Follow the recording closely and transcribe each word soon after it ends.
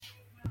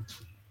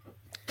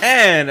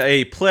And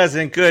a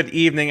pleasant good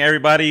evening,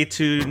 everybody.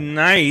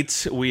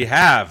 Tonight we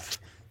have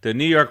the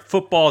New York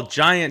Football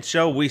Giant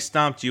Show. We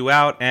stomped you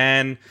out,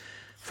 and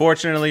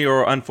fortunately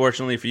or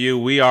unfortunately for you,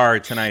 we are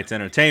tonight's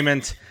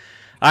entertainment.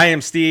 I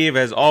am Steve.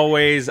 As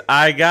always,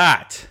 I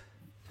got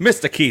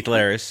Mr. Keith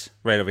Larris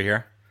right over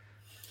here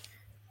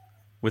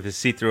with his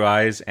see-through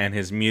eyes and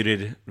his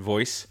muted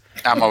voice.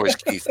 I'm always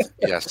Keith.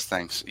 Yes,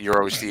 thanks. You're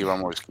always Steve.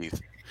 I'm always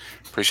Keith.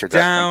 Appreciate that.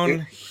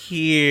 Down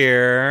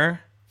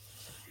here,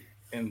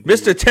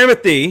 Mr.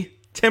 Timothy.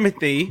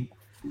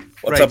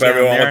 What's up,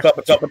 everyone?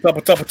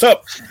 What's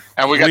up?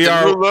 And we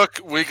got new look.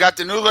 We got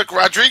the new look,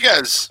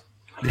 Rodriguez.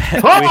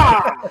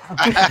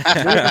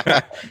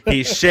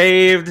 He's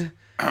shaved.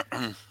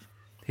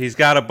 He's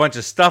got a bunch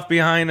of stuff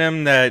behind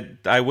him that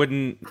I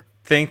wouldn't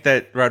think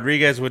that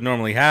Rodriguez would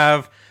normally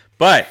have.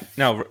 But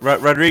no,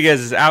 Rodriguez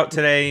is out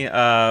today,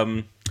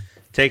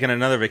 taking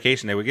another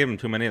vacation day. We gave him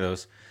too many of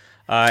those.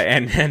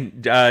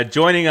 And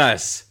joining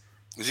us,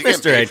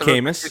 Mr. Ed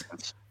Camus.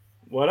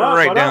 What up?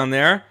 Right down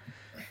there.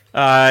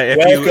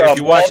 If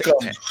you watch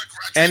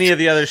any of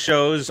the other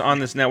shows on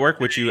this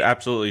network, which you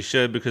absolutely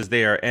should because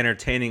they are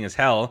entertaining as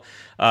hell,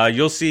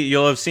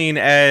 you'll have seen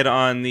Ed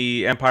on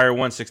the Empire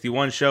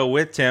 161 show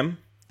with Tim,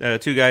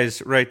 two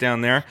guys right down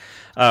there,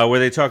 where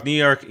they talk New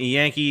York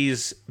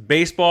Yankees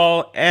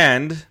baseball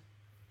and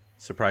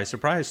surprise,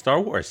 Star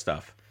Wars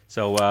stuff.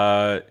 So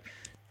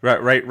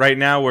right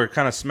now we're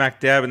kind of smack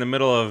dab in the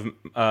middle of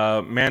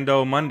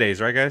Mando Mondays,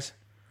 right, guys?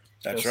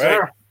 That's right.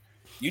 Sir.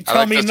 You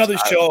tell me another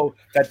show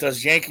that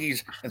does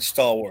Yankees and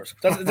Star Wars.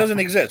 It doesn't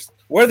exist.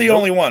 We're the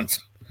only ones.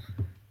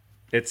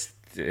 It's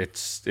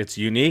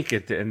unique,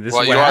 and this is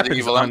what happens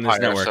evil on Empire,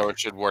 this network. So it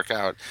should work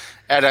out.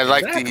 Ed, I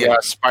like the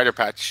spider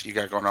patch you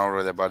got going on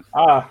over there, bud.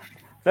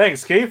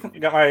 Thanks, Keith. You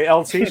got my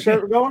LT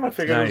shirt going. I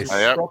figured it was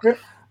appropriate.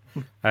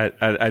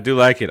 I do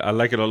like it. I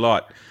like it a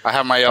lot. I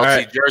have my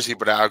LT jersey,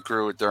 but I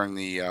outgrew it during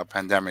the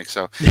pandemic.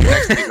 So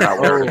next week I'll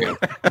wear it again.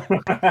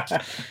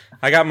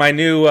 I got my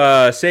new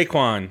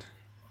Saquon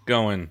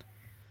going.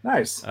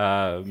 Nice.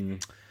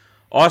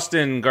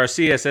 Austin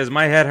Garcia says,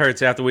 my head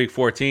hurts after week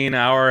 14.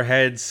 Our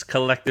heads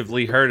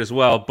collectively hurt as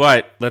well.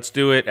 But let's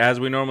do it as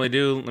we normally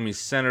do. Let me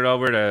send it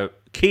over to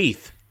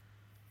Keith.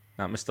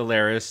 Not Mr.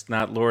 Larris,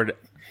 not Lord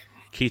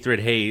Keithred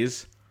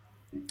Hayes,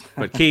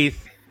 but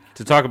Keith,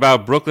 to talk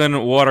about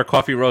Brooklyn Water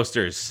Coffee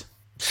Roasters.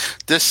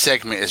 This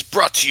segment is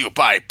brought to you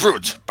by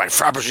Brut by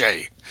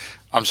Fabergé.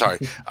 I'm sorry.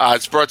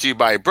 It's brought to you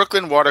by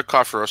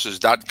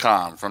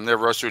BrooklynWaterCoffeeRoasters.com. From their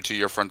roaster to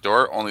your front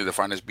door, only the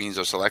finest beans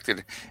are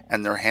selected,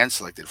 and they're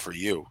hand-selected for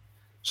you.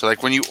 So,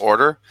 like, when you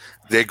order,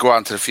 they go out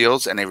into the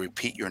fields, and they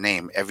repeat your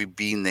name, every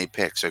bean they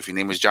pick. So if your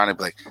name is John, they'd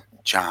be like,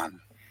 John.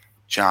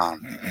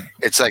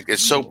 It's like,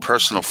 it's so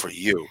personal for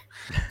you.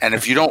 And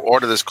if you don't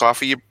order this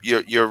coffee,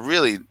 you're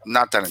really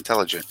not that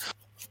intelligent.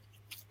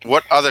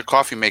 What other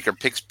coffee maker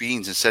picks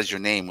beans and says your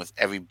name with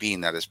every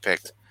bean that is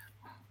picked?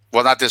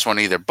 Well, not this one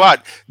either,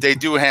 but they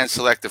do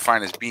hand-select the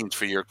finest beans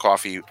for your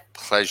coffee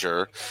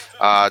pleasure.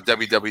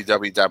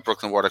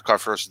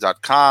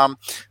 www.brooklynwatercoffeeroasters.com.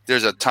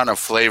 There's a ton of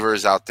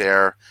flavors out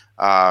there,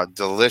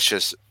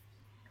 delicious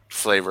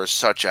flavors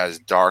such as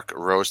dark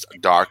roast,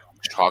 dark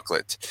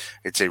chocolate.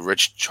 It's a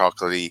rich,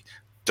 chocolatey,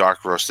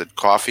 dark roasted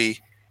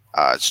coffee.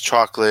 It's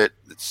chocolate,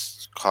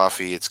 it's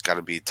coffee, it's got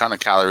to be a ton of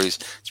calories.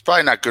 It's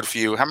probably not good for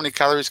you. How many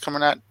calories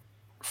coming at?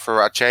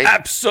 For Che?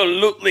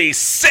 Absolutely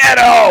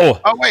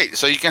zero. Oh, wait.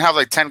 So you can have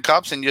like 10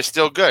 cups and you're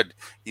still good.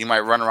 You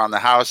might run around the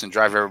house and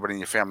drive everybody in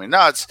your family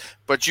nuts,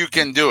 but you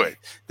can do it.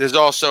 There's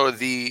also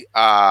the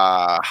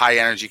high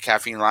energy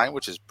caffeine line,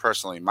 which is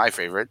personally my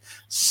favorite.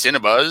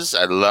 Cinnabuzz.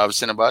 I love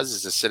Cinnabuzz.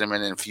 It's a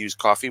cinnamon infused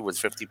coffee with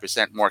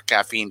 50% more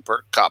caffeine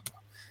per cup.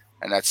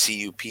 And that's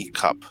CUP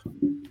cup.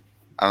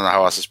 I don't know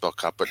how else to spell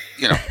cup, but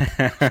you know.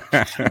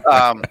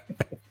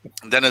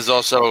 Then there's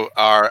also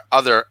our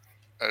other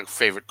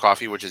favorite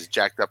coffee, which is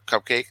Jacked Up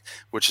Cupcake,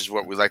 which is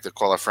what we like to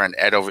call our friend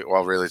Ed over.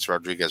 Well, really, it's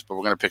Rodriguez, but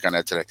we're going to pick on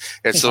Ed today.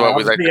 It's what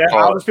we like to call.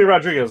 I'll just be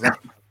Rodriguez.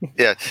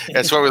 Yeah,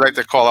 it's what we like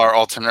to call our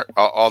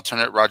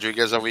alternate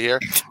Rodriguez over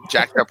here.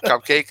 Jacked Up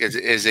Cupcake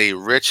is a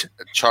rich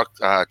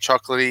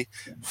chocolatey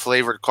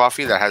flavored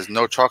coffee that has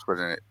no chocolate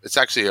in it. It's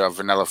actually a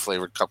vanilla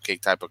flavored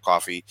cupcake type of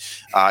coffee.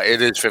 It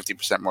is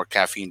 50% more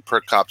caffeine per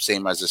cup,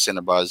 same as the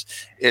Cinnabuzz.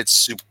 It's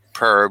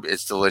superb.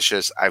 It's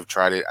delicious. I've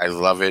tried it. I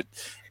love it,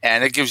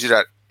 and it gives you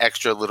that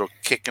extra little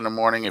kick in the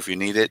morning if you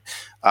need it.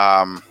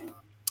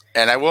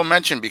 And I will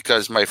mention,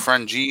 because my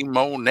friend G.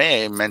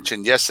 Monet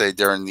mentioned yesterday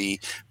during the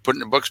Put in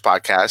the Books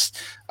podcast,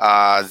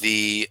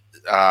 the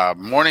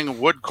Morning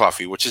Wood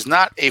coffee, which is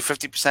not a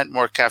 50%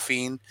 more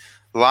caffeine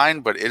line,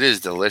 but it is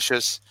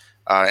delicious.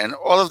 And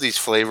all of these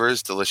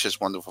flavors,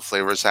 delicious, wonderful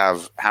flavors,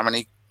 have how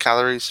many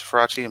calories,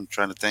 Farachi? I'm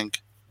trying to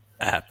think.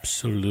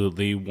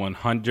 Absolutely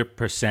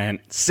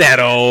 100%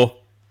 zero.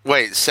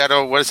 Wait,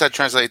 Seto, what does that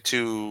translate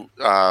to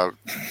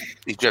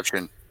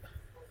Egyptian?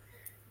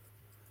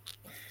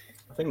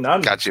 I think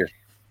none. Got you.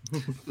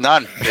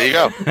 None. There you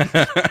go.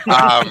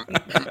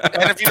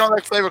 And if you don't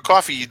like flavored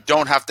coffee, you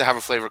don't have to have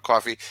a flavored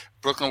coffee.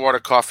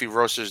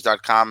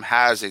 BrooklynWaterCoffeeRoasters.com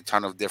has a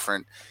ton of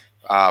different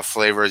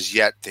flavors,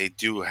 yet they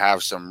do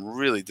have some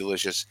really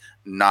delicious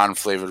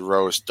non-flavored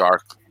roast,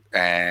 dark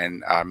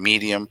and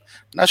medium.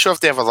 Not sure if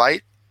they have a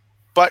light,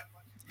 but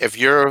if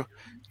you're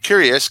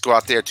curious, go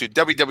out there to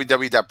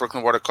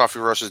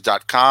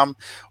www.brooklynwatercoffeeroasters.com.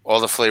 All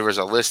the flavors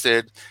are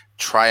listed.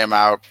 Try them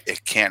out.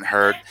 It can't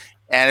hurt.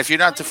 And if you're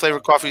not into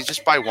flavored coffees,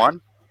 just buy one.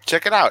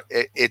 Check it out.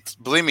 It's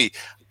believe me,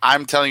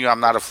 I'm telling you,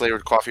 I'm not a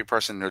flavored coffee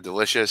person. They're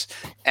delicious.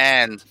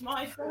 And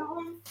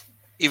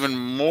even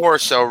more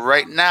so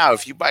right now,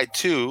 if you buy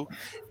two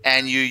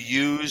and you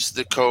use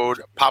the code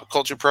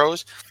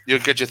PopCulturePros, you'll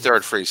get your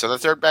third free. So the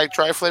third bag,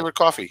 try flavored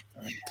coffee.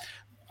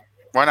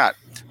 Why not?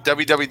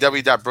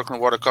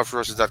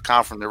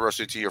 www.brooklynwatercoffeeroasters.com, from the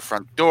roastery to your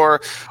front door.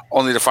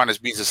 Only the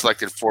finest beans are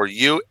selected for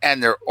you,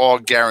 and they're all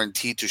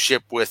guaranteed to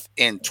ship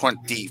within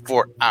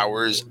 24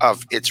 hours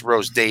of its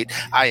roast date.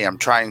 I am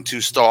trying to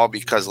stall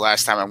because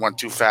last time I went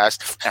too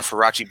fast, and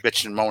Farachi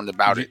bitched and moaned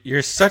about it.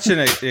 You're such an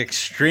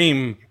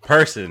extreme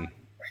person.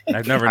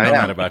 I've never known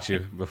that about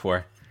you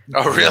before.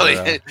 Oh,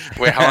 really?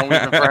 Wait, how long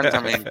have we been friends?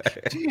 I mean,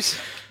 jeez.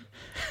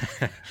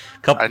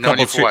 I've known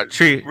you for what?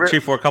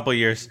 For a couple of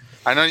years.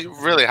 I know you.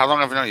 Really? How long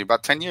have I known you?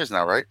 About 10 years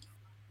now, right?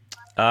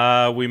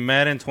 We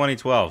met in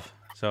 2012.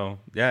 So,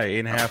 yeah,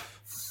 8.5.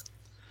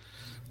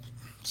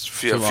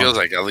 Feels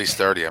like at least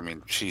 30. I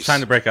mean, geez. Time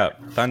to break up.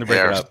 Time to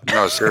break it up.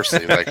 No,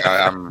 seriously. Like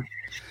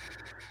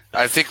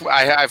I think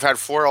I've had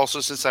 4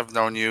 also since I've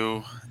known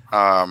you.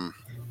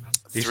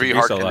 3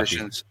 heart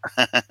conditions.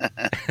 All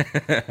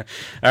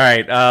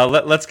right,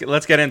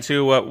 let's get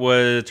into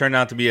what turned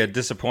out to be a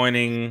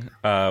disappointing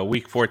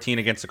Week 14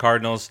 against the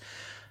Cardinals.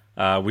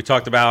 We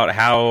talked about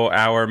how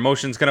our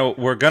emotions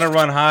were gonna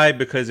run high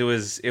because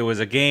it was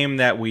a game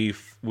that we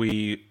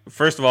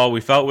first of all we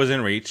felt was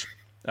in reach,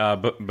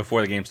 but before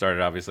the game started,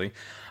 obviously,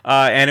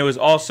 and it was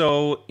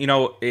also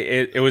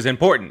it was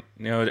important.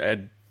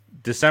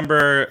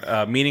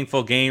 December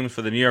meaningful games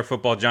for the New York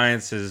Football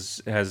Giants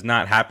has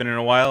not happened in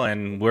a while,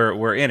 and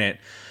we're in it.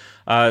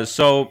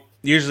 So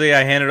usually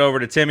I hand it over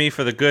to Timmy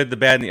for the good, the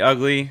bad, and the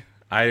ugly.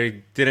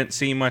 I didn't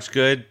see much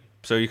good,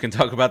 so you can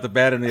talk about the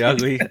bad and the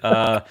ugly.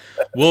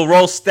 We'll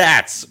roll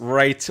stats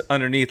right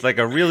underneath, like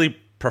a really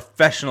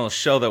professional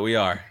show that we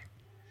are.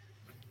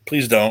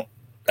 Please don't.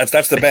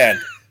 That's the bad.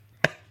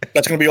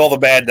 That's going to be all the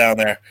bad down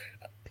there.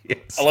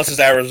 Yes. Unless it's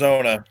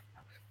Arizona,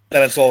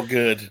 then it's all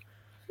good.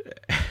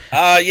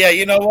 Yeah,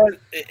 you know what?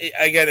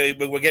 I get it.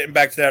 We're getting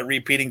back to that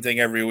repeating thing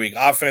every week.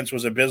 Offense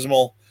was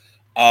abysmal.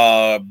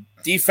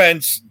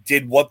 Defense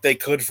did what they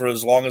could for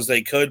as long as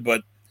they could,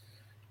 but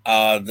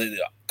the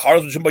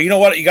Cardinals. But you know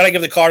what? You got to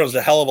give the Cardinals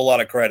a hell of a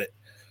lot of credit.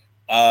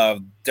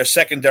 Their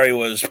secondary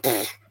was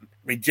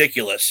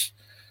ridiculous.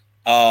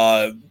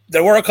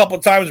 There were a couple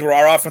of times where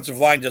our offensive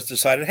line just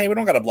decided, "Hey, we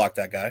don't got to block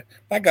that guy.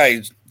 That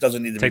guy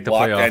doesn't need to be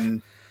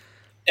blocked."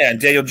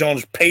 And Daniel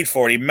Jones paid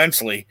for it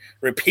immensely,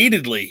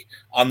 repeatedly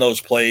on those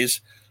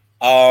plays.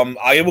 I'll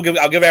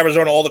give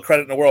Arizona all the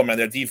credit in the world, man.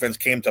 Their defense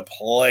came to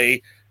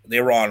play. They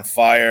were on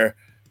fire.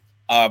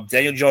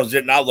 Daniel Jones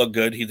did not look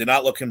good. He did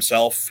not look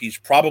himself. He's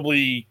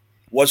probably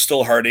was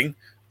still hurting.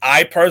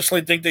 I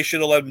personally think they should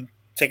have let him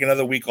take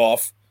another week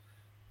off.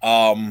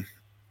 I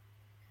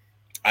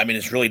mean,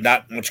 it's really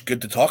not much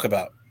good to talk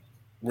about.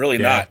 Really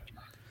not.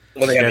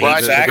 Well, they had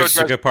 8 sacks.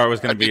 The good part was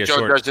going to be a short.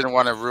 Joe Judge didn't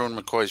want to ruin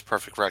McCoy's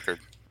perfect record.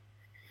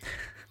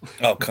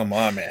 Oh, come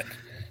on, man.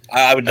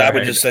 I would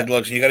just say,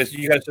 look, you got to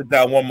sit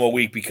down one more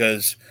week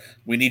because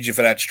we need you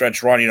for that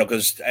stretch run,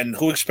 and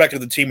who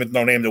expected the team with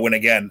no name to win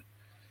again?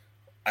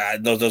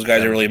 Those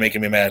guys are really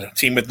making me mad.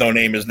 Team with no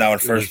name is now in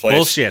first place.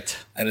 Bullshit.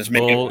 And it's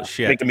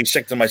making me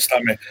sick to my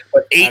stomach.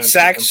 But 8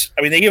 sacks,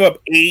 I mean, they gave up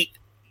 8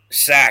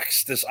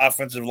 sacks, this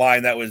offensive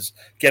line that was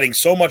getting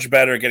so much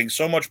better, getting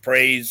so much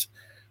praise,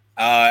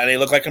 and they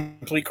look like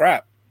complete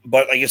crap.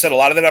 But like I said, a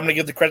lot of that I'm going to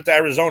give the credit to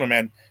Arizona,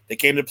 man. They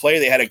came to play.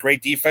 They had a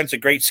great defense, a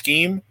great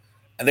scheme,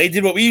 and they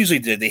did what we usually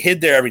did. They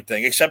hid their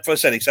everything, except for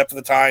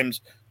the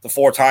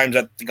 4 times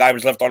that the guy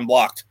was left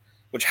unblocked.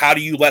 Which, how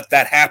do you let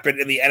that happen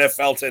in the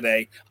NFL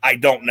today? I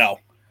don't know.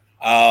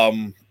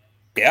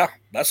 Yeah,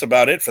 that's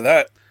about it for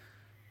that.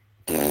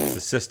 It's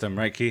the system,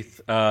 right, Keith?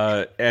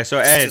 So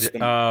Ed,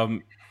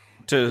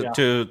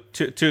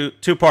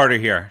 two-parter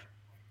here.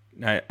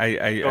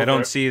 I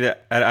don't see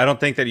that. I don't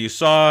think that you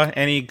saw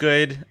any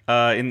good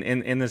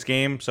in this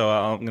game. So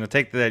I'm going to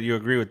take that you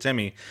agree with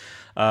Timmy.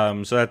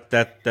 So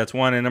that's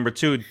one. And number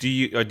 2, do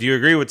you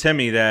agree with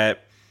Timmy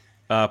that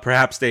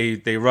perhaps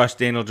they rushed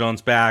Daniel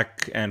Jones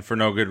back and for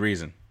no good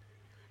reason?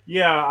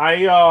 Yeah,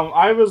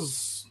 I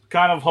was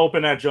kind of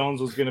hoping that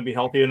Jones was going to be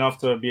healthy enough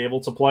to be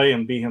able to play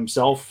and be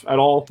himself at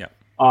all. Yeah.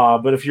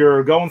 But if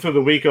you're going through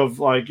the week of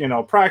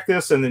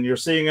practice and then you're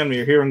seeing him,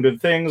 you're hearing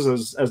good things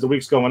as the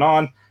week's going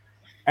on.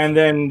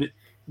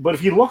 But if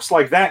he looks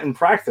like that in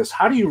practice,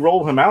 how do you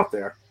roll him out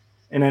there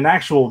in an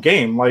actual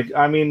game?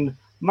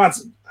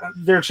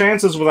 Their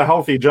chances with a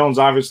healthy Jones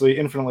obviously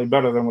infinitely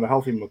better than with a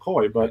healthy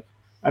McCoy. But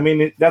I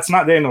mean, that's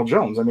not Daniel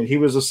Jones. I mean, he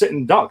was a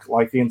sitting duck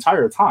the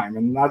entire time,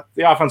 and not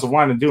the offensive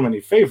line didn't do him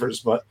any favors.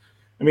 But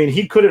I mean,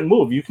 he couldn't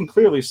move. You can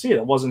clearly see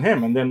it wasn't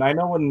him. And then I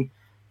know when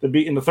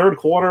in the third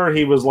quarter,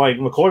 he was like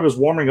McCoy was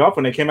warming up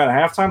when they came out at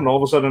halftime, and all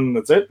of a sudden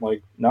that's it.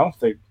 Like, no,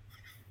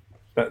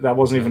 that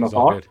wasn't even a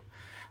thought.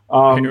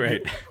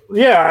 Right.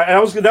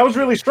 Yeah, that was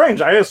really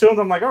strange. I assumed,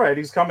 I'm like, all right,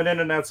 he's coming in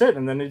and that's it,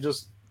 and then he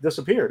just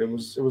disappeared. It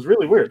was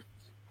really weird.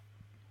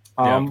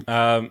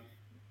 But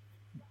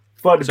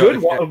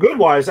good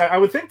wise, I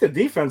would think the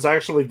defense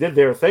actually did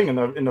their thing in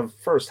the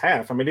first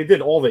half. I mean, they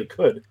did all they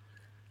could.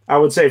 I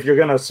would say if you're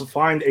going to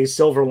find a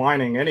silver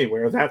lining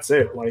anywhere, that's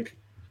it. Like,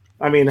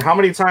 I mean, how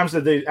many times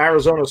did the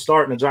Arizona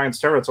start in the Giants'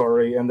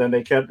 territory, and then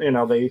they kept,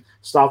 they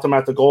stopped them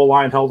at the goal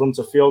line, held them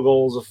to field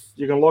goals. If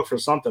you can look for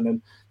something,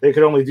 and they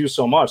could only do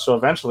so much. So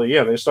eventually,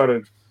 they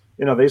started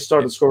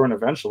scoring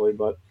eventually.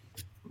 But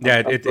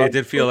it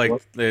did feel like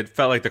it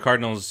felt like the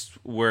Cardinals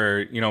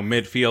were,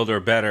 midfield or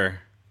better,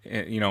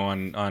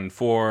 on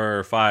 4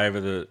 or 5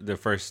 of the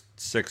first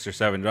 6 or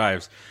 7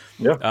 drives.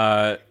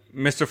 Yeah,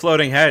 Mr.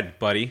 Floating Head,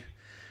 buddy.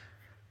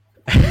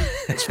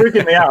 It's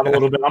freaking me out a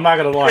little bit. I'm not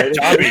going to lie. It's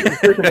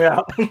freaking me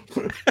out.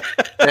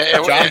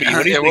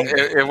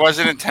 It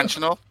wasn't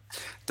intentional.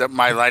 That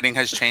my lighting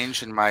has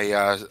changed in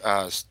my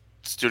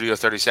Studio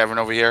 37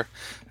 over here.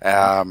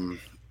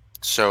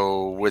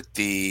 So with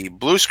the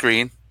blue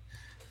screen,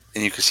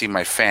 and you can see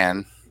my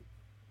fan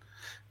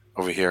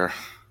over here.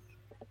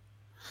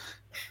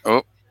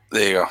 Oh,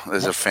 there you go.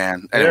 There's a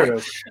fan. Anyway, there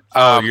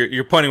it is.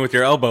 You're pointing with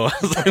your elbow. I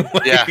was like,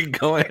 what are you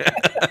going?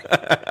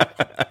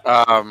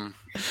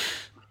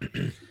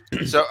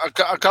 So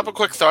a couple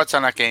quick thoughts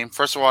on that game.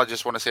 First of all, I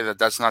just want to say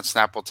that's not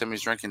Snapple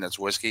Timmy's drinking. That's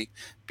whiskey,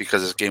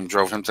 because this game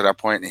drove him to that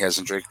point, and he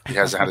hasn't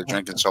had a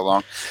drink in so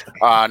long.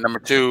 Number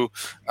 2,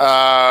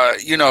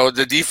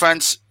 the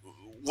defense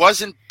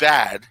wasn't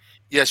bad.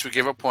 Yes, we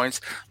gave up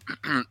points.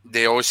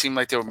 They always seemed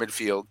like they were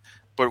midfield.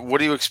 But what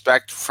do you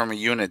expect from a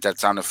unit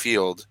that's on the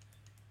field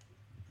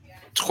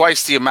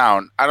twice the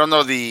amount? I don't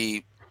know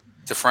the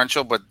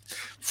differential, but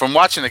from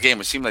watching the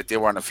game, it seemed like they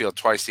were on the field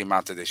twice the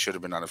amount that they should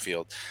have been on the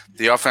field.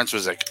 The offense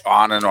was like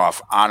on and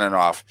off.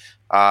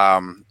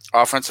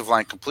 Offensive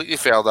line completely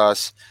failed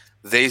us.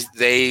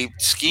 They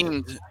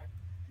schemed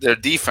their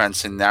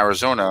defense in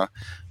Arizona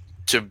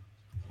to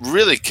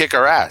really kick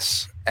our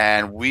ass,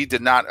 and we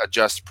did not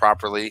adjust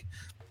properly.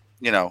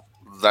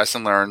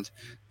 Lesson learned,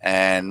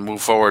 and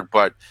move forward.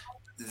 But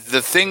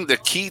the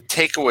key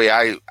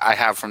takeaway I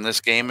have from this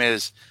game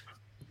is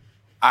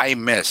I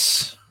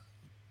miss.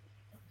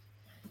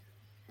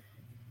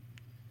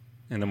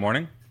 In the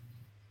morning?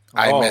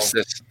 I miss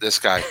this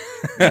guy.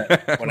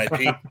 When I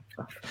pee?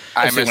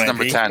 I miss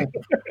number 10.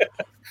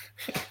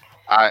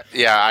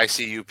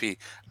 ICUP.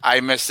 I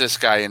miss this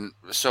guy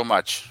so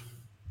much.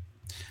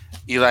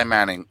 Eli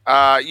Manning.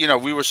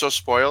 We were so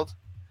spoiled.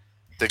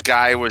 The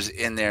guy was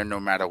in there no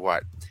matter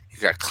what. He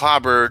got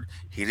clobbered.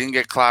 He didn't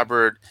get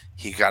clobbered.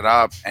 He got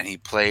up and he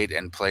played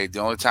and played. The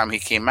only time he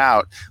came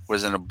out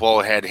was in a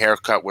bullhead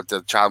haircut with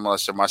the child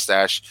molester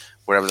mustache,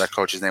 whatever that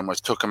coach's name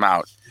was, took him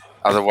out.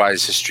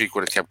 Otherwise, his streak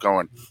would have kept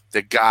going.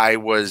 The guy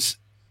was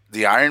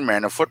the Iron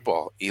Man of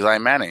football, Eli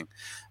Manning.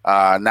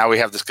 Now we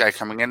have this guy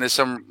coming in. There's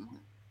some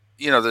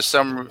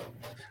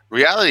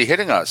reality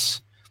hitting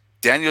us.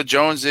 Daniel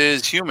Jones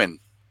is human,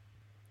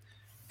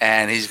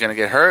 and he's going to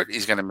get hurt.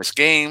 He's going to miss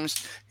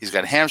games. He's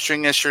got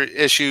hamstring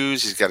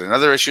issues. He's got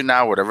another issue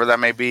now, whatever that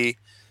may be.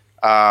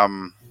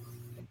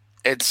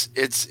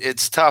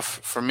 It's tough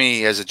for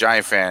me as a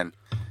Giant fan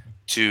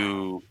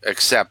to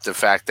accept the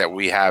fact that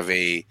we have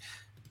a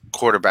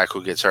quarterback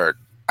who gets hurt.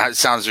 It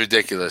sounds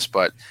ridiculous,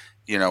 but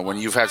when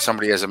you've had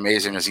somebody as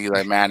amazing as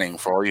Eli Manning,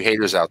 for all you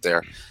haters out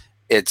there,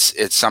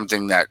 it's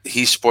something that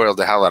he spoiled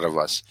the hell out of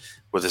us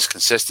with his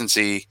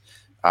consistency,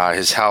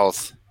 his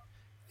health,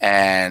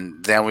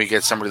 and then we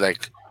get somebody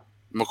like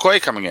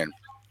McCoy coming in.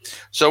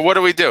 So what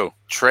do we do?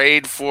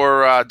 Trade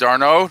for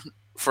Darno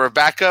for a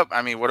backup?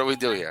 I mean, what do we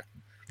do here?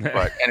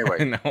 But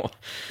anyway, no,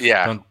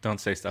 yeah, don't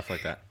say stuff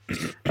like that.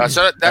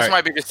 So that's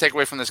my biggest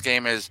takeaway from this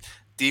game is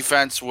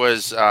defense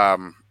was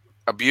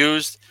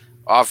abused,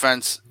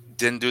 offense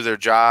didn't do their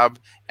job,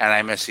 and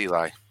I miss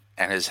Eli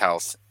and his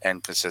health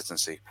and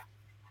consistency.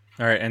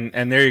 All right,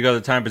 and there you go.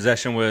 The time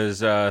possession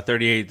was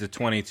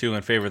 38-22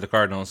 in favor of the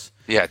Cardinals.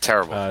 Yeah,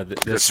 terrible.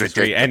 This was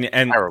great, and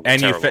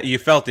terrible. You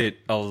felt it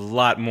a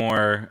lot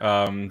more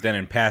than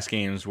in past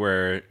games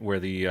where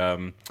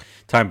the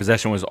time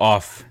possession was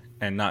off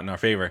and not in our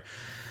favor.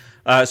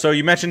 So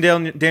you mentioned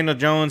Daniel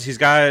Jones. He's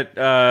got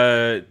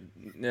a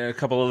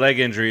couple of leg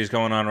injuries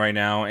going on right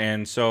now,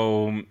 and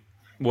so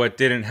what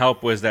didn't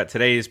help was that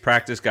today's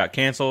practice got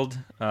canceled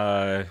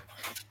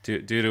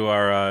due to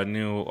our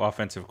new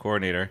offensive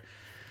coordinator.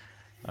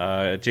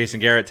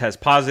 Jason Garrett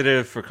tests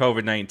positive for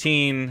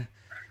COVID-19,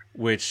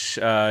 which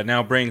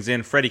now brings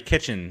in Freddie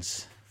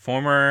Kitchens,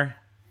 former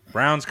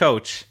Browns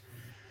coach,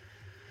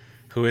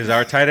 who is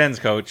our tight ends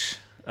coach.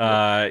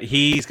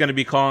 He's going to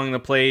be calling the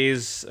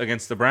plays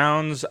against the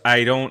Browns.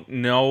 I don't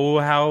know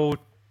how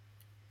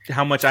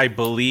much I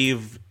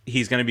believe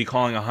he's going to be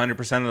calling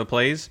 100% of the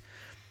plays.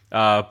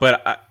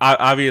 But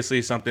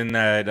obviously something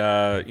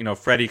that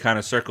Freddie kind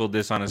of circled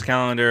this on his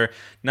calendar.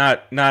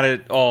 Not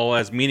at all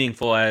as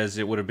meaningful as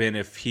it would have been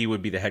if he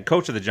would be the head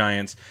coach of the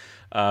Giants.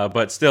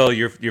 But still,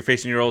 you're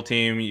facing your old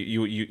team.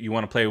 You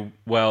want to play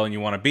well and you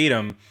want to beat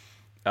them.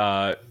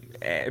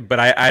 But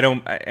I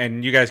don't,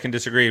 and you guys can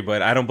disagree,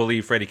 but I don't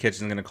believe Freddie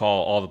Kitchens is going to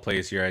call all the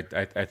plays here.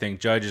 I think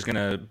Judge is going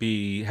to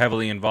be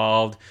heavily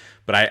involved,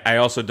 but I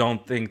also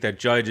don't think that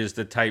Judge is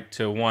the type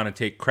to want to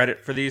take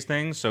credit for these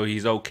things. So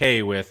he's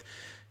okay with,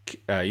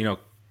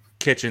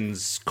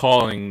 Kitchens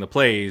calling the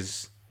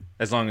plays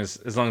as long as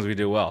we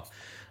do well.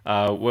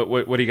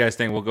 What do you guys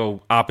think? We'll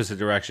go opposite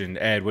direction.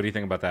 Ed, what do you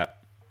think about that?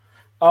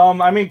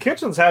 I mean,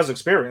 Kitchens has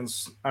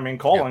experience. I mean,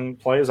 calling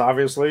plays,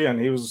 obviously, and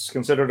he was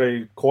considered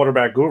a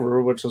quarterback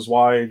guru, which is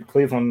why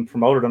Cleveland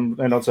promoted him,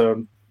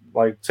 to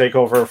take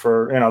over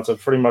for, to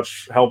pretty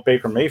much help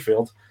Baker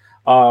Mayfield.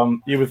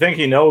 You would think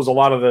he knows a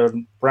lot of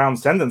the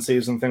Browns'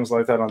 tendencies and things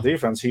like that on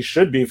defense. He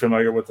should be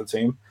familiar with the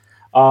team.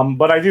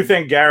 But I do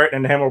think Garrett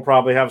and him will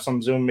probably have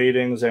some Zoom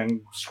meetings and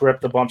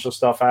script a bunch of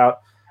stuff out.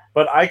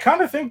 But I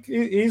kind of think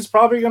he's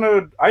probably going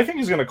to – I think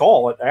he's going to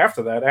call it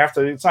after that.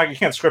 It's not – you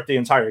can't script the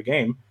entire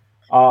game.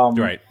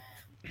 Right.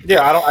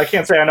 Yeah, I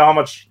can't say I know how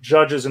much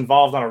Judge is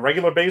involved on a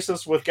regular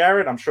basis with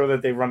Garrett. I'm sure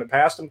that they run it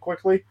past him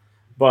quickly,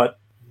 but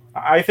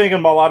I think a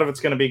lot of it's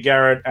going to be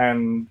Garrett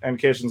and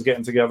Kitchens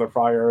getting together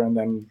prior, and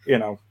then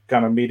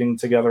kind of meeting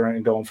together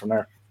and going from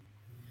there.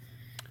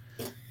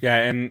 Yeah,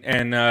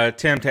 and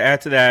Tim, to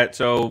add to that,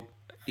 so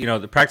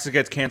the practice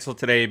gets canceled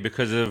today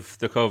because of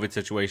the COVID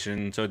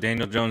situation. So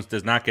Daniel Jones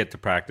does not get to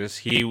practice.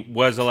 He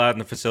was allowed in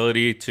the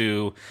facility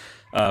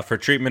for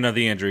treatment of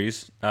the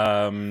injuries.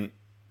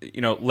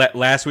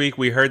 Last week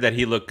we heard that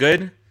he looked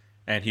good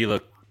and he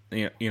looked,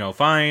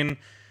 fine.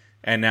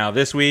 And now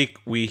this week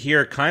we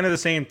hear kind of the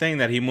same thing,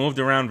 that he moved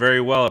around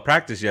very well at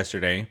practice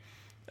yesterday,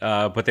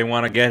 but they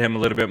want to get him a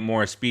little bit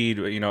more speed,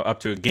 up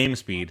to game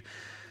speed.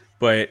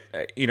 But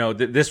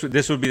this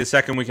would be the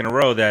second week in a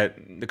row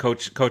that the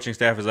coaching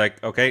staff is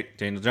like, okay,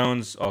 Daniel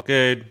Jones, all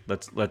good.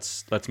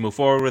 Let's move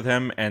forward with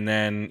him, and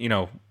then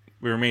it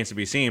remains to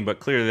be seen. But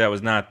clearly that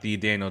was not the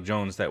Daniel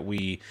Jones that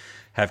we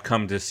have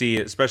come to see,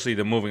 especially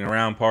the moving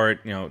around part.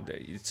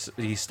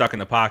 He's stuck in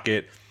the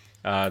pocket.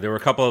 There were a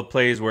couple of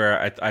plays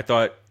where I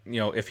thought,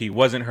 if he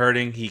wasn't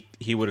hurting,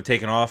 he would have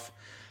taken off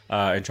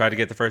and tried to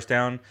get the first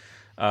down.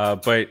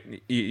 But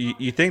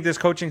you think this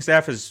coaching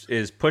staff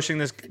is pushing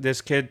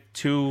this kid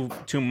too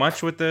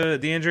much with the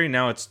injury?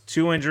 Now it's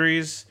 2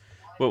 injuries.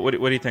 What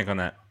do you think on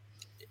that?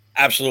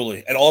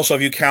 Absolutely. And also,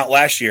 if you count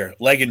last year,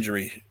 leg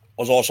injury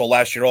was also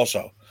last year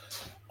also.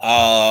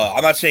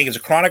 I'm not saying it's a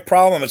chronic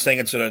problem. I'm not saying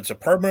it's a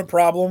permanent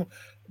problem.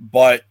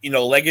 But,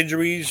 leg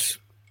injuries,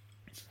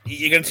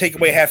 you're going to take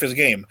away half his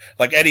game.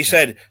 Like Eddie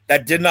said,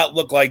 that did not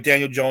look like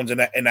Daniel Jones in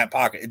that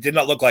pocket. It did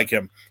not look like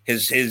him.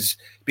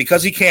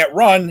 Because he can't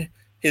run,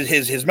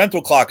 his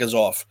mental clock is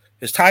off.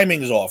 His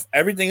timing is off.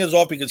 Everything is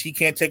off because he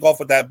can't take off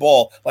with that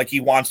ball like he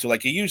wants to,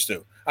 like he used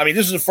to. I mean,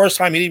 this is the first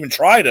time he'd even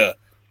try to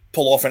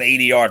pull off an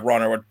 80-yard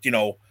run or,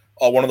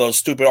 one of those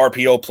stupid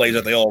RPO plays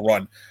that they all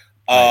run.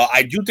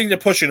 I do think they're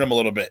pushing him a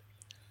little bit.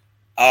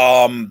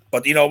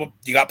 But, you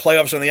got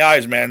playoffs in the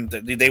eyes, man.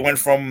 They went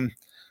from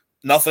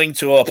nothing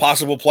to a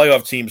possible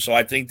playoff team, so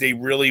I think they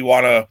really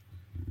want to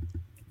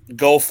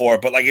go for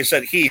it. But like I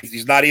said,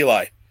 he's not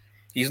Eli.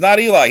 He's not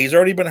Eli. He's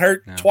already been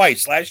hurt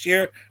twice, last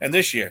year and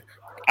this year.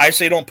 I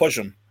say don't push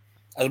him.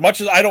 As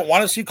much as I don't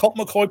want to see Colt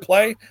McCoy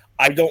play,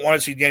 I don't want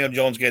to see Daniel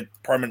Jones get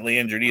permanently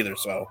injured either.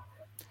 So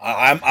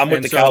I'm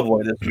with the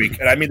Cowboy this week.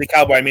 And I mean the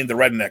Cowboy, I mean the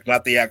redneck,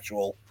 not the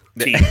actual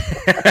team.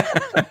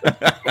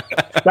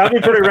 That'd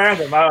be pretty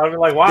random. I'd be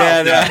like, wow.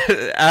 Yeah,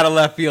 out of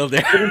left field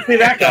there. Didn't see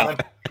that coming.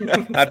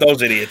 Not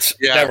those idiots.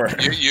 Yeah, never.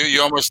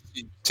 You almost,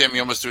 Tim. You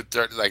almost threw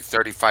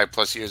 35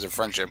 plus years of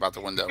friendship out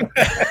the window.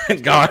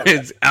 God,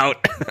 it's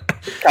out.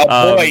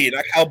 Cowboy,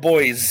 not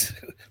Cowboys.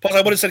 Plus,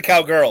 I would have said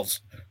Cowgirls.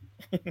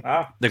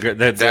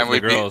 The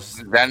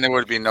girls. Then there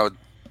would be no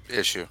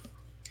issue.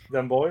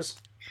 Them boys.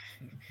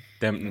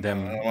 Them.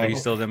 Are you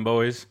still them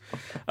boys?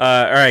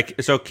 All right.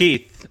 So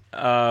Keith,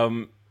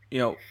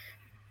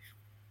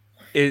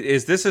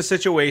 is this a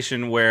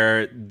situation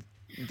where?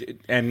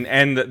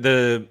 And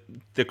the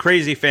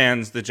crazy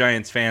fans, the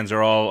Giants fans,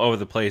 are all over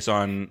the place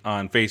on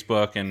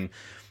Facebook, and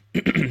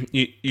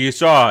you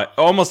saw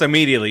almost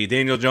immediately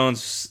Daniel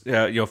Jones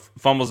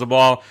fumbles the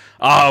ball.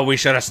 Oh, we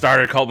should have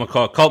started Colt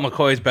McCoy. Colt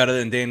McCoy is better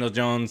than Daniel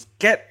Jones.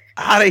 Get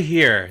out of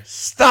here!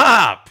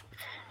 Stop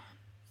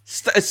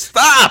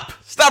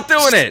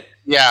doing it.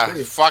 Yeah,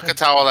 fuck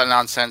it, all that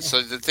nonsense.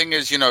 So the thing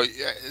is,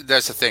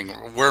 that's the thing.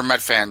 We're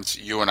Met fans,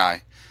 you and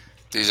I.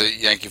 These are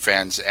Yankee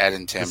fans, Ed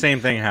and Tim. The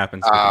same thing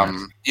happens.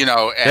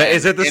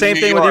 Is it the same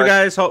thing with you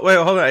guys? Hold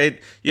on.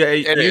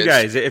 You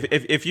guys,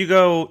 if you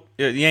go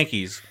the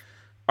Yankees,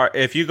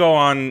 if you go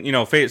on,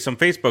 some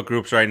Facebook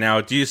groups right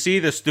now, do you see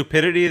the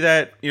stupidity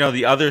that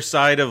the other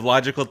side of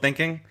logical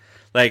thinking?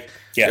 Like,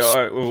 yes.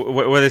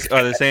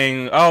 Are they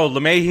saying, oh,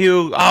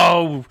 LeMahieu,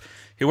 oh,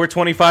 we're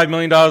 $25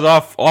 million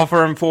off,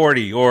 offer him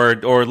 40,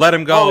 or let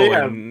him go. Oh,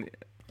 yeah. And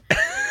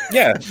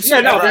Yeah,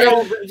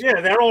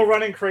 they're all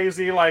running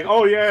crazy. Like,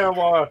 oh yeah,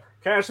 well,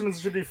 Cashman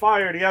should be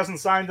fired. He hasn't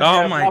signed him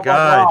Oh yet, my blah,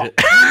 blah,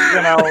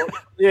 God! blah.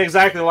 Yeah,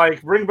 exactly.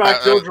 Like bring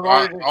back Joe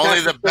Girardi.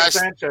 Only the best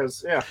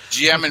Sanchez. Yeah.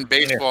 GM in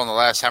baseball in the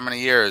last how many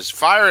years?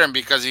 Fire him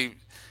because he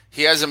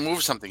hasn't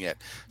moved something yet.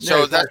 So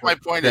Yeah, exactly. that's my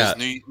point.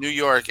 Is New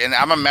York, and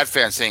I'm a Met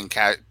fan saying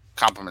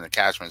compliment to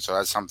Cashman, so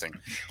that's something.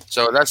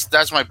 So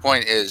that's my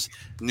point. Is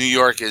New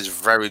York is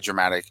very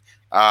dramatic.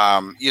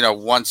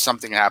 Once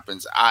something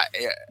happens,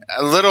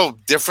 a little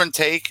different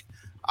take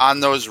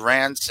on those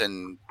rants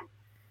and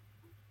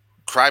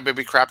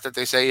crybaby crap that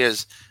they say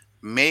is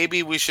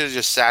maybe we should have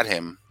just sat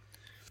him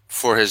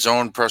for his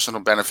own personal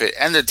benefit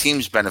and the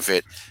team's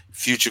benefit,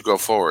 future go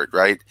forward,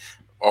 right?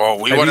 Or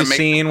we want to make. Have you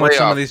seen what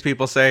some of these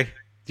people say?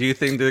 Do you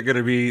think they're going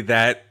to be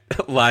that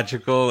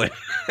logical?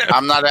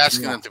 I'm not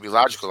asking them to be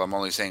logical. I'm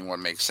only saying what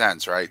makes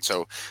sense, right?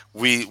 So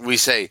we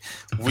say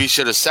we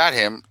should have sat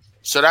him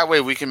so that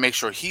way we can make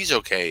sure he's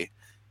okay.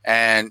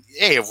 And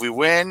hey, if we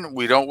win,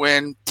 we don't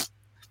win.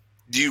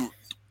 Do you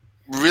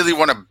really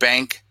want to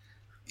bank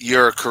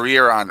your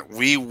career on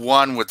we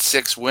won with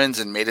 6 wins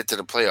and made it to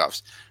the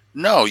playoffs?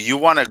 No, you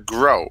want to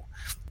grow.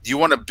 You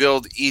want to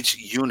build each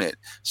unit.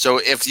 So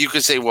if you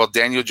could say, well,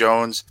 Daniel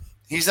Jones,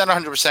 he's not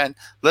 100%.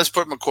 Let's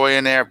put McCoy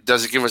in there.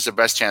 Doesn't give us the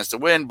best chance to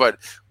win, but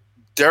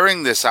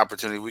during this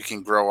opportunity, we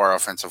can grow our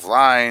offensive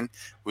line.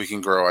 We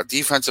can grow our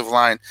defensive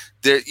line.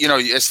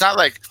 It's not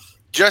like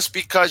just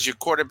because your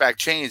quarterback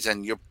changed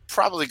and you're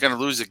probably going to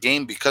lose a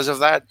game because of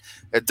that,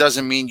 it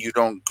doesn't mean you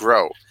don't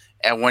grow.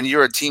 And when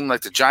you're a team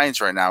like the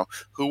Giants right now,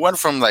 who went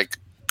from like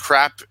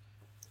crap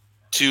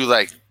to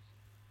like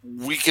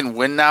we can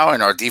win now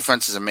and our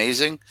defense is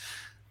amazing,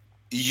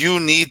 you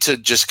need to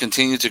just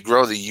continue to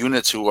grow the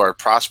units who are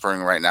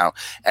prospering right now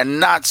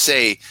and not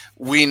say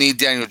we need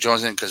Daniel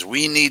Jones in because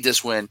we need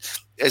this win.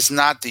 It's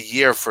not the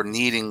year for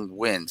needing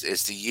wins.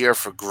 It's the year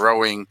for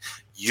growing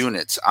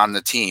units on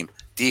the team,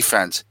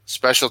 defense,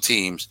 special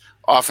teams,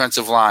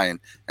 offensive line,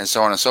 and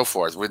so on and so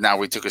forth. Now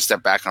we took a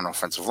step back on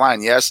offensive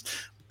line, yes,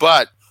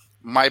 but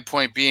my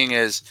point being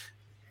is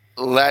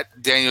let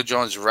Daniel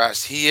Jones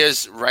rest. He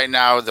is right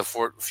now the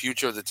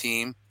future of the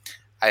team.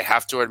 I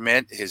have to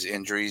admit his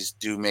injuries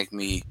do make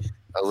me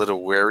a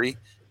little wary,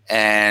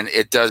 and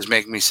it does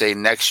make me say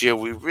next year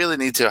we really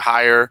need to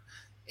hire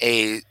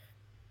a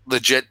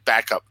legit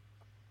backup.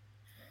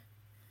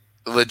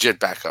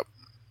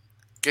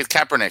 Get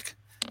Kaepernick.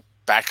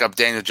 Back up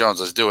Daniel Jones.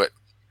 Let's do it.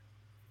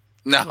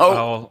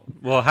 No.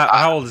 Well,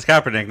 how old is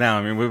Kaepernick now?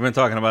 I mean, we've been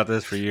talking about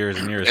this for years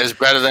and years. It's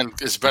better than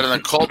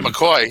Colt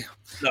McCoy.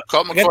 No,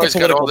 Colt McCoy's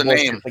got all the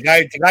name. The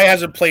guy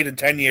hasn't played in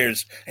 10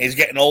 years, and he's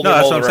getting older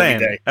and older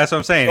every day. That's what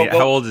I'm saying.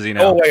 How old is he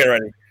now? Go away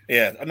already.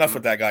 Yeah, enough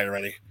with that guy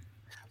already.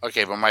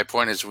 Okay, but my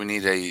point is we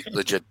need a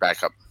legit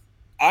backup.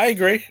 I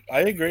agree.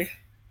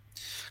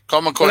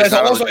 Colt McCoy's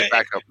not a legit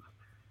backup.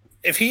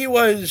 If he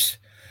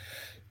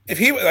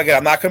again,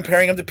 I'm not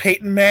comparing him to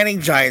Peyton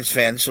Manning, Giants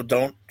fan, so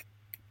don't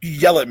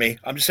yell at me.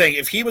 I'm just saying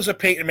if he was a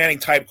Peyton Manning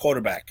type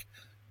quarterback,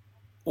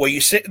 where you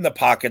sit in the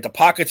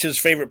pocket's his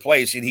favorite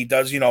place, and he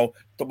does,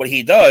 what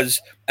he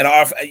does, and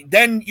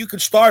then you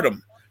could start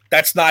him.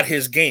 That's not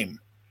his game.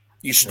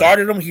 You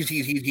started him.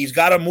 He's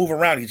got to move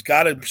around. He's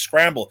got to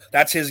scramble.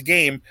 That's his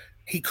game.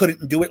 He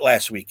couldn't do it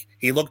last week.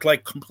 He looked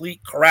like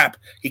complete crap.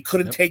 He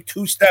couldn't take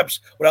 2 steps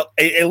without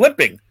a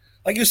limping.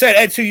 Like you said,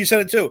 Ed, too, you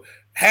said it too.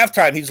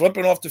 Halftime, he's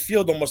limping off the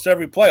field almost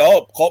every play.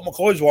 Oh, Colt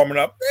McCoy's warming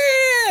up.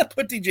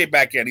 Put DJ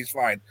back in. He's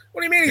fine.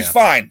 What do you mean he's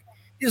fine?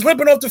 He's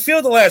limping off the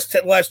field the last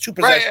 2 possessions.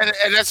 Right,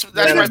 and that's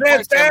my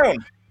point.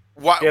 Down.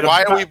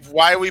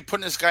 Why are we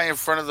putting this guy in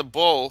front of the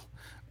bull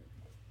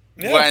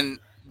when,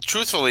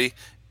 truthfully,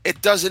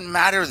 it doesn't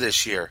matter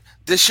this year?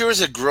 This year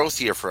is a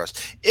growth year for us.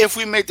 If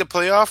we make the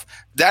playoff,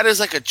 that is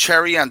like a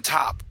cherry on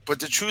top.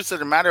 But the truth of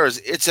the matter is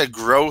it's a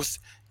growth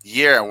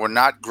year, and we're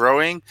not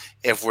growing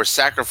if we're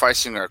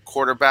sacrificing our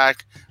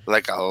quarterback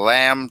like a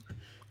lamb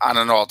on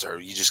an altar.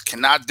 You just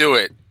cannot do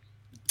it.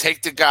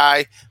 Take the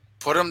guy,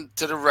 put him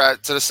to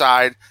the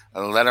side,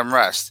 and let him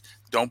rest.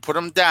 Don't put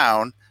him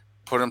down.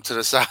 Put him to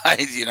the side,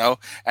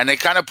 And they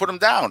kind of put him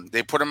down.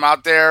 They put him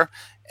out there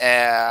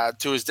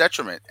to his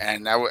detriment,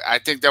 and I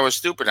think that was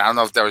stupid. I don't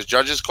know if that was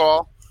Judge's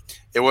call.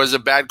 It was a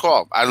bad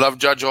call. I love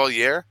Judge all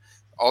year.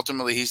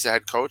 Ultimately, he's the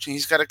head coach, and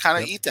he's got to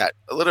kind of eat that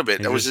a little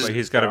bit.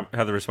 He's got to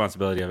have the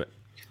responsibility of it.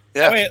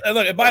 Yeah. I mean,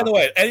 look, by the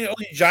way, any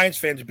Giants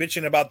fans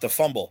bitching about the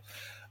fumble,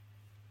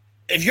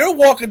 if you're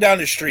walking down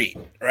the street,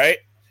 right,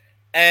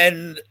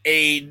 and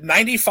a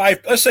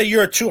 95, let's say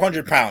you're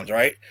 200 pounds,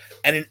 right,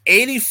 and an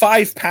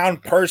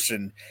 85-pound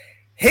person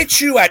hits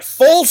you at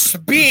full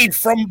speed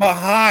from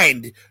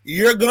behind,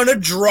 you're going to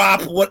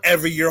drop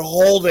whatever you're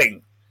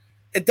holding.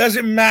 It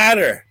doesn't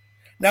matter.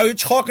 Now you're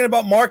talking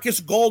about Marcus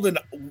Golden,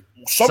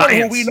 someone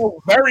who we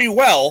know very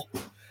well,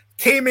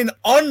 came in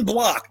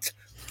unblocked,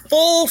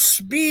 full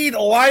speed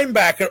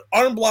linebacker,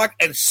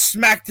 unblocked, and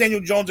smacked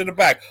Daniel Jones in the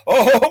back.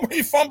 Oh,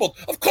 he fumbled.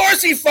 Of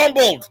course he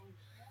fumbled.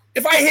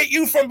 If I hit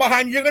you from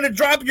behind, you're going to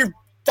drop your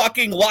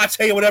fucking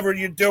latte or whatever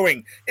you're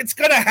doing. It's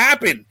going to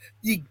happen.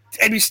 You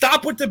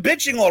stop with the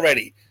bitching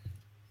already.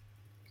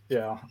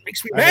 Yeah.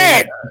 Makes me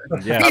mad.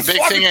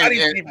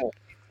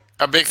 A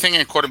A big thing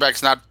in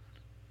quarterbacks not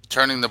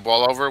turning the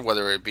ball over,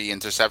 whether it be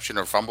interception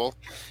or fumble,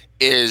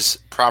 is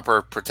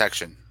proper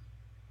protection.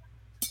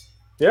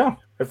 Yeah.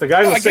 If the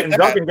guy's a sitting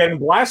duck and getting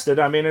blasted,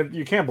 I mean,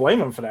 you can't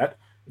blame him for that.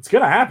 It's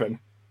going to happen.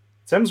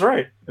 Tim's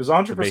right. He's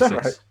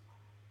 100% right.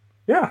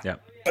 Yeah.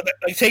 But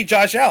like, take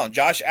Josh Allen.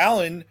 Josh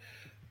Allen,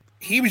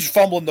 he was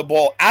fumbling the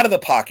ball out of the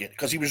pocket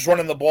because he was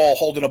running the ball,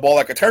 holding the ball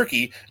like a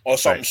turkey or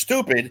something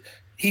stupid.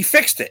 He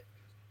fixed it.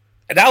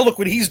 And now look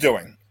what he's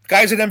doing.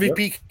 Guy's an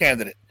MVP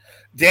candidate.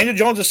 Daniel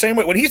Jones the same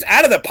way. When he's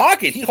out of the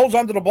pocket, he holds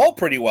onto the ball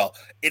pretty well.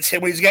 It's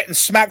when he's getting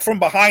smacked from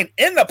behind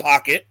in the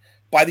pocket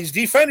by these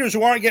defenders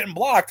who aren't getting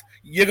blocked,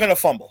 you're going to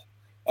fumble.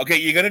 Okay,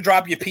 you're going to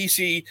drop your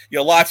PC,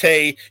 your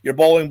latte, your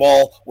bowling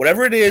ball,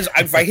 whatever it is.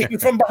 If I hit you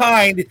from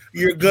behind,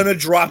 you're going to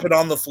drop it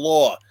on the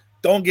floor.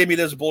 Don't give me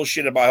this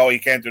bullshit about, you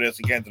can't do this,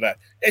 you can't do that.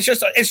 It's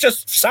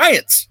just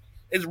science.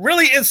 It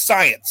really is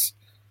science.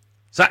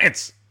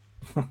 Science.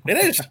 It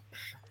is.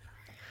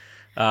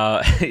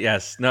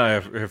 Yes,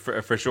 no,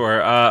 for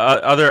sure.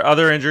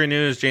 Other injury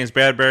news: James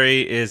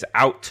Bradbury is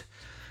out.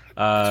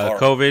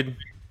 COVID.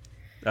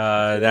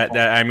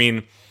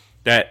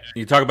 That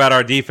you talk about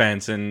our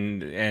defense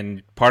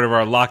and part of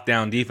our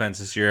lockdown defense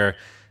this year.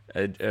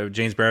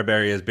 James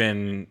Bradbury has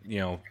been,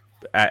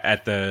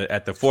 at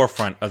the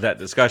forefront of that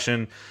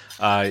discussion.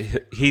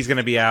 He's going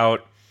to be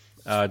out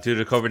due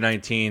to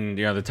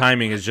COVID-19. The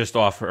timing is just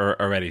off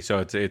already,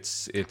 so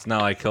it's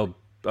not like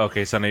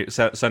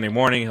Sunday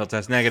morning he'll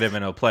test negative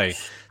and he'll play.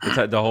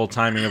 The whole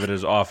timing of it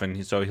is off,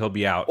 and so he'll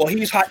be out. Well,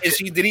 he's high.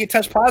 Did he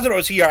test positive, or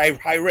is he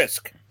high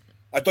risk?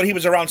 I thought he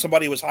was around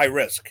somebody who was high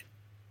risk.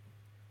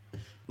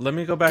 Let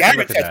me go back Garrett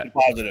and look at that.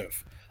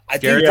 Positive.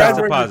 Garrett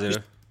tested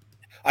positive.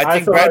 I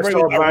think Bradbury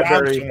was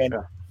around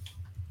someone,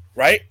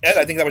 right? Ed,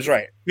 I think that was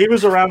right. He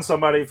was around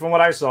somebody, from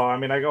what I saw. I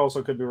mean, I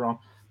also could be wrong.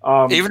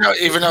 Even though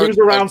he was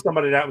around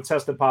somebody that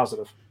tested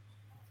positive.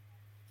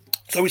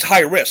 So he's high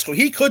risk. So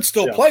he could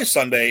still play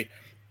Sunday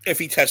if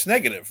he tests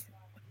negative.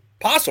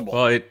 Possible.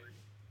 Well,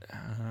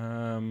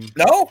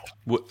 no?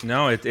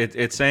 No,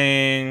 it's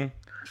saying...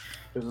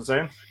 Is it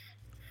saying?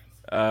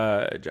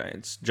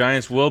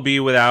 Giants will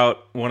be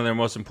without one of their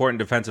most important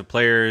defensive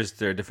players,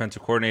 their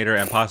defensive coordinator,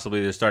 and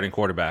possibly their starting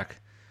quarterback.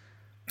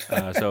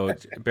 So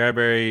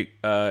Bradbury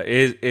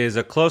is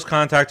a close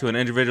contact to an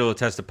individual who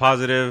tested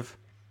positive.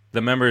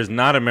 The member is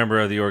not a member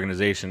of the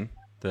organization,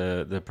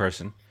 the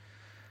person.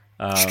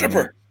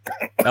 Stripper.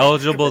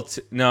 Eligible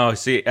to... No,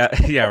 see...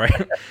 yeah,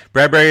 right.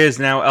 Bradbury is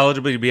now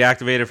eligible to be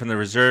activated from the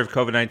reserve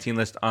COVID-19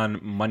 list on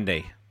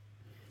Monday.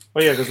 Oh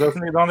yeah, because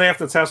don't they have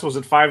to test? Was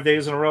it 5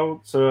 days in a row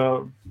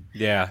to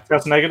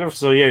test negative?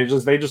 So yeah,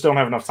 they just don't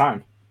have enough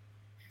time.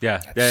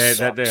 Yeah, that's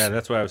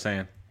what I was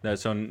saying.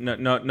 So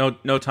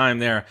no time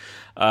there,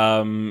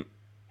 and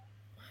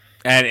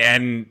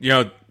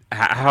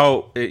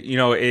how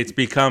it's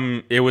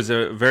become. It was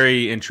a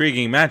very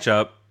intriguing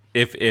matchup.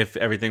 If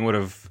everything would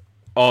have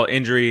all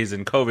injuries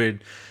and COVID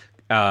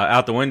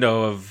out the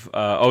window of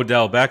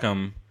Odell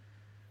Beckham.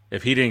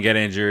 If he didn't get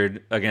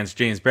injured against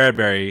James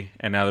Bradbury,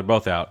 and now they're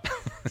both out.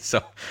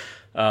 So,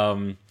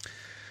 all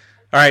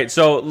right.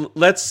 So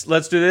let's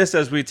do this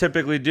as we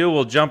typically do.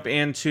 We'll jump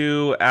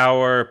into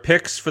our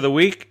picks for the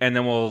week, and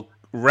then we'll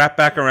wrap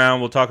back around.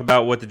 We'll talk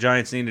about what the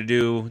Giants need to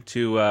do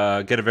to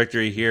get a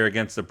victory here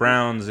against the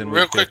Browns in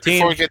Real Week quick 15.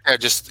 Before we get there,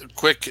 just a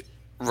quick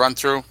run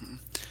through.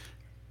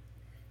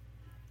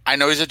 I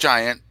know he's a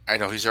Giant. I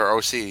know he's our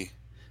OC.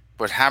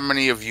 But how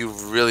many of you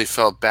really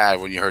felt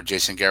bad when you heard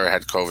Jason Garrett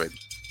had COVID?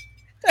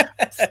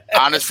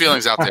 Honest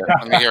feelings out there.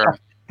 Let me hear him.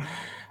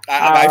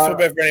 I feel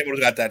bad for anyone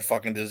who's got that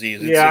fucking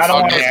disease. I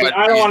don't want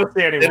to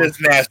see anyone. It is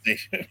nasty.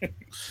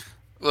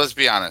 Let's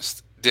be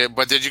honest.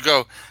 Did you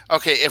go,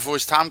 okay, if it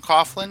was Tom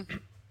Coughlin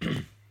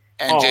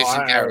and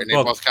Jason Garrett, they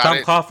both got Tom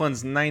it?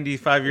 Coughlin's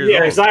 95 years old.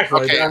 Yeah,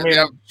 exactly. Okay, I mean,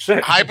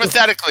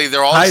 hypothetically,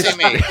 they're all the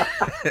same age.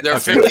 They're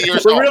 50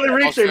 years old. We're really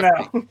reaching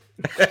now.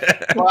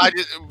 Well,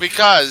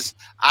 because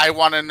I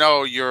want to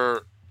know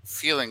your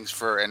feelings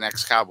for an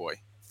ex-Cowboy.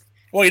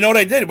 Well, you know what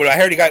I did? But I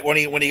heard he got when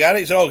he got it.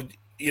 He said,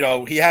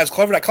 he has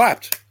clever that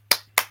clapped.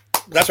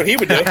 That's what he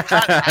would do.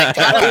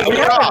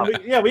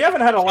 We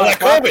haven't had a lot of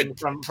COVID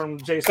from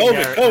Jason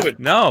Garrett. COVID.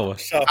 No,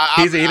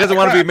 he doesn't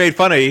want to be made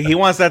fun of. He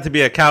wants that to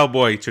be a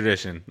cowboy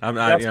tradition. I'm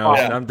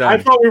done. I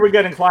thought we were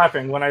getting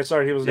clapping when I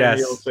started. He was going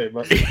to be OC,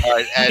 but all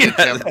right, and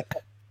Tim,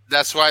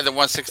 that's why the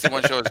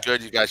 161 show is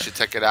good. You guys should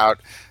check it out.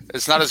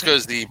 It's not as good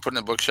as the Put in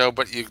the Book show,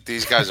 but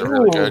these guys are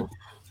really good.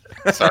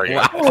 Sorry.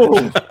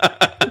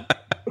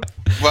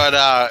 But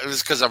it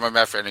was because I'm a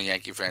Met fan and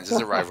Yankee fans.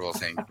 It's a rival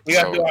thing. We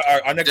got to do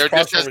our next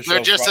crossover show.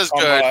 They're just as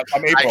good.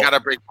 I got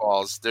to break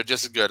balls. They're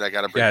just as good. I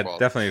got to break balls.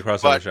 Yeah, definitely a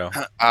crossover show.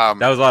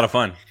 That was a lot of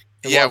fun.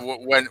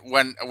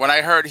 When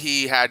I heard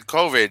he had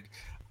COVID,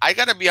 I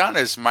got to be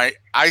honest.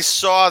 I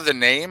saw the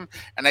name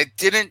and I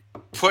didn't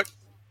put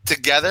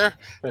together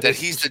that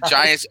he's the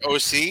Giants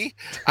OC.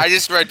 I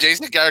just read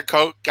Jason Garrett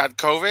got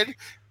COVID,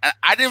 and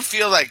I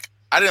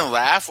didn't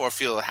laugh or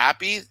feel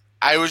happy.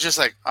 I was just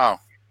like, oh.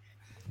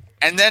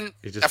 And then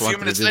a few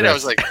minutes later, I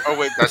was like, oh,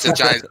 wait, that's a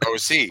Giants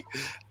OC.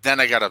 Then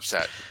I got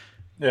upset.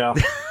 Yeah.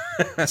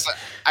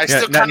 I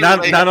still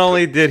not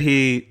only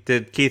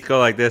did Keith go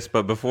like this,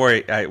 but before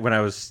when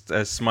I was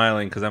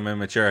smiling because I'm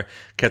immature,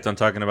 kept on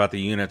talking about the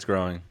units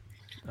growing.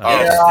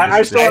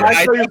 I saw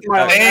you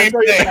smiling. I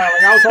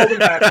was holding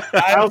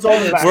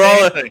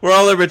back. We're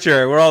all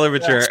immature. We're all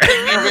immature.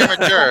 Speaking of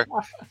immature,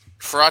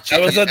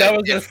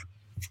 Faraci.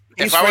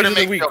 If I were to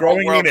make the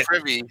whole world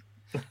privy.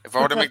 If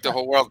I were to make the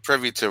whole world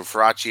privy to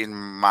Faraci and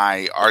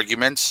my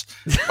arguments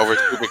over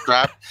stupid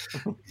crap,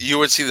 you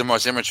would see the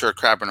most immature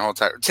crap in the whole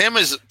time. Tim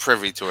is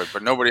privy to it,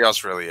 but nobody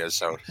else really is.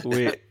 So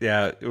we're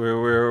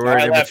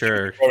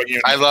immature.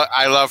 I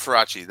love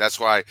Faraci. That's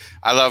why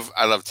I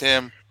love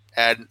Tim.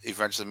 Ed,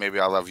 eventually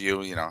maybe I'll love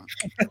you. You know,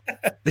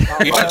 we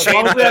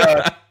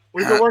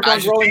can work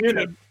on growing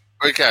unit.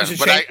 We can,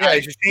 but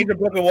I should change the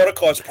Brooklyn Water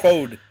Cost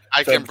code.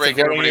 I can break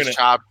everybody's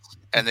chops,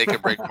 and they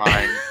can break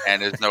mine,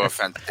 and there's no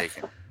offense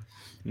taken.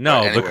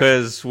 No, anyway.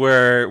 Because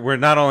we're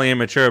not only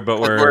immature, but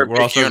we're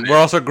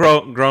also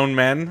grown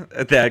men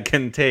that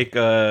can take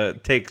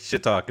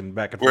shit talking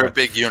back and forth. We're a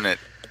big unit.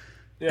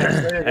 Yeah,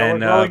 there you go.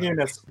 And, we're growing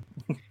units.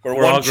 We're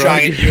one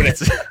giant unit.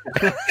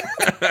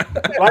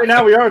 Right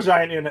now, we are a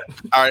giant unit.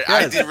 All right,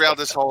 yes. I derailed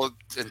this whole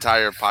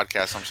entire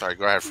podcast. I'm sorry.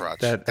 Go ahead, Faraj.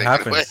 That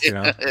happens,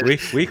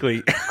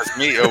 weekly.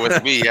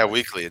 With me, yeah,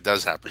 weekly. It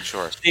does happen,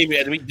 sure. Steve,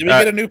 did we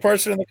get a new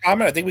person in the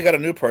comment? I think we got a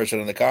new person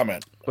in the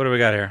comment. What do we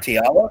got here?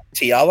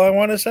 Tiala, I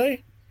want to say.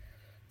 Is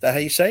that how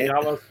you say it?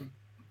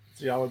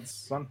 Tiala's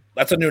son.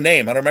 That's a new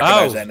name. I don't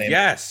recognize that name.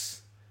 Yes.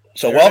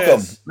 So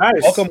welcome.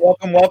 Nice.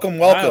 Welcome.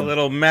 Wow,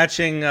 little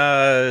matching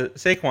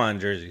Saquon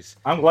jerseys.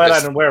 I'm glad I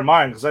didn't wear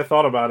mine because I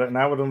thought about it and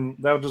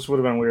that just would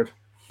have been weird.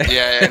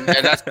 Yeah, and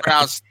that's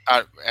pronounced.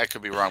 I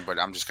could be wrong, but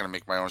I'm just gonna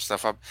make my own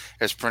stuff up.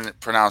 It's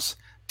pronounced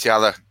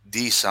Tiala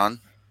D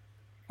son.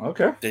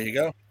 Okay, there you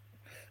go.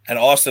 And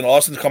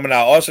Austin's coming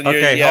out. Austin,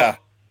 okay,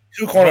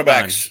 two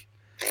cornerbacks.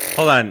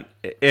 Hold on,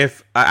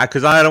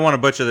 because I don't want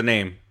to butcher the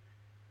name.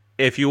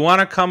 If you want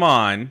to come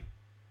on,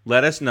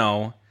 let us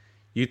know.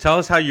 You tell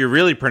us how you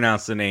really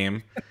pronounce the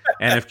name,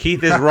 and if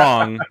Keith is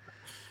wrong,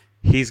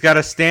 he's got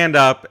to stand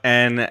up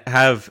and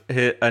have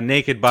a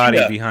naked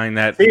body behind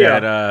that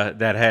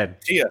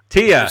head.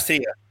 Tia.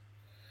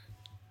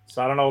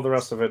 So I don't know what the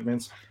rest of it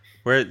means.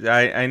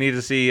 I need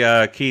to see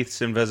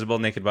Keith's invisible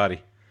naked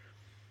body.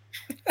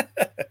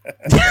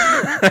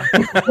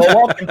 Well,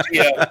 welcome,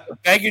 Tia.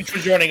 Thank you for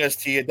joining us,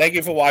 Tia. Thank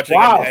you for watching,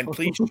 and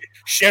please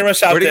share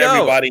us out to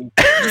everybody.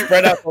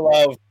 Spread out the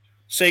love.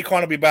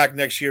 Saquon will be back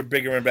next year,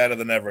 bigger and better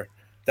than ever.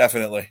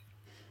 Definitely.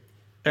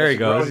 There he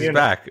goes. He's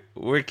back.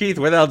 Keith,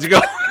 where the hell did you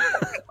go?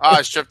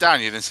 I stripped down.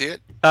 You didn't see it?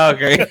 Oh,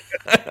 okay.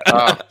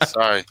 Oh,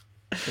 sorry.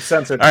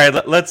 Censored. All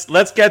right,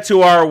 let's get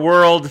to our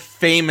world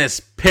famous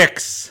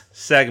picks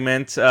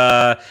segment.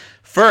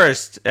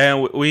 First,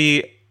 and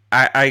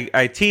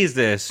I tease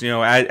this,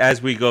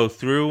 as we go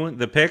through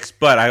the picks,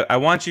 but I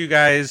want you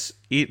guys,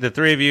 the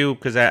three of you,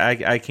 because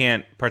I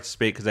can't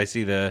participate because I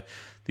see the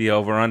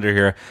over under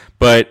here,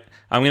 but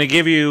I'm going to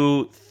give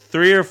you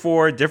 3 or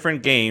 4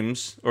 different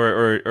games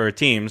or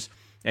teams,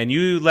 and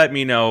you let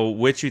me know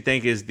which you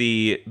think is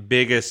the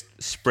biggest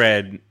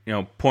spread,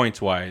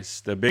 points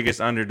wise, the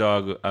biggest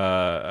underdog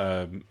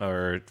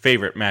or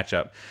favorite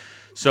matchup.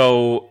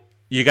 So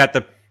you got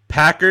the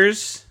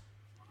Packers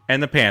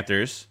and the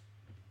Panthers.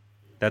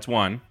 That's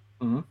one.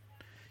 Mm-hmm.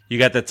 You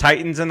got the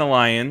Titans and the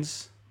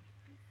Lions.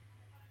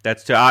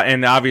 That's 2.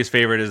 And the obvious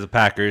favorite is the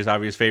Packers.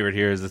 Obvious favorite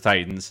here is the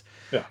Titans.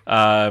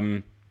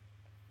 Yeah.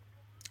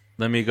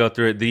 Let me go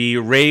through it. The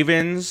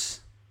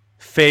Ravens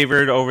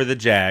favored over the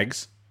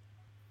Jags.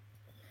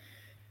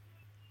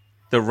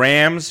 The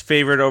Rams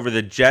favored over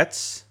the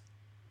Jets.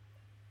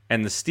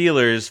 And the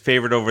Steelers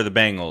favored over the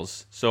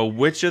Bengals. So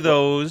which of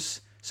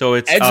those? So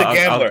it's Ed's a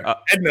gambler.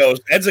 Ed knows.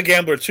 Ed's a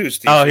gambler too,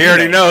 Steve. Oh, he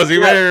already knows. He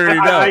already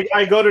knows.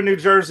 I go to New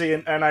Jersey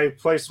and I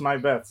place my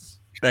bets.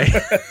 All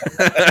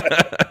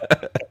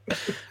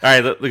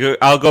right,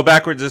 I'll go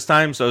backwards this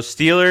time. So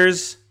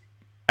Steelers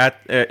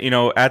at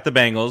the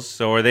Bengals.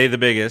 So are they the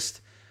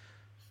biggest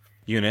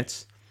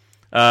units?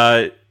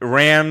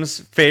 Rams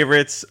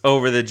favorites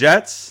over the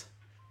Jets.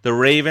 The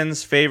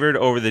Ravens favored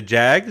over the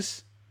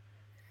Jags.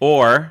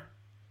 Or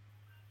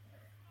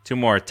 2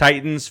 more.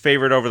 Titans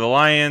favored over the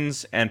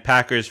Lions and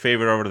Packers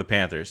favored over the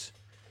Panthers.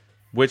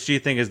 Which do you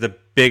think is the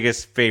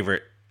biggest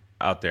favorite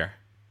out there?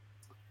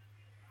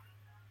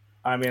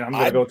 I mean, I'm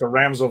going to go with the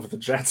Rams over the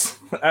Jets.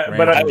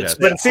 But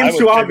it seems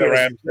too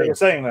obvious that you're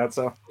saying that.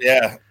 So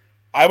yeah,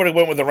 I would have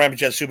went with the Rams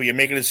Jets too, but you're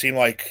making it seem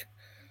like.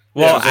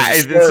 Well,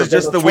 this is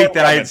just the week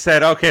that I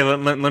said, okay,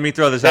 let me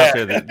throw this out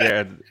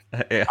there.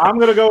 Yeah. I'm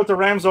going to go with the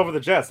Rams over the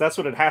Jets. That's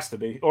what it has to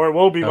be, or it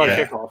will be by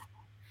kickoff.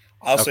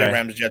 I'll say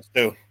Rams Jets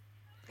too.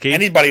 Keith?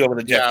 Anybody over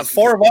the Jets. The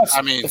 4 of us.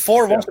 I mean, the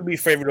 4 of us would be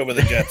favored over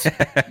the Jets.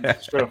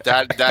 That's true.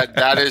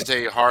 That is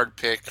a hard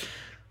pick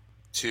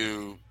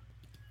to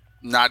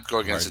not go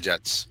against the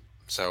Jets.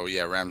 So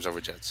yeah, Rams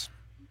over Jets.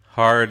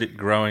 Hard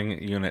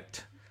growing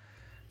unit.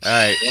 All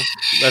right,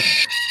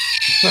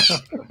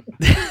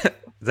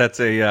 that's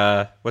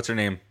a what's her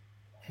name?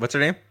 What's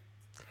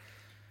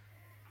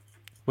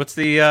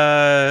the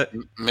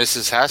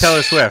Mrs. Hess?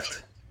 Taylor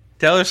Swift.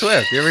 Taylor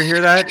Swift. You ever hear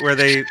that? Where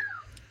they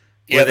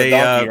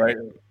donkey, right?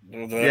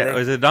 Yeah,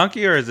 is it a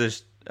donkey or is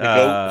it goat?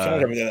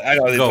 I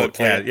know goat.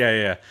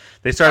 Yeah.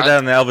 They started that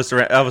on the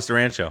Elvis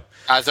Duran show.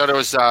 I thought it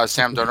was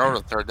Sam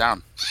Darnold, third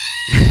down.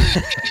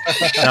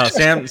 No,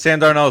 Sam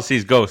Darnold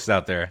sees ghosts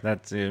out there.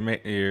 That's you're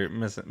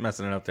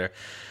messing it up there.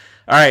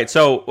 All right,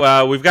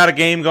 so we've got a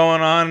game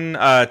going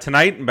on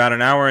tonight, about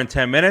an hour and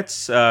 10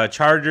 minutes.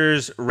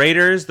 Chargers,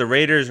 Raiders. The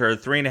Raiders are a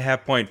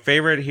 3.5-point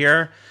favorite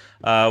here.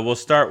 We'll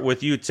start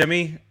with you,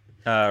 Timmy.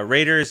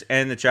 Raiders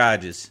and the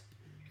Chargers.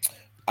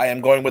 I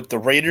am going with the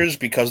Raiders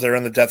because they're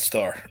in the Death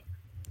Star.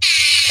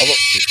 I'll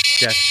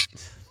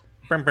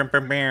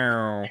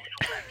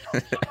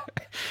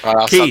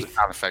stop the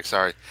sound effect.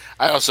 Sorry.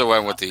 I also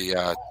went with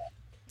the.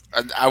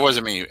 I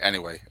wasn't me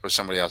anyway. It was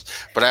somebody else.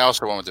 But I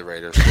also went with the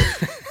Raiders.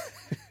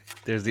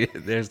 There's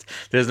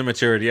the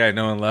maturity I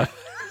know and love.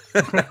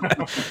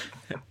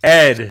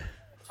 Ed.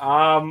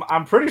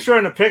 I'm pretty sure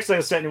in the picks I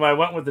sent you, I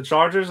went with the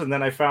Chargers, and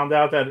then I found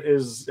out that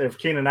if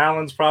Keenan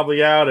Allen's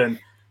probably out and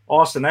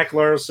Austin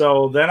Eckler,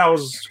 so then I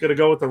was going to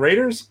go with the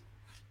Raiders.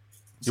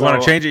 You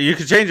want to change it? You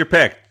can change your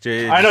pick.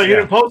 I know you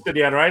didn't post it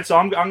yet, right? So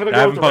I'm going to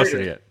go with the Raiders.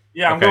 Posted it yet.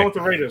 Yeah, I'm going with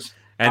the Raiders.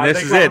 And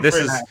this is it. This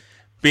is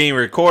being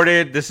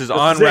recorded. This is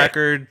on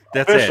record.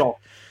 That's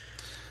official.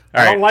 It.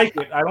 I don't like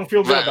it. I don't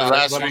feel good about it.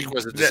 Last week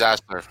was a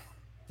disaster.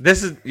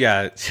 This is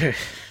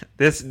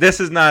This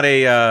is not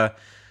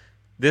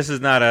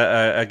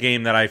a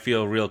game that I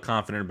feel real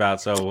confident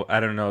about. So I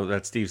don't know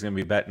that Steve's going to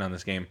be betting on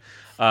this game.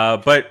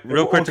 But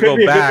real quick to go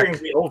back. Good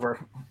thing be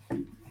over.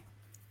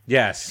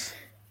 Yes.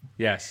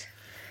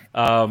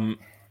 You're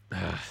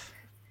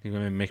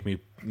gonna make me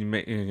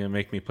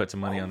put some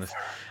money on this.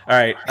 All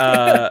right.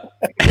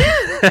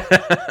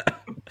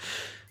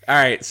 All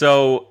right.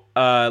 So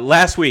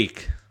last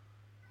week,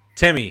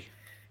 Timmy,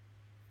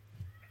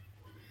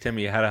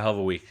 you had a hell of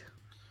a week.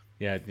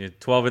 Yeah, you're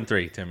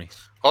 12-3, Timmy.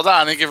 Hold on,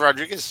 I didn't give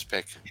Rodriguez his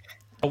pick.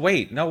 Oh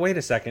wait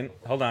a second.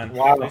 Hold on.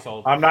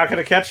 Wow. I'm not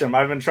gonna catch him.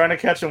 I've been trying to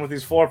catch him with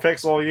these 4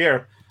 picks all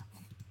year.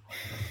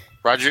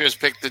 Rodriguez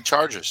picked the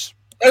Chargers.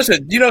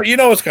 Listen, you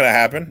know what's gonna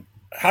happen.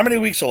 How many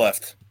weeks are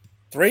left?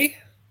 3?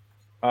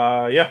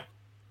 Yeah.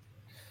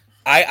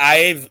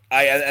 And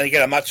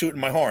again, I'm not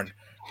tooting my horn.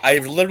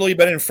 I've literally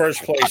been in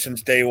first place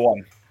since day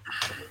one.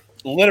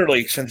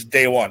 Literally since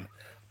day one.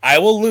 I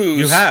will lose.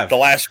 You have the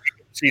last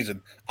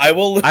season. I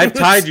will lose. I've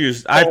tied you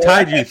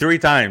 3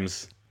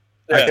 times.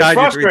 Yeah. I've tied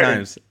you 3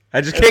 times.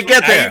 I just can't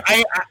get there.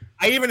 I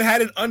even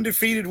had an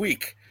undefeated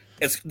week.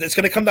 It's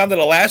going to come down to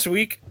the last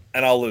week,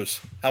 and I'll lose.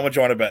 How much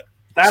you want to bet?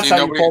 That's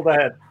how you pulled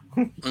ahead.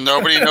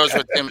 Nobody knows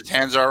what Tim's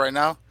hands are right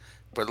now,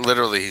 but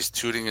literally he's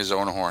tooting his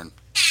own horn.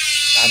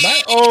 I'm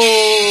not.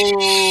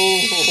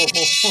 Oh.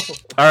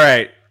 All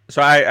right.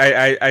 So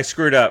I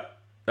screwed up.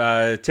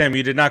 Tim,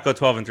 you did not go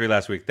 12-3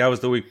 last week. That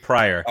was the week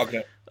prior.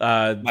 Okay.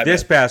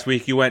 This past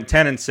week you went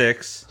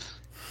 10-6.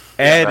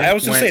 Ed, I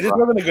was going to say this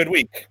wasn't a good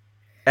week.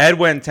 Ed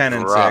went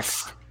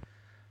 10-6.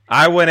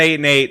 I went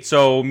 8-8.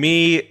 So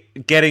me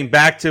getting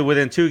back to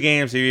within 2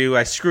 games of you,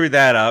 I screwed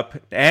that up,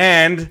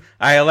 and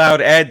I allowed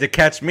Ed to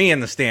catch me in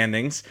the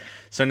standings.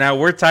 So now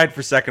we're tied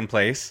for second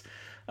place.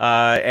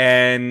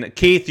 And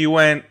Keith, you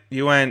had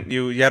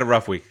a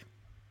rough week.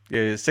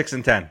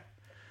 6-10.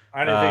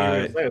 I didn't think you were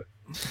going to say it.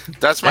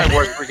 That's my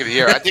worst week of the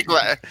year. I think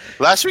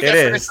last week I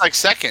finished like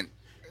second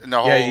in the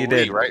whole you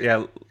did. league, right?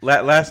 Yeah,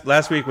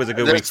 last week was a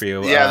good week for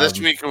you. Yeah, this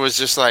week it was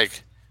just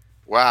like,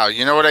 wow.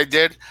 You know what I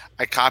did?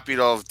 I copied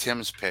all of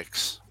Tim's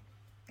picks.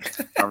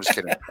 I'm just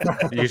kidding.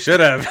 You should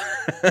have.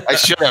 I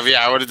should have.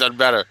 Yeah, I would have done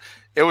better.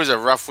 It was a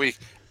rough week.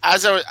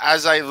 As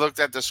I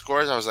looked at the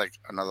scores, I was like,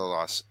 another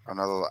loss.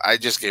 I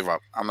just gave up.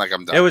 I'm like,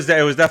 I'm done. It was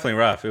definitely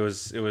rough. It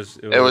was a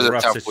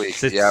rough tough week.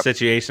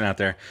 Situation out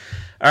there.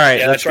 All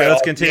right,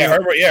 let's continue.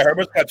 Yeah,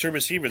 Herbert's got 2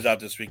 receivers out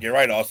this week. You're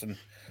right, Austin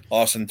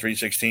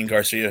 316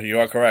 Garcia. You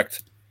are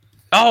correct.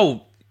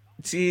 Oh,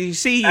 see,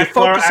 you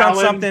focus on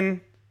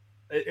something.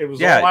 It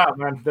was all out,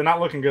 man. They're not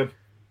looking good.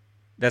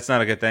 That's not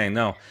a good thing.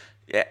 No,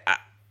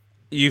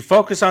 you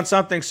focus on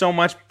something so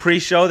much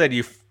pre-show that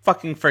you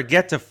fucking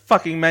forget to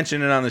fucking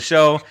mention it on the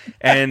show.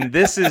 And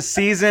this is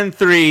season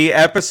 3,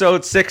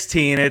 episode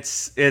 16.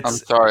 It's. I'm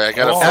sorry, I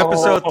got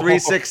episode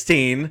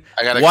 316.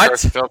 I got a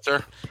curse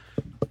filter.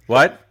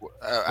 What?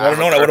 I don't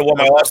know. I would have worn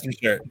my Austin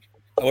shirt.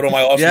 I would have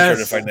worn my Austin shirt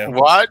if I knew.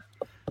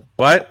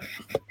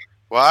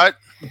 What?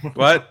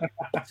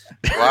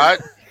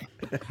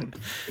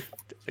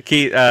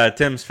 Keith,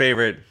 Tim's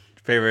favorite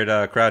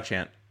crowd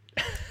chant.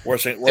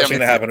 Worst thing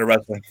to happen to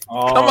wrestling.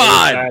 Oh, come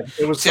on!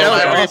 It was so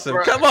awesome.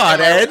 Come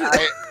on, Ed.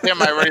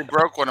 Tim, I already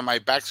broke one of my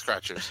back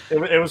scratchers.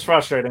 It was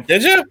frustrating.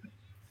 Did you?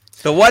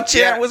 The what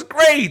chant was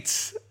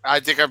great. I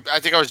think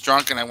I was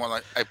drunk and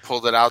I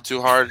pulled it out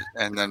too hard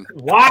and then.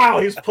 Wow,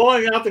 he's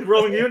pulling out the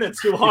growing unit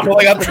too hard.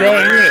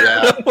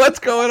 Yeah. What's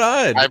going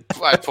on?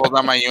 I pulled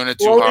out my unit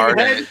too hard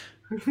and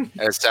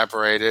it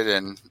separated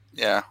and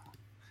yeah.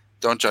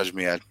 Don't judge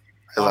me, Ed.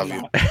 I love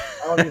you.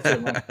 I love you too,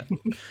 man.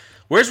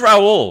 Where's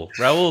Raul?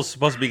 Raul's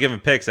supposed to be giving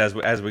picks as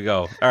we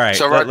go. All right.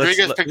 So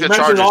Rodriguez picked the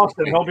Chargers. Chargers.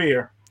 Austin, he'll be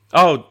here.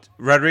 Oh,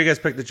 Rodriguez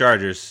picked the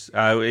Chargers.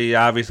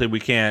 Obviously, we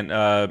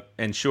can't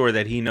ensure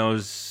that he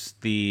knows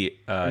the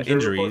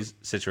injuries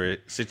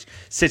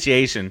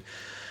situation.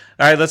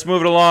 All right, let's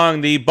move it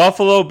along. The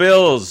Buffalo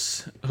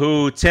Bills,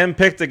 who Tim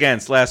picked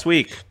against last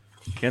week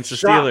against the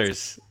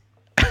Steelers.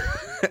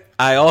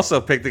 I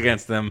also picked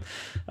against them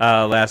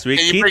last week.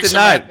 Keith did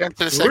not.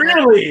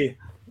 Really?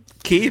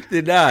 Keith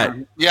did not.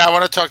 Yeah, I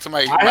want to talk to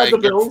my. I had the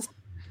Bills.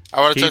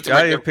 I want to talk to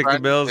my good picked friend,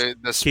 the Bills. the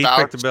Keith spouse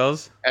picked the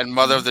Bills. and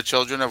mother of the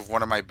children of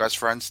one of my best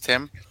friends,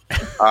 Tim.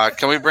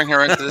 Can we bring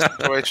her into this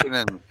situation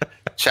and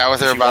chat with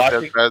her about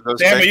those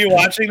Sam, things? are you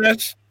watching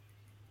this?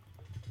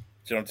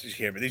 I don't think she's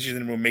here, but I think she's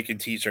in the room making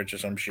T-shirts or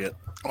some shit.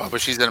 Well, but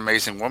she's an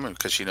amazing woman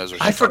because she knows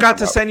what she's I forgot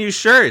to about. send you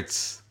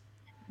shirts.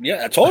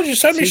 Yeah, I told you,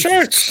 send me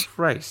shirts.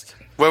 Christ.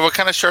 Wait, what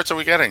kind of shirts are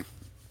we getting?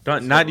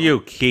 Not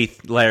you,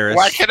 Keith Laris.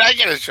 Why can't I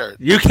get a shirt?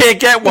 You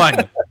can't get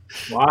one.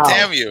 Wow.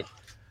 Damn you.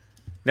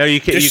 No, you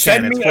can't. Just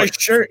send me a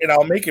shirt and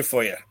I'll make it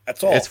for you.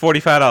 That's all. It's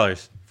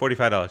 $45.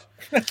 $45.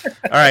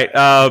 All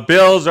right.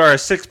 Bills are a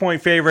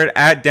 6-point favorite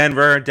at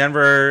Denver.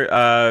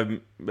 Denver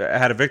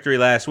had a victory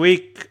last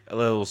week.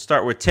 We'll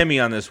start with Timmy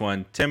on this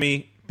one.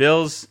 Timmy,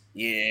 Bills.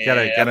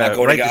 Yeah, I'm not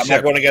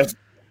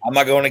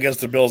going against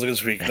the Bills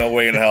this week. No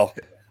way in hell.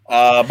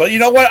 But you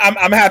know what?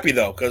 I'm happy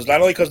though, because not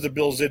only because the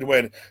Bills did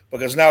win,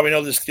 because now we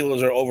know the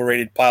Steelers are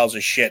overrated piles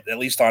of shit, at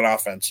least on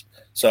offense.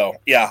 So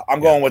yeah, I'm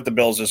going with the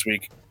Bills this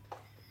week.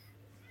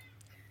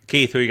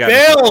 Keith, who you got?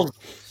 Bills.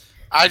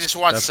 I just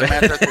want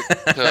Samantha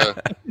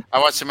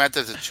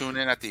to tune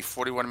in at the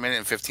 41-minute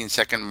and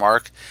 15-second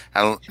mark,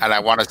 and I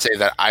want to say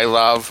that I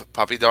love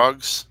puppy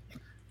dogs,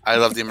 I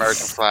love the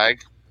American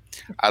flag,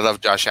 I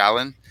love Josh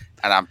Allen,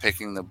 and I'm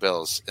picking the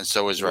Bills, and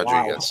so is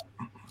Rodriguez.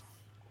 Wow.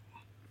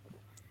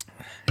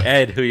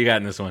 Ed, who you got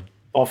in this one?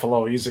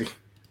 Buffalo, easy.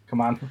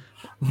 Come on.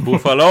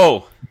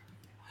 Buffalo.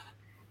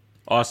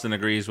 Austin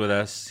agrees with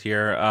us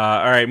here.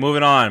 All right,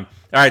 moving on.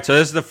 All right, so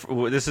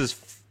this is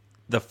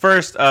the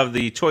first of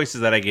the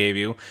choices that I gave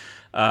you.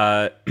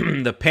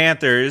 The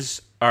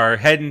Panthers are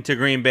heading to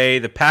Green Bay.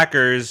 The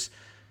Packers,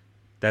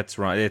 that's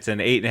wrong. It's an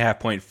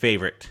 8.5-point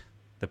favorite.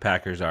 The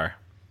Packers are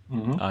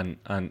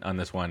on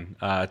this one.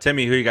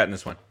 Timmy, who you got in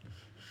this one?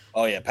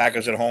 Oh yeah,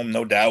 Packers at home,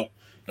 no doubt.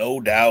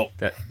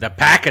 The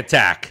Pack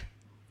attack.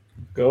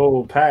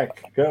 Go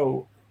Pack,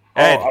 go.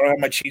 Ed. Oh, I don't have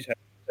my cheese head.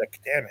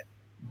 Damn it.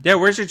 Yeah,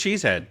 where's your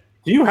cheese head?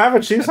 Do you have a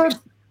cheesehead?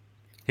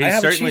 He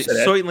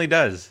certainly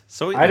does.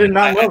 I did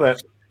not know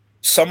that.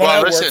 Someone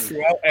at work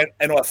threw out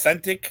an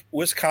authentic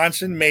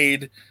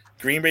Wisconsin-made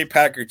Green Bay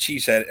Packer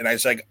cheesehead, and I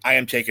was like, I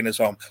am taking this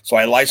home. So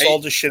I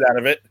Lysoled the shit out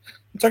of it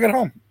and took it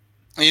home.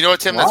 And you know what,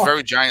 Tim? Wow. That's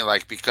very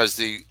giant-like because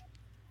the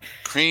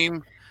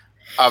cream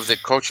of the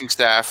coaching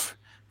staff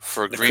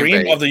for the Green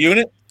cream Bay of the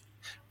unit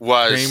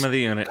was cream of the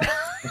unit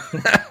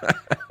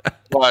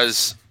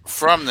was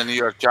from the New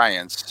York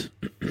Giants.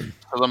 So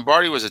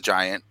Lombardi was a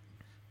Giant.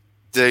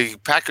 The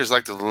Packers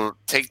like to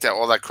take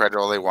all that credit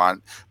all they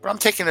want, but I'm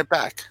taking it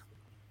back.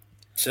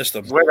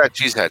 System. Wear that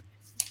cheesehead.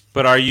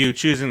 But are you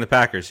choosing the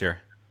Packers here?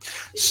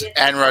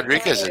 And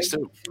Rodriguez is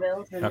too.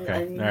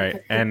 Okay, all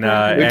right. And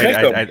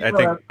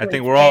I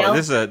think we're all.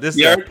 This is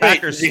a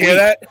Packers. Did you hear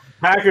that?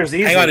 Packers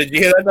easy. Hang on, did you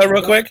hear that though,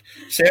 real quick?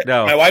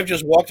 No. My wife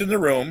just walked in the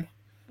room,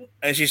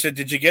 and she said,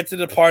 "Did you get to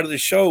the part of the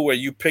show where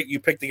you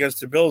picked against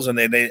the Bills and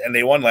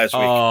they won last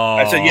week?" Oh.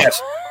 I said,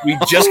 "Yes, we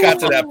just got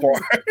to that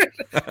part."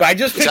 But I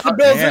just picked the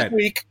Bills this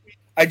week.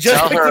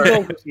 The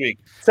Bills this week.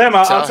 Sam,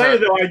 I'll tell you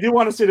though, I do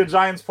want to see the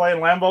Giants play in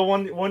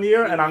Lambeau one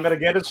year, and I'm gonna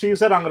get a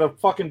cheesehead. I'm gonna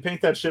fucking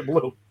paint that shit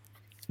blue.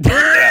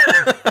 Yeah.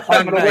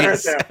 I'm gonna wear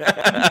it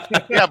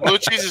there. Yeah, blue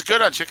cheese is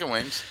good on chicken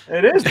wings.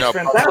 It is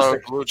fantastic. Buffalo,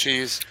 blue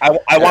cheese.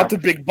 I want the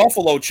big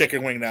buffalo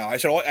chicken wing now. I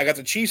said, I got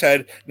the cheese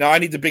head. Now I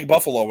need the big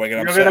buffalo wing.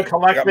 You're going to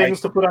collect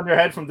things to put on your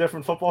head from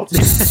different football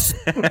teams.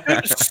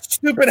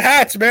 Stupid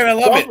hats, man. I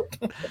love it.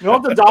 You know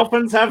if the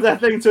Dolphins have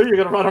that thing too? You're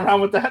going to run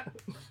around with that?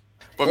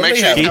 But make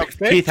sure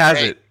Keith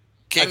has it.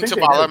 King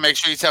Tabala, make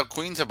sure you tell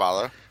Queen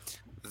Tabala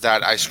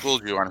that I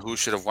schooled you on who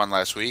should have won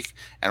last week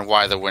and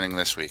why they're winning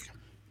this week.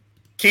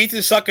 Keith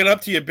is sucking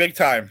up to you big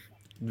time.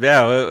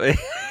 Yeah,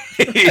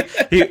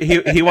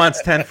 he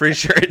wants 10 free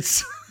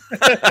shirts.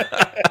 All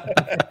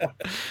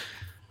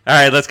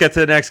right, let's get to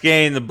the next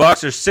game. The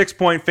Bucs are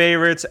 6-point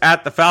favorites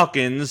at the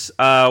Falcons.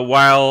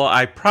 While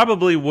I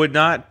probably would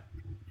not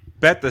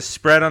bet the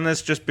spread on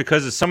this just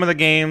because of some of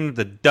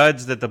the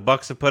duds that the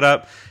Bucs have put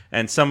up,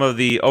 and some of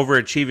the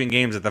overachieving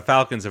games that the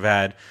Falcons have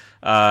had,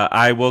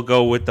 I will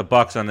go with the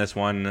Bucs on this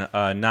one,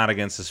 not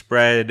against the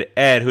spread.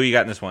 Ed, who you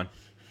got in this one?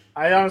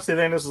 I honestly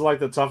think this is like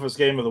the toughest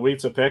game of the week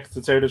to pick,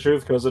 to tell you the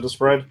truth, because of the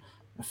spread.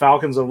 The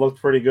Falcons have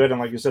looked pretty good, and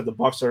like you said, the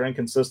Bucs are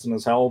inconsistent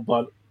as hell,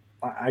 but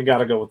I got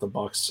to go with the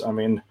Bucs. I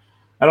mean,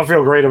 I don't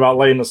feel great about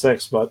laying the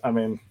 6, but I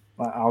mean,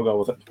 I'll go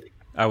with it.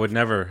 I would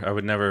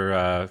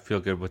never feel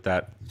good with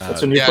that.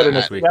 That's when you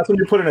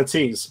put in a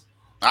tease.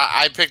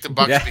 I picked the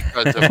Bucs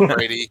because of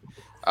Brady.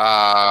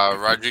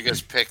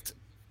 Rodriguez picked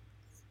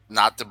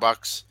not the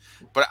Bucs.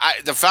 But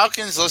the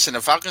Falcons, listen,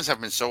 the Falcons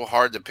have been so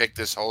hard to pick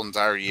this whole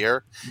entire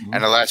year. Mm-hmm.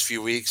 And the last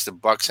few weeks, the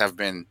Bucs have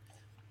been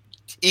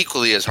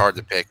equally as hard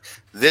to pick.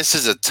 This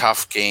is a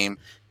tough game.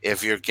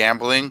 If you're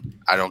gambling,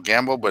 I don't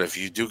gamble, but if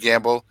you do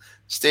gamble,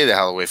 stay the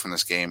hell away from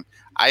this game.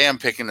 I am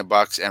picking the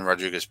Bucks, and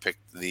Rodriguez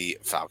picked the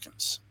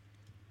Falcons.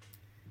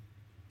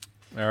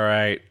 All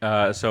right.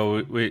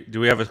 So do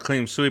we have a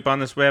clean sweep on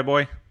this bad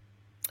boy?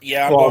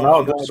 Yeah,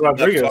 this is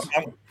Rodriguez.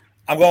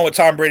 I'm going with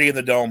Tom Brady in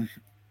the dome.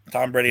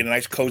 Tom Brady in a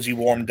nice, cozy,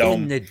 warm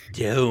dome. In the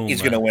dome.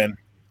 He's going to win.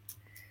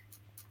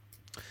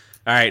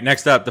 All right,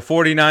 next up, the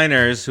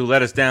 49ers, who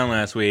let us down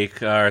last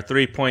week, are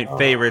 3-point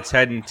favorites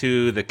heading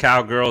to the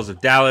Cowgirls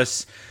of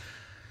Dallas.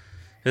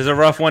 This is a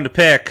rough one to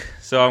pick,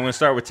 so I'm going to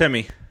start with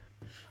Timmy.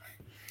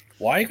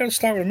 Why are you going to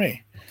start with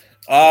me?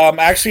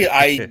 Actually,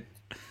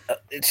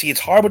 it's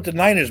hard with the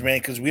Niners, man,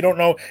 because we don't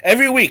know.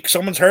 Every week,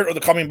 someone's hurt or they're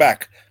coming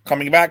back.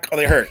 Coming back or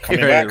they hurt.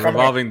 Coming back.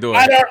 Revolving door.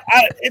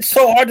 It's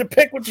so hard to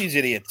pick with these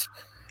idiots.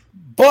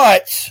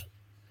 But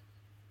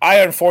I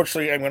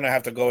unfortunately am going to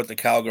have to go with the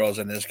Cowgirls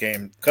in this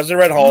game because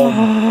they're at home,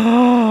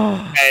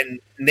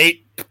 and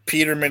Nate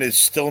Peterman is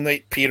still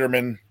Nate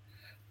Peterman.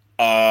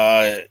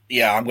 I'm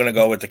going to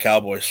go with the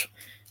Cowboys.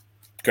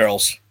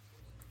 Girls.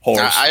 Whores.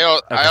 I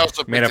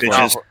also picked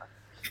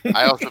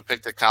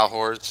the Cow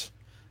Whores.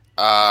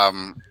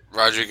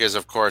 Rodriguez,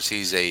 of course,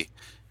 he's a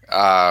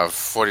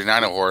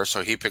 49er whore,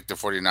 so he picked the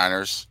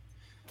 49ers.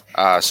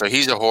 So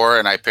he's a whore,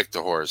 and I picked the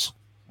whores.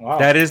 Wow.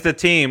 That is the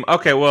team.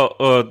 Okay,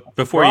 well,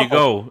 before you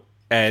go,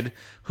 Ed,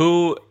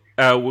 who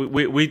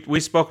we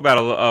spoke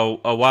about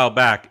a while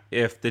back.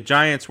 If the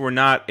Giants were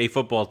not a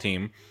football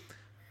team,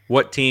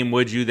 what team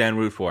would you then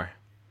root for?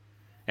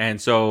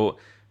 And so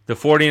the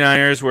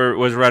 49ers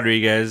was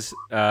Rodriguez.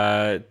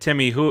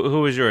 Timmy,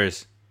 who was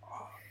yours?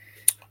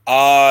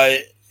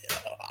 I'd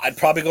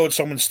probably go with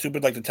someone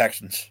stupid like the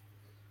Texans.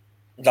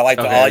 I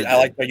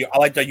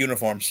like their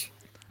uniforms.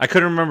 I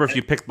couldn't remember if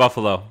you picked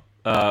Buffalo,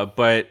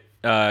 but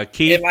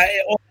Keith.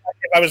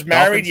 If I was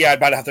married, I'd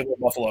probably have to go with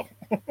Buffalo.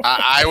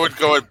 I would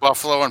go with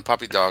Buffalo and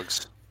puppy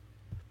dogs.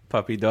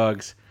 Puppy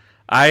dogs.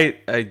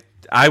 I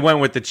went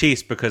with the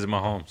Chiefs because of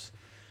Mahomes.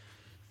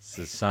 It's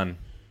his son.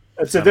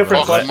 It's a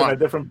different question at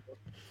different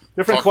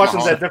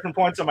questions at different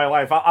points in my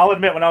life. I'll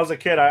admit, when I was a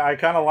kid, I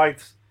kind of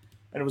liked,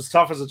 and it was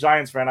tough as a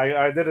Giants fan.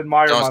 I did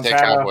admire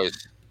Montana.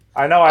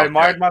 I know. I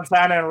admired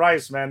Montana and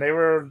Rice, man. They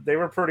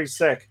were pretty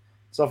sick.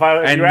 So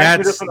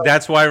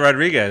that's why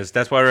Rodriguez.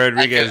 That's why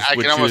Rodriguez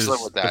would choose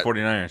the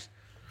 49ers.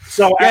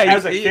 So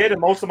as a kid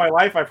and most of my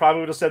life, I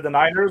probably would have said the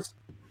Niners.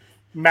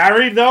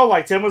 Married though,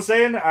 like Tim was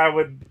saying, I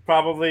would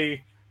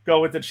probably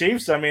go with the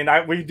Chiefs. I mean,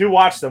 we do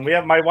watch them. We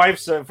have my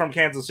wife's from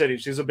Kansas City.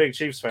 She's a big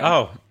Chiefs fan.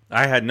 Oh,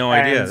 I had no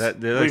idea.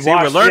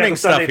 We're learning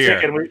stuff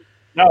here.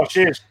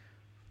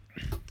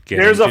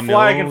 There's a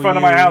flag in front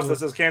of my house that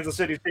says Kansas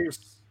City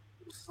Chiefs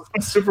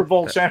Super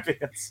Bowl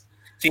champions.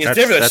 See, it's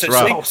different.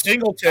 That's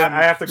Singleton,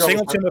 I have to go.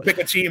 Singleton would pick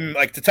a team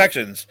like the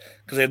Texans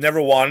because they've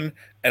never won,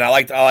 and I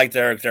like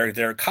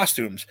their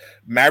costumes.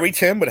 Marry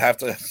Tim would have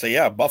to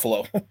say,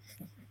 Buffalo. Tim,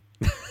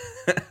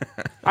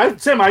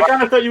 I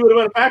kind of thought you would have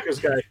been a Packers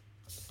guy.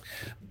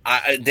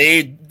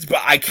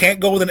 I can't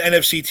go with an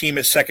NFC team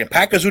as second.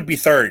 Packers would be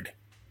third.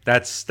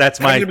 That's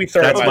my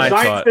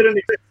thought.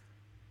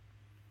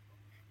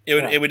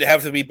 It would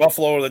have to be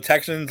Buffalo or the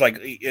Texans. Like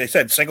I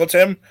said,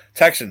 Singleton,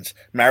 Texans.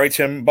 Marry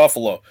Tim,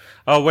 Buffalo.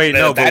 Oh wait,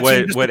 no, but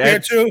what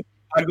Ed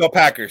I'd go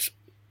Packers.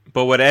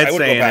 But what Ed's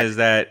saying is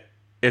that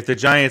if the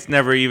Giants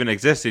never even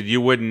existed,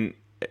 you wouldn't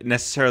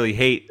necessarily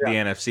hate the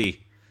NFC.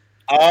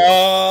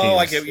 Oh, teams.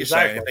 I get what you're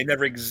saying. If they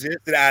never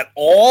existed at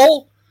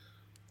all,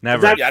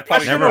 never. I'd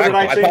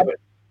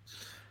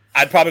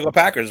probably go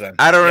Packers then.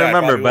 I don't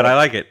remember, but I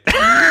like it.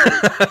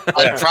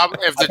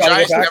 If the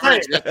Giants never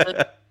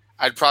existed,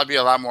 I'd probably be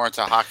a lot more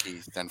into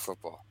hockey than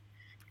football.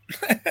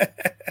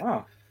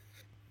 Oh.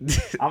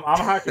 I'm a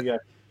hockey guy.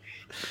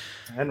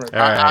 Henry.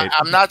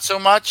 I'm not so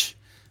much.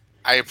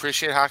 I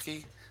appreciate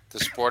hockey. The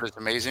sport is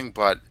amazing,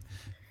 but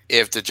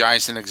if the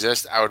Giants didn't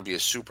exist, I would be a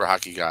super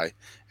hockey guy,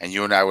 and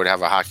you and I would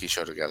have a hockey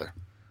show together.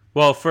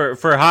 Well,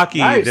 for hockey,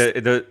 nice.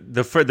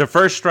 the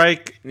first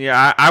strike,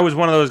 I was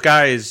one of those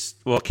guys.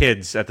 Well,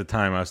 kids at the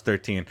time, I was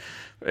 13.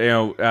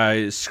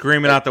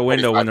 Screaming out the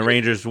window when the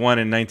Rangers won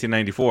in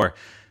 1994.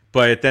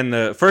 But then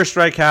the first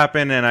strike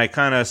happened, and I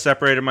kind of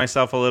separated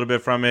myself a little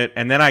bit from it.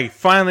 And then I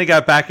finally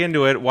got back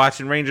into it,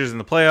 watching Rangers in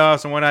the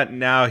playoffs and whatnot.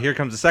 Now here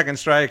comes the second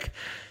strike.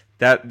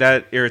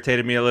 That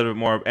irritated me a little bit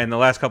more. And the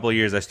last couple of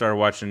years, I started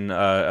watching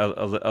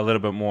a little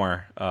bit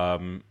more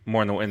in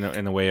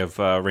the way of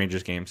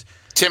Rangers games.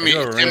 Tim,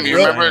 you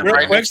remember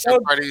right next to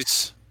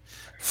everybody's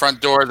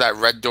front door, that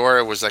red door?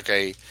 It was like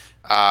a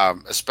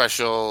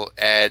special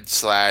ed /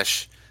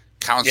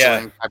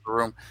 counseling type of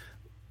room.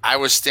 I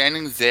was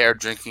standing there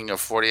drinking a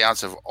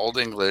 40-ounce of Old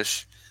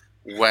English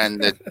when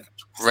the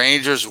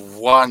Rangers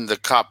won the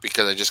cup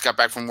because I just got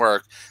back from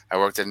work. I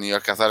worked at New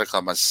York Athletic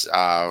Club on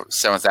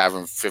 7th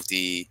Avenue,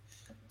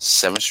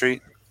 57th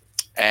Street.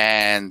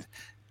 And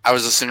I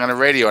was listening on the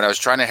radio, and I was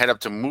trying to head up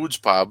to Mood's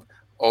Pub,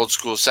 old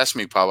school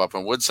Sesame Pub up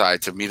in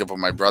Woodside, to meet up with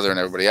my brother and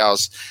everybody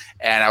else.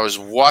 And I was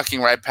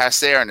walking right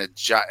past there,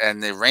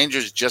 and the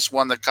Rangers just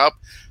won the cup.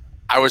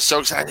 I was so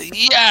excited.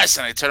 Yes,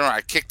 and I turned around,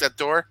 I kicked that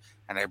door,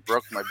 and I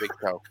broke my big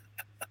toe.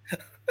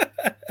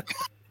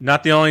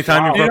 Not the only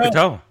time you broke a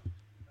toe.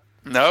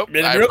 Nope.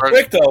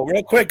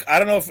 Real quick. I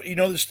don't know if you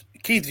know this,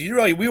 Keith. You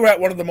know we were at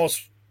one of the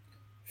most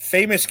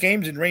famous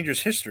games in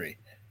Rangers history.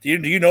 Do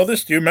you know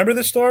this? Do you remember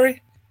this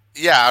story?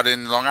 Yeah, out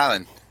in Long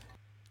Island.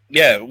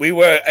 Yeah, we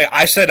were.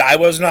 I said I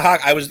wasn't a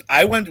hockey.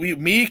 I went.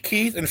 Me,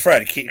 Keith, and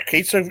Fred.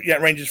 Keith's a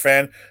Rangers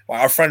fan.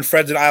 Our friend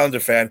Fred's an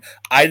Islander fan.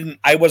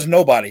 I was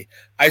nobody.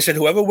 I said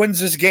whoever wins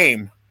this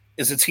game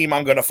is the team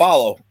I'm going to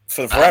follow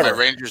for forever. I had my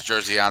Rangers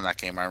jersey on that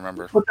game. I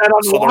remember. Put that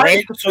on the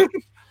line.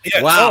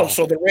 Wow.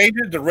 So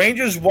the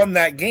Rangers won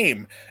that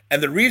game,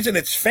 and the reason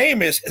it's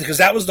famous is because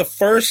that was the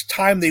first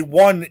time they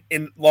won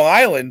in Long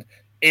Island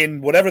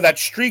in whatever that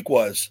streak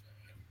was.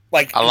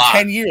 Like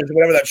 10 years,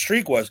 whatever that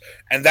streak was.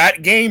 And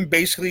that game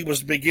basically was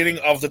the beginning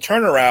of the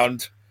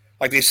turnaround,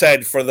 like they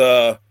said, for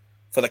the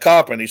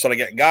cup, and they started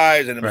getting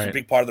guys, and it was a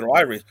big part of the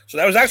rivalry. So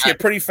that was actually a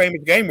pretty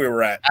famous game we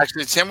were at.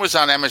 Actually, Tim was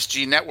on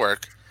MSG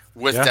Network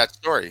with that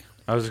story.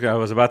 I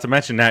was about to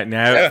mention that.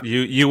 Now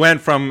you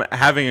went from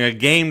having a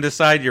game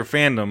decide your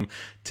fandom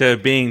to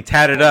being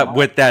tatted up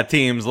with that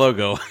team's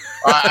logo.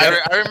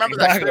 I remember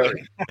that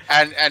clearly.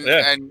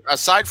 And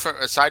aside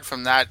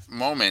from that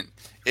moment,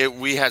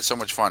 we had so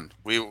much fun.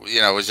 We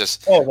it was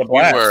just it was a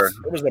blast.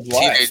 It was a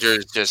blast.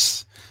 Teenagers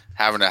just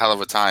having a hell of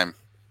a time.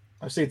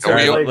 I see all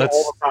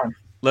the time.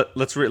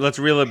 Let's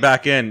reel it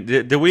back in.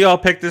 Did we all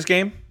pick this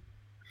game?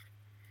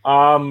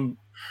 Well,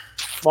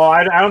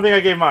 I don't think I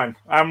gave mine.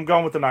 I'm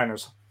going with the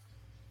Niners.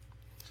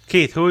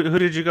 Keith, who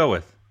did you go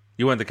with?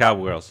 You went the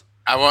Cowgirls.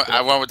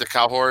 I went with the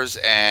Cowboys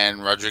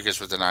and Rodriguez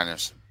with the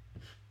Niners.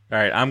 All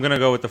right, I'm going to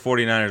go with the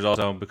 49ers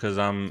also because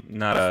I'm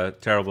not a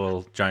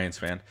terrible Giants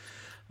fan.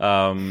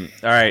 All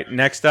right,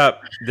 next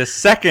up, the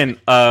second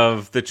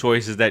of the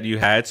choices that you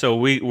had. So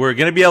we're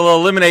going to be able to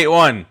eliminate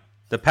one.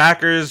 The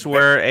Packers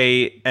were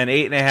an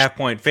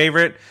 8.5-point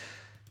favorite.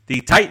 The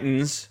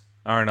Titans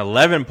are an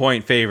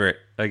 11-point favorite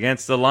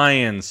against the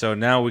Lions. So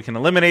now we can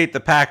eliminate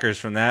the Packers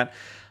from that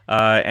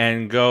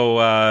and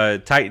go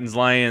Titans,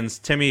 Lions.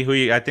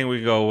 Timmy, I think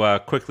we go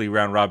quickly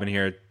round robin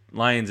here.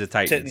 Lions or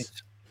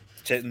Titans?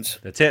 Titans.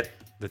 The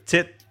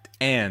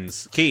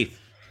Titans. Keith?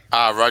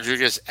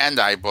 Rodriguez and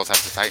I both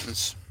have the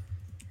Titans.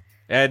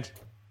 Ed?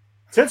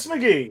 Tits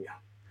McGee.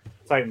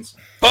 Titans.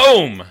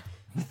 Boom!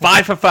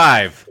 5 for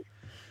 5.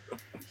 All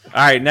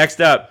right, next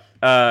up,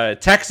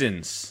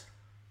 Texans.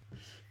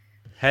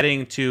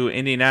 Heading to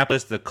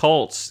Indianapolis. The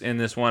Colts in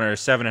this one are a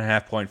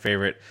 7.5-point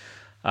favorite.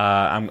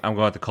 I'm going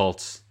with the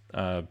Colts.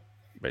 But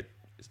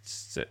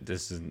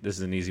this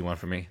is an easy one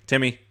for me.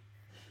 Timmy?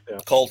 Yeah.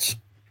 Colts.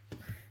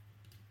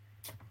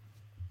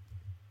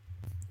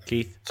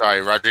 Keith?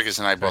 Sorry, Rodriguez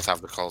and I both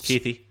have the Colts.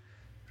 Keithy?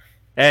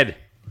 Ed?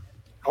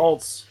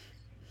 Colts.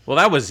 Well,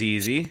 that was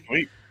easy.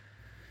 Sweet.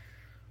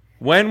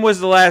 When was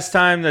the last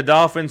time the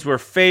Dolphins were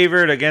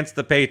favored against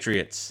the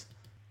Patriots?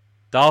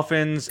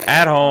 Dolphins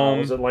at home.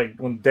 Was it like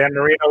when Dan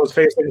Marino was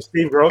facing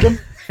Steve Grogan?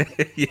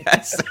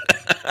 Yes.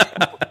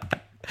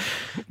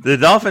 The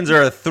Dolphins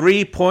are a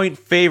 3-point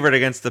favorite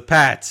against the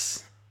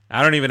Pats.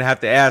 I don't even have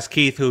to ask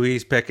Keith who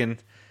he's picking,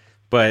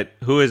 but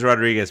who is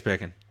Rodriguez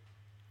picking?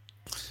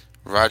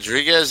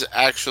 Rodriguez,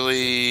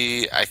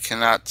 actually, I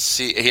cannot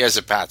see. He has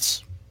the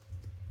Pats.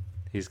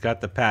 He's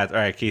got the Pats. All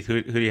right, Keith,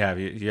 who do you have?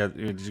 Did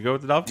you go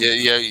with the Dolphins?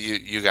 Yeah,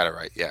 you got it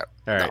right. Yeah.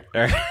 All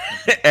right.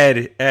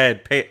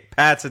 Ed,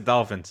 Pats and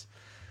Dolphins.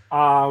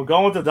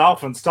 Going with the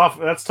Dolphins. Tough.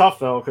 That's tough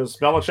though, because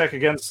Belichick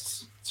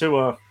against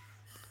Tua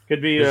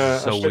could be a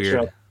shit weird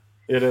show.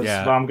 It is.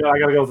 Yeah. But I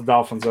gotta go with the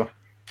Dolphins though.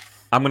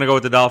 I'm gonna go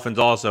with the Dolphins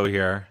also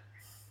here,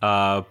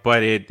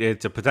 but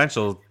it's a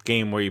potential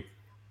game where you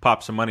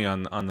pop some money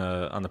on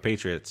the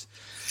Patriots.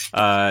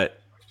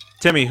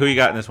 Timmy, who you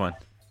got in this one?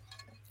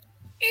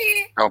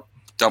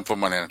 Don't put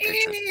money on the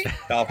Patriots.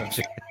 Dolphins.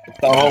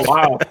 Oh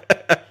wow.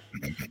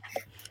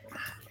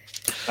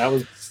 That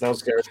was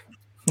scary.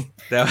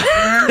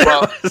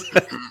 Well,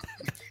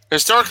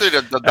 historically,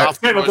 the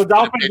Dolphins. If the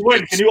Dolphins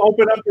win, can you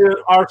open up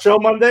our show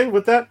Monday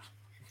with that?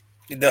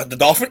 The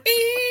Dolphin?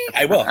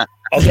 I will.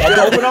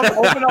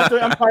 I'll open up the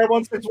Empire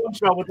 161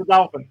 show with the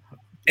Dolphin.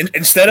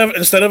 Instead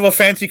of a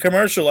fancy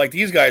commercial like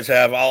these guys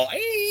have, I'll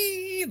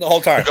the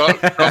whole time. Go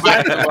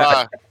back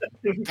to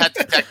Pet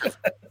Detective.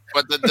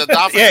 But the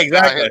Dolphins, yeah,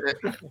 exactly.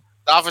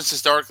 Dolphins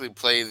historically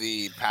play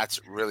the Pats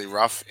really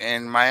rough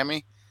in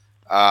Miami,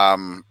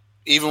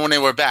 even when they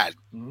were bad.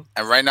 Mm-hmm.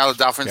 And right now the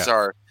Dolphins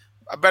are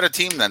a better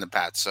team than the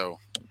Pats. So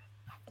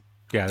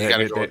yeah,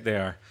 they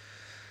are.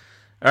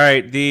 All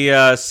right,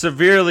 the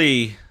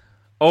severely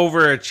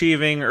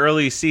overachieving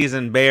early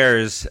season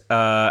Bears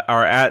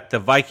are at the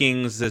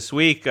Vikings this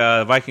week.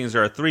 Vikings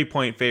are a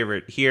 3-point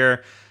favorite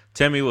here.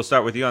 Timmy, we'll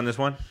start with you on this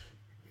one.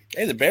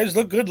 Hey, the Bears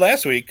looked good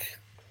last week.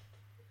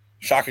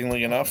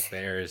 Shockingly enough.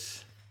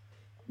 Bears.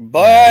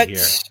 But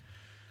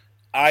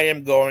I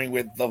am going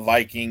with the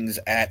Vikings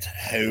at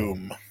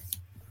home.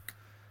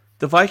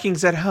 The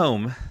Vikings at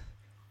home.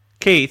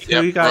 Keith,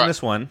 who you got in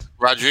this one?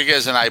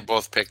 Rodriguez and I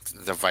both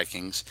picked the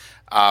Vikings.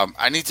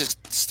 I need to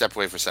step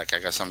away for a sec. I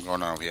got something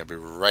going on over here. I'll be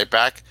right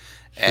back.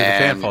 Did the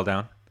fan fall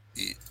down?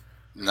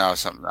 No,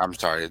 something. I'm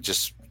sorry.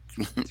 Just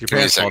your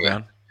pants fall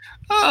down.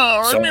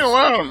 Oh, leave me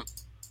alone.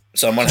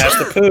 Someone has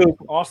to poop.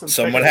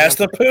 Someone has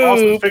to poop.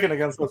 Austin's picking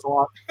against us a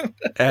lot.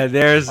 And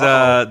there's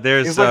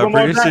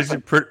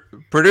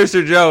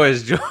producer Joe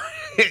is joined.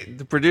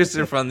 The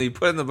producer from the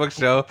Put in the Book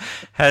show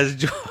has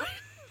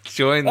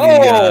joined the.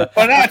 Oh,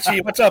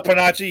 Panacci! What's up,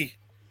 Panacci?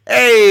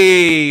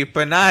 Hey,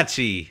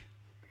 Panacci.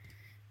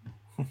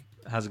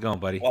 How's it going,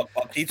 buddy? Well,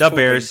 Keith's the pooping.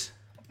 Bears.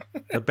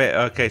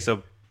 Okay,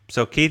 so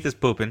Keith is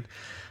pooping.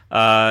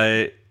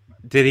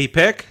 Did he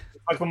pick?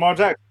 Like Lamar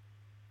Jackson.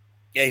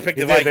 Yeah, he picked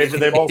the Vikings.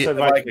 They both said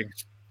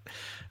Vikings.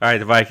 All right,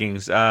 the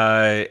Vikings.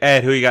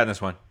 Ed, who you got in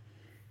this one?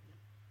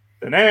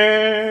 I'm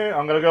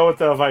gonna go with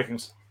the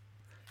Vikings.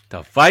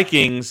 The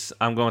Vikings.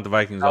 I'm going with the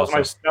Vikings That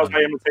was my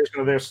imitation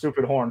of their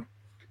stupid horn.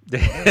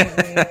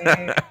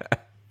 It's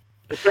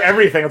for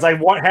everything. It's like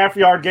 1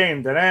 half-yard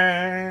game.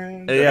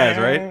 Yeah, that's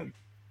right.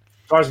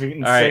 Drives me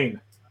insane. Right.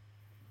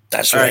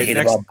 That's what I hate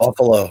about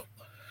Buffalo.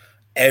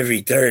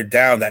 Every third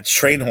down, that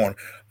train horn.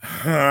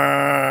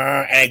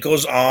 And it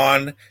goes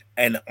on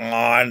and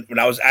on. When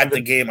I was at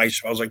the game, I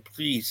was like,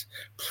 please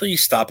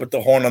stop with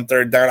the horn on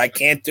third down. I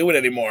can't do it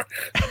anymore.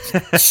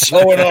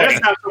 So annoying.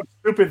 That's some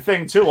stupid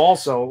thing, too,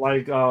 also.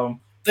 Like,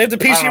 they have the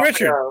PC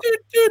Richard.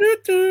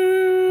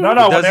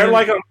 No, when they're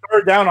like on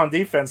third down on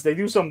defense, they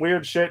do some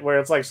weird shit where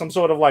it's like some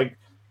sort of like,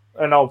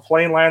 I don't know,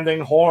 plane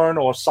landing horn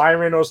or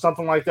siren or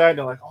something like that. And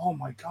you're like, oh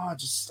my God,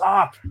 just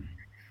stop.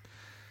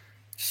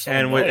 So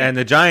and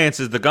the Giants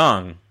is the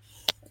gong.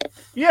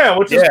 Yeah,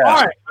 which is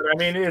fine. But I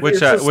mean,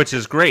 which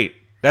is great.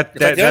 That's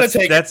like the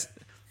Undertaker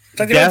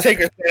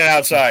standing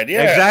outside.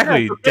 Yeah,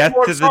 exactly. Death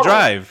to the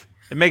drive.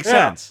 It makes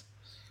sense.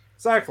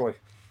 Exactly.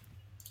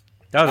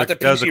 That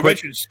was a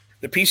quick.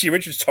 The PC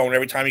Richards tone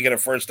every time you get a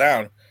first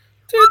down.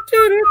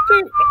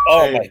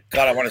 Oh my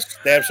God! I want to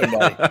stab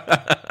somebody.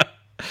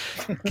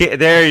 Okay,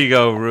 there you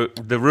go.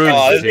 The Rude.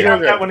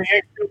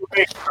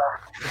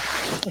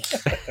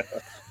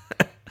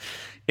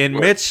 In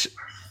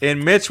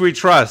Mitch, we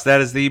trust.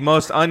 That is the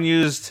most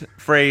unused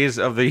phrase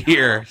of the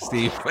year,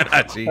 Steve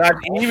Panacci.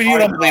 Even you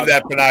don't believe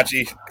that,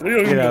 Panacci. We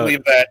don't even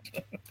believe that.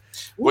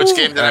 Which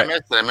game did I miss?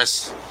 Did I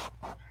miss?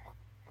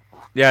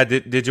 Yeah,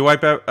 did you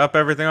wipe up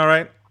everything all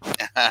right?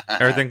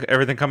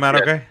 Everything come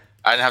out okay?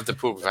 I didn't have to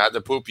poop. If I had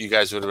to poop, you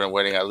guys would have been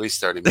waiting at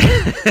least 30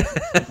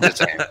 minutes.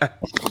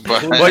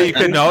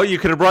 Well, you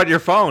could have brought your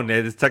phone.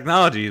 It's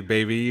technology,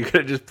 baby. You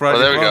could have just brought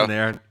your phone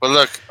there. But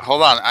look,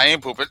 hold on. I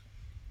ain't pooping.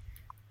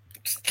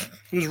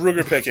 Who's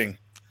Ruger picking?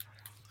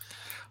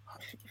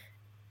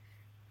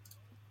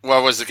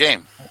 What was the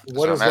game?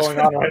 What is going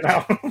on right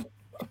now?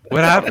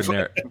 What happened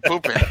there?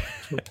 Pooping.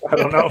 I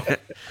don't know.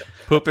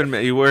 Pooping.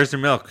 Where's the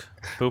milk?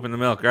 Pooping the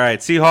milk. All right.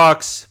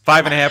 Seahawks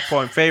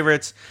 5.5-point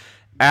favorites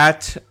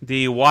at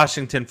the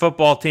Washington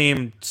football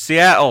team.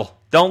 Seattle.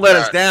 Don't let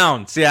us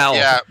down, Seattle.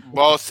 Yeah,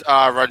 both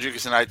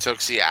Rodriguez and I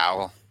took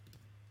Seattle.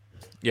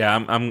 Yeah,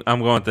 I'm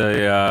going with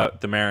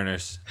the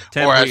Mariners.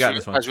 Tim, or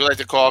as we like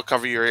to call,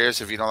 cover your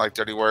ears if you don't like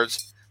dirty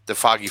words, the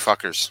Foggy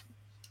Fuckers.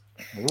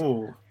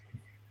 Ooh.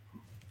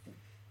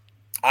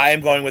 I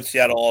am going with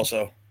Seattle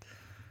also.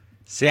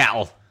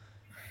 Seattle.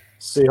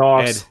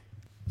 Seahawks. Ed.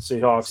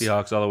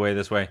 Seahawks all the way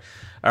this way.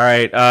 All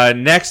right.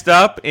 Next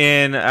up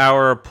in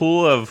our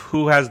pool of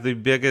who has the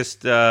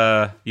biggest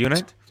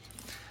unit.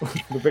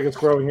 The biggest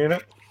growing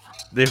unit.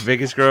 The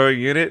biggest growing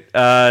unit.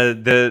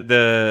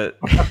 The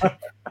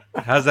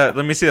how's that?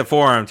 Let me see the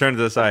forearm. Turn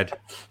to the side.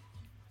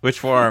 Which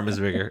forearm is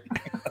bigger?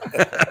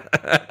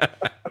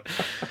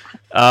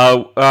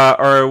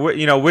 Or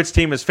which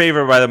team is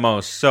favored by the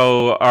most?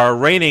 So our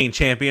reigning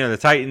champion are the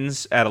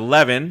Titans at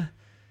 11,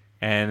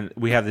 and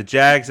we have the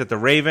Jags at the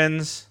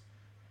Ravens.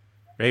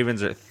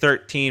 Ravens are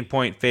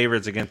 13-point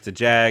favorites against the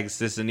Jags.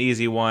 This is an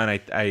easy one.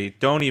 I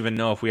don't even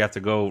know if we have to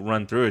go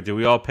run through it. Do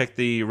we all pick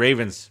the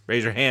Ravens?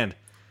 Raise your hand.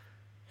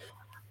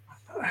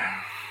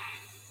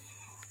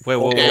 Wait,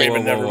 whoa.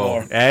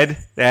 Ed?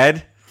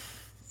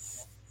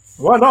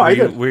 Well, no, I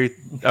did. Okay.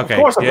 Of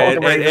course I'm going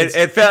the Ravens.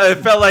 It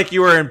felt like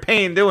you were in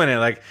pain doing it.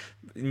 Like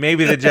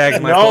maybe the Jags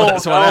might pull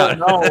this one out.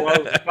 No.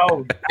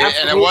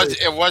 And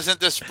it wasn't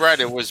the spread.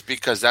 It was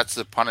because that's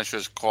the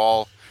Punisher's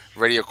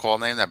radio call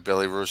name that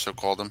Billy Russo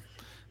called him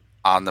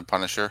on the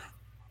Punisher.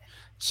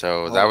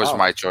 So that was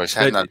my choice.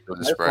 Had nothing to do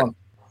with the spread.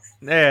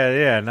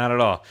 Yeah, not at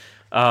all.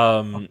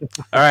 All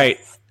right.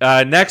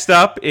 Next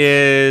up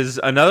is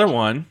another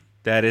one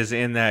that is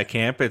in that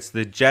camp. It's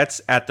the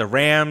Jets at the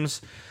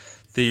Rams.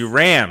 The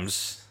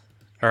Rams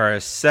are a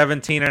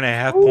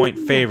 17.5-point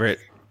favorite.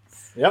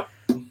 Yep.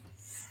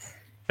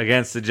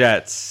 Against the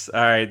Jets. All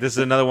right, this is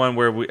another one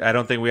where I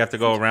don't think we have to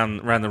go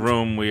around the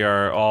room. We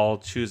are all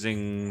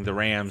choosing the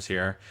Rams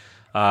here.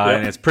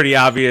 And it's pretty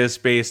obvious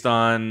based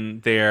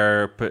on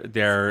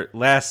their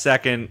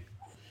last-second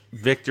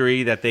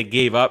victory that they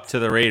gave up to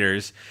the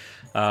Raiders.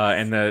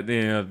 And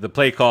the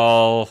play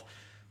call,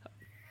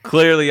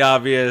 clearly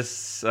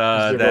obvious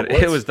that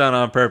it was done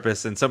on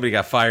purpose and somebody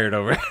got fired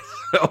over it,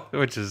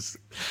 which is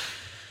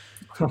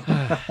pretty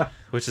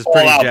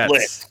Jets.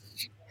 Blitz.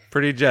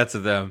 Pretty Jets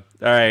of them.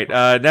 All right.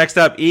 Next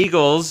up,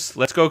 Eagles.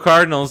 Let's go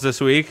Cardinals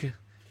this week.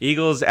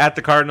 Eagles at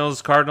the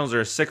Cardinals. Cardinals are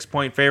a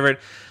 6-point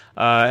favorite.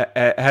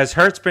 Has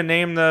Hurts been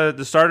named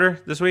the starter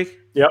this week?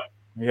 Yep,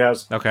 he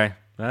has. Okay.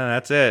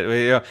 That's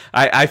it.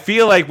 I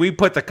feel like we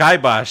put the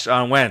kibosh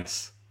on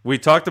Wentz. We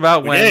talked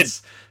about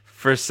Wentz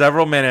for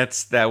several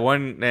minutes. That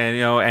one,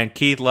 and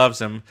Keith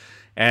loves him.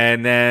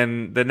 And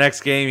then the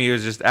next game, he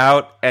was just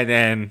out, and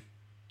then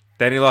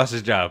he lost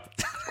his job.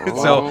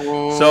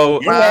 so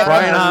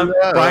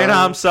Brian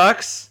Hom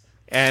sucks.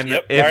 And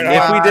if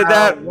we did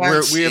that,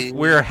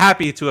 we're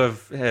happy to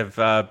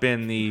have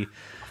been the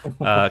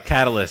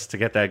catalyst to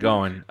get that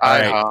going. All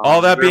right.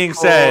 All that being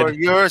said,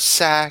 your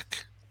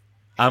sack.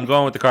 I'm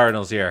going with the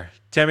Cardinals here.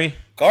 Timmy?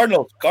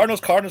 Cardinals.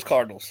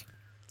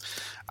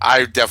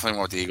 I definitely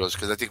want the Eagles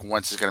because I think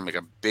Wentz is going to make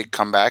a big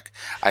comeback.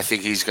 I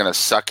think he's going to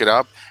suck it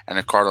up, and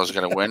the Cardinals are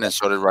going to win, and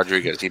so did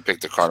Rodriguez. He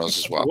picked the Cardinals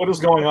as well. What is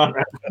going on?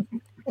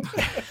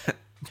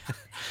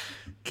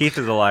 Keith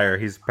is a liar.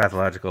 He's a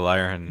pathological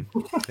liar, and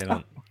they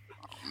don't.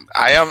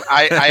 I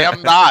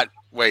am not.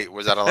 Wait,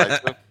 was that a lie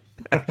too?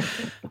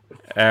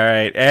 All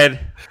right, Ed.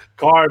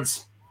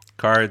 Cards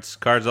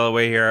all the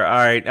way here. All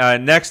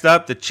right, next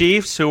up, the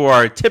Chiefs, who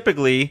are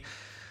typically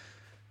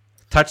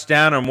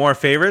touchdown or more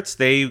favorites.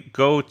 They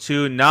go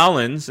to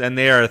Nolans, and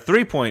they are a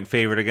 3-point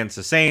favorite against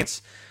the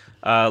Saints.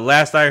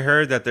 Last I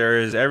heard that there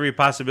is every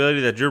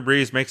possibility that Drew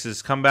Brees makes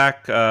his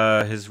comeback,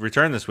 his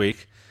return this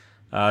week.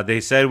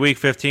 They said week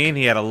 15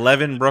 he had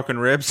 11 broken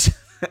ribs.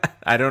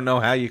 I don't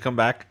know how you come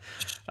back,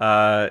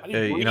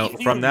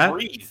 from that.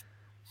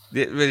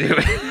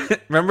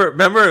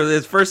 Remember,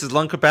 his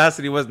lung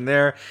capacity wasn't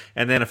there,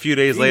 and then a few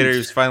days later he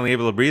was finally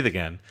able to breathe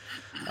again.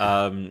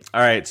 All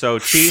right, so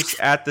Chiefs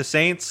at the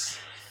Saints.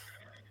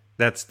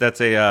 That's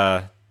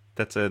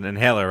an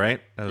inhaler, right?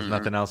 That was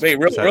nothing else. Wait,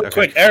 real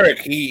quick, Eric.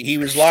 He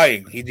was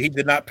lying. He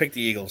did not pick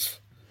the Eagles,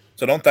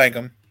 so don't thank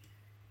him.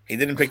 He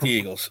didn't pick the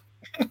Eagles.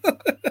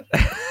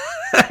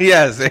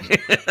 Yes.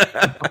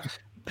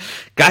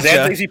 Gotcha.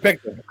 Zan thinks he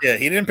picked them. Yeah,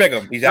 he didn't pick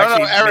them. He's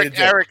actually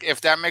Eric.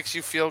 If that makes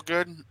you feel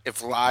good,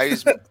 if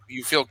lies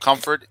you feel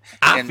comfort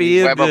in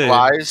feel the web good. of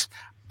lies,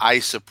 I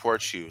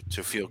support you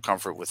to feel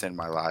comfort within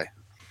my lie.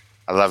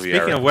 I love you.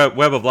 Speaking Eric. of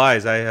web of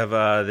lies, I have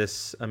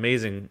this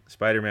amazing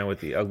Spider-Man with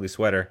the ugly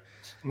sweater.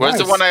 Where's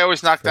the one I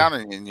always knock down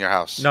in your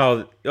house?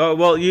 No,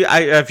 well,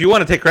 if you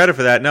want to take credit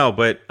for that, no.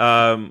 But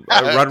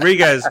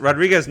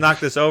Rodriguez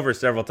knocked this over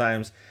several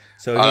times,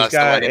 so he's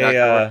got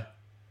a.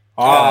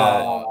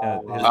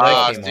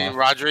 Steve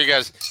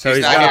Rodriguez. So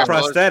he's got a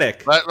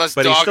prosthetic. Let's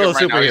but dog he's still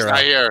him a right now. He's superhero.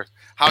 not here.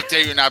 How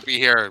dare you not be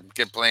here?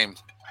 Get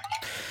blamed.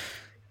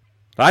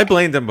 I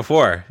blamed him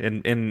before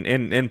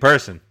in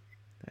person,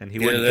 and he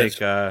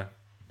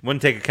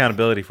wouldn't take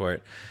accountability for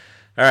it.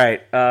 All right,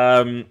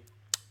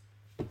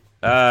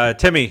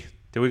 Timmy,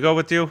 did we go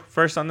with you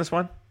first on this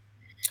one?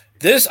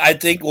 This, I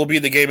think, will be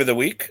the game of the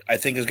week. I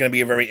think it's going to be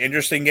a very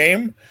interesting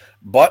game,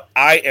 but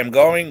I am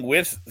going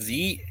with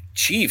the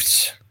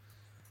Chiefs.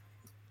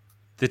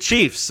 The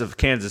Chiefs of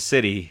Kansas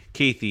City.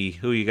 Keithy,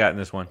 who you got in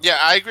this one? Yeah,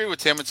 I agree with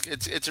Tim.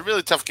 It's a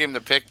really tough game to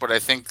pick, but I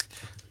think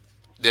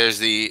there's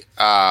the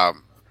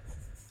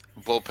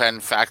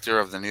bullpen factor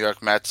of the New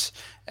York Mets,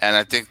 and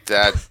I think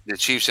that the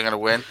Chiefs are going to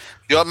win.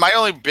 My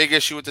only big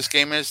issue with this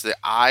game is the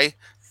I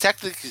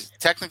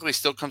technically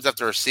still comes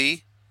after a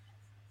C,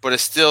 but it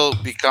still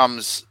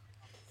becomes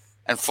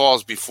and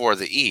falls before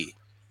the E.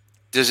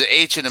 There's an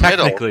H in the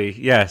middle. Technically,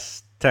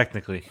 yes.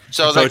 Technically.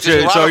 So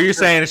you're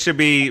saying it should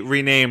be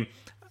renamed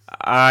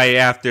I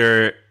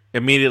after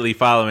immediately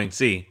following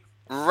C.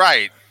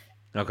 Right.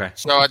 Okay.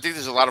 So I think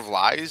there's a lot of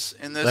lies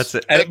in this. That's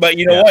it. But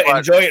you know what?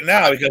 Enjoy it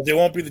now because they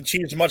won't be the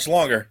Chiefs much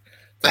longer.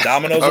 The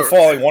dominoes are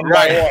falling one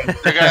by one.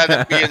 They're gonna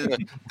have to be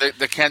in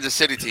the Kansas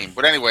City team.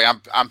 But anyway,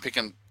 I'm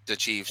picking the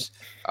Chiefs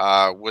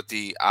with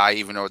the I,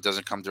 even though it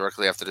doesn't come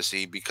directly after the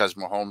C, because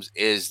Mahomes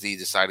is the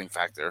deciding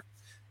factor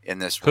in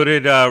this one. Who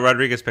did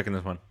Rodriguez pick in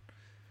this one?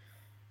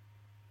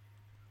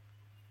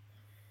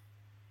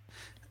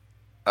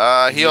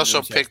 He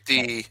also picked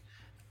the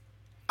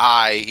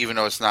I, even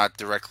though it's not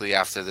directly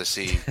after the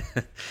C.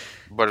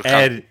 But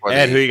Ed,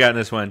 who you got in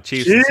this one?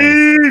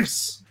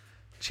 Chiefs.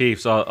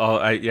 Chiefs.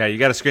 Yeah, you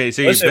got to scream.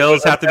 So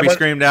Bills have to be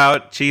screamed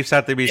out. Chiefs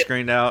have to be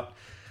screamed out.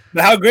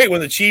 But how great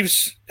when the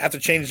Chiefs have to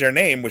change their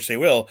name, which they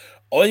will.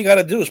 All you got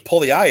to do is pull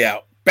the I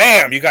out.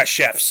 Bam! You got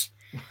chefs.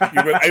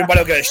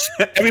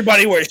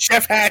 Everybody wears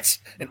chef hats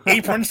and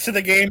aprons to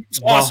the game. It's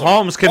awesome.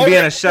 Mahomes can be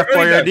in a Chef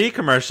Boyardee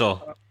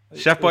commercial.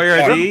 Chef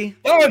Boyardee.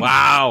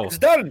 Wow, it's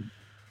done.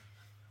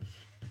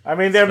 I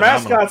mean, their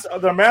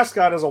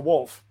mascot is a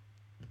wolf,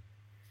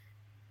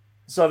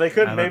 so they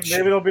could maybe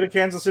they'll be the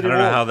Kansas City. I don't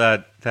Wolf. know how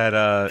that.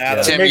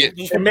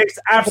 It makes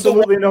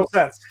absolutely no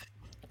sense.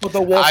 With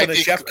the wolf and the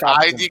chef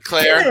costume. I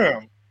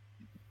declare,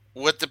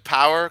 with the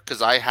power,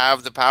 because I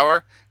have the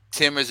power,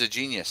 Tim is a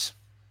genius.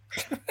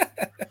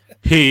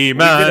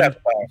 Man.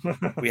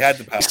 We had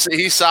the power.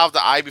 He solved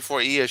the I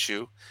before E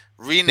issue,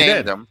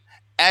 renamed them,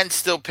 and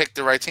still picked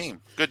the right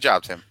team. Good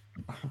job, Tim.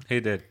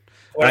 He did.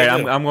 All right,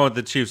 I'm going with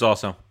the Chiefs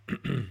also.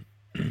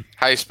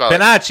 How you spell it?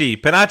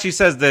 Panachi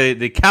says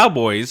the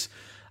Cowboys.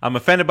 I'm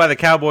offended by the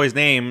Cowboys'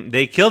 name.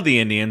 They killed the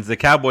Indians. The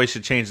Cowboys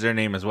should change their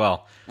name as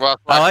well. Well,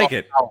 I like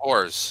it.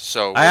 Horse,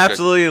 so I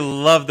absolutely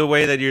love the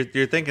way that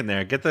you're thinking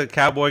there. Get the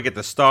Cowboy, get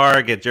the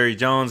Star, get Jerry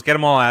Jones, get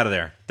them all out of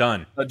there.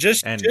 Done.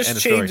 Just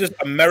change this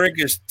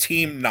America's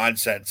team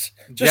nonsense.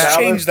 Just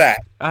change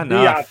that.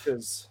 Enough.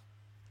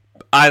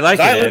 I like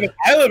it.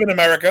 I live in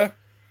America.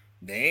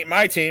 They ain't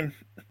my team.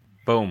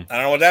 Boom. I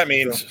don't know what that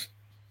means.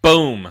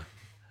 Boom.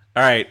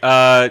 All right.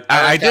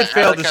 I did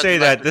fail to say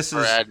that this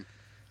is.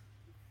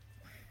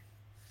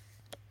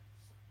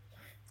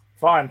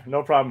 Fine,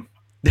 no problem.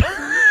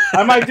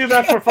 I might do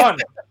that for fun.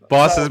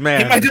 Boss's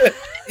man.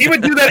 He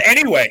would do that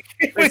anyway.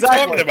 What are you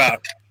talking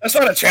about? That's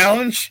not a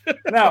challenge.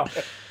 No.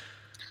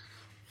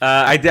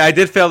 I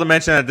did fail to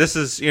mention that this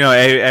is,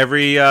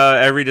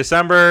 every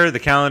December the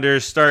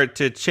calendars start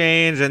to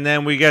change, and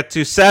then we get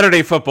to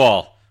Saturday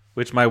football,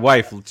 which my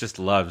wife just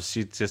loves.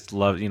 She just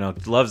loves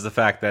the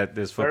fact that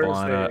there's football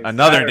on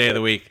another Saturday, day of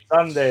the week.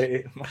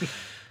 Sunday.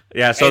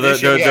 Yeah. So the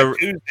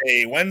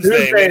Tuesday,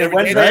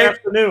 Wednesday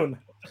afternoon.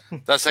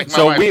 That's like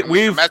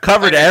we've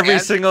covered every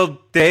single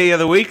day of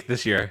the week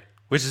this year,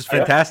 which is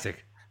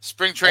fantastic.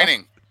 Spring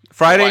training.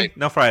 Friday?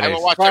 No Fridays. I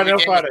will watch Friday.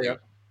 Yeah.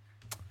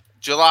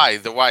 July,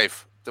 the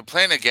wife. They're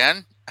playing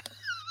again?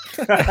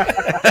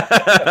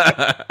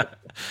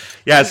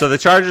 Yeah, so the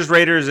Chargers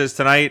Raiders is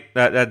tonight.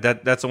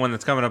 That's the one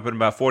that's coming up in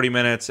about 40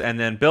 minutes. And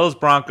then Bills,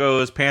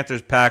 Broncos,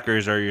 Panthers,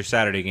 Packers are your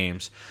Saturday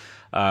games.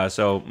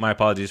 So my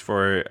apologies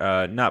for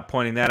not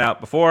pointing that out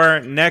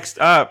before. Next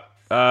up,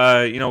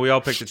 we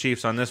all picked the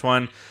Chiefs on this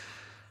one.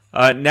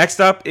 Next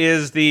up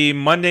is the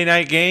Monday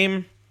night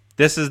game.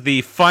 This is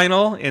the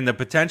final in the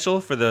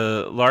potential for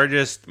the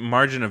largest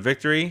margin of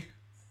victory,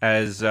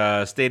 as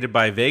stated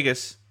by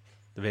Vegas,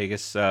 the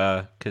Vegas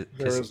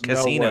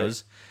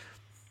casinos.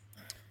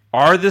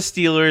 Are the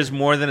Steelers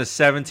more than a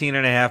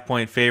 17.5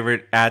 point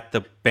favorite at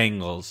the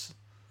Bengals?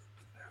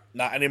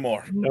 Not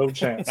anymore. No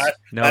chance.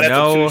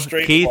 No.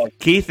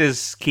 Keith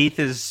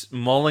is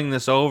mulling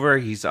this over.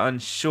 He's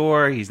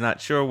unsure. He's not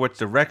sure what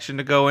direction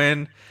to go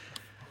in.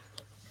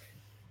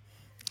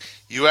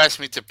 You asked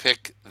me to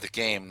pick the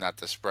game, not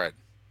the spread.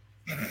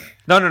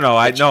 No.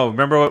 I know.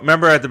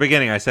 Remember at the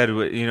beginning I said,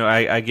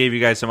 I gave you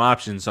guys some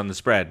options on the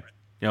spread.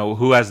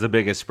 Who has the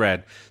biggest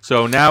spread?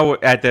 So now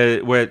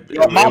it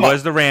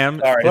was the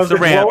Rams. It's the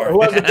Rams.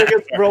 Who has the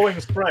biggest growing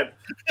spread?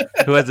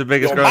 Who has the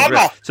biggest growing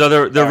spread? So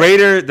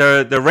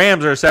the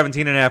Rams are a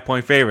 17.5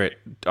 point favorite.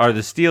 Are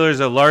the Steelers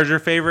a larger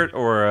favorite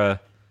or a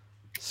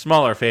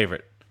smaller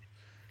favorite?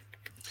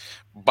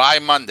 By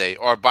Monday,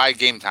 or by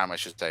game time, I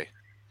should say.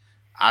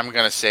 I'm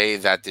going to say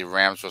that the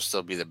Rams will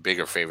still be the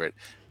bigger favorite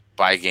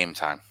by game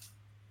time.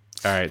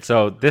 All right,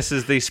 so this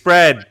is the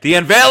spread. The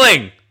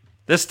unveiling.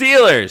 The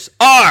Steelers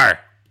are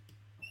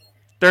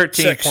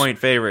 13-point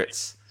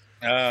favorites.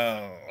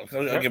 I'll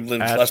give them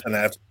less than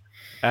that.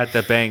 At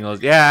the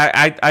Bengals. Yeah,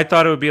 I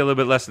thought it would be a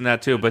little bit less than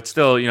that too, but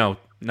still, 9.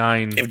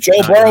 If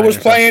Joe Burrow was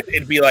playing,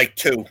 it'd be like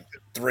 2,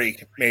 3,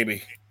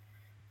 maybe.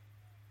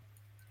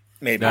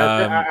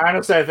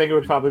 Honestly, I think it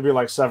would probably be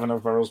like 7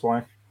 if Burrow's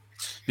playing.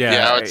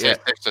 Yeah, I would say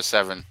 6 or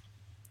 7.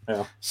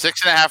 Yeah.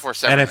 6.5 or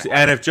 7.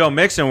 And if Joe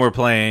Mixon were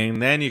playing,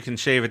 then you can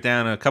shave it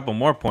down a couple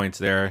more points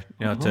there,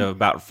 to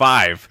about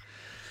 5.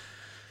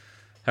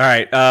 All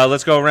right,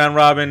 let's go round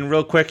robin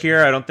real quick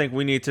here. I don't think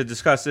we need to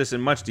discuss this in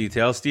much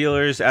detail.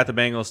 Steelers at the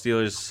Bengals.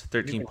 Steelers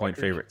 13-point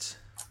favorites.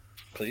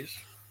 Please.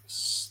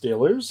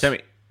 Steelers.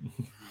 Timmy.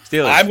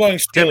 Steelers. I'm going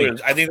Steelers.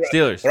 Timmy. I think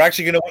Steelers. They're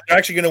actually going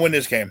to win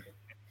this game.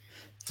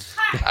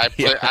 I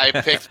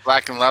picked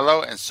Black and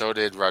Lello, and so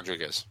did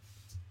Rodriguez.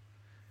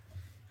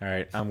 All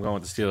right, I'm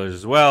going with the Steelers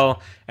as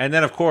well. And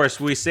then, of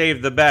course, we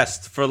saved the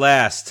best for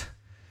last.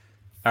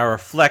 Our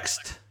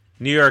flexed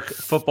New York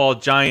Football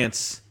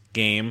Giants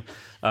game.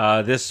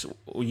 This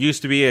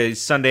used to be a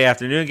Sunday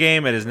afternoon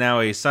game. It is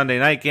now a Sunday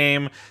night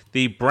game.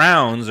 The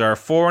Browns are a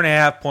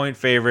 4.5 point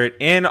favorite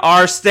in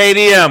our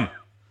stadium.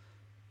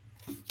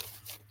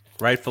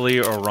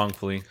 Rightfully or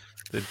wrongfully,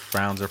 the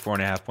Browns are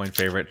 4.5 point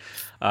favorite.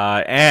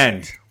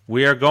 And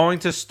we are going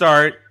to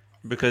start,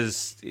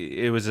 because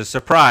it was a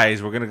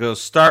surprise, we're going to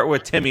start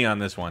with Timmy on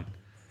this one.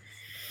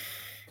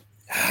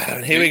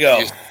 Here we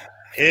go.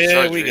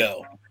 Here we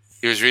go.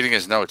 He was reading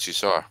his notes, you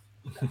saw.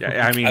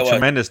 Yeah, I mean,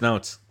 tremendous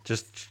notes.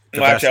 Just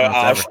I'll show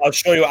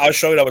you. I'll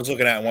show you what I was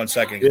looking at in 1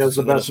 second. Yeah, it's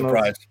the best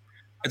surprise.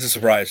 It's a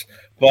surprise,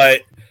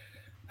 but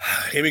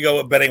here we go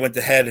with betting with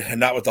the head and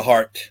not with the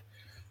heart.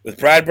 With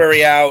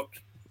Bradbury out,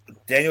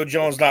 Daniel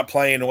Jones not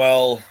playing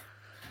well,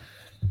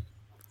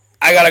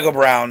 I gotta go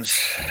Browns.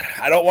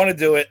 I don't want to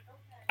do it.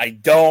 I'm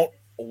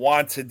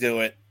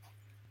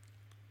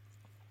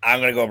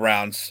gonna go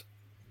Browns,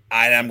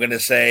 and I'm gonna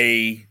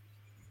say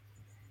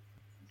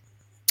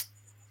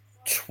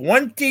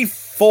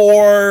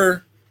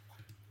 24.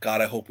 God,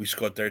 I hope we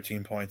scored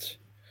 13 points.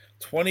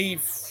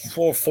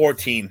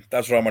 24-14.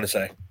 That's what I'm going to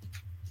say.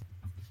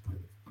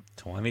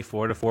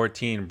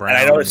 24-14. Browns. And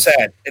I know it's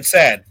sad. It's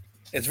sad.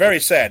 It's very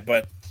sad,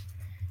 but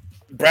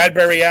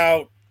Bradbury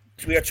out.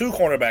 We got 2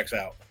 cornerbacks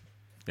out.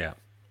 Yeah.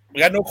 We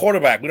got no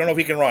quarterback. We don't know if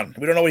he can run.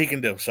 We don't know what he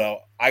can do. So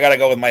I got to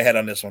go with my head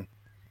on this one.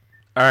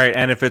 All right,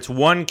 and if it's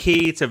one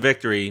key to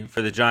victory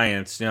for the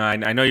Giants, I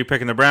know you're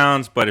picking the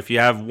Browns, but if you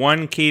have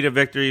one key to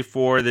victory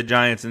for the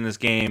Giants in this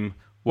game,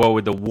 what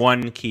would the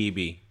one key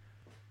be?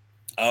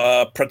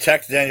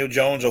 Protect Daniel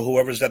Jones or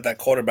whoever's at that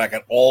quarterback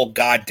at all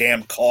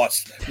goddamn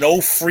costs. No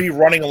free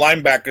running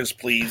linebackers,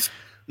 please.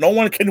 No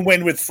one can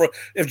win with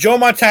if Joe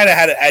Montana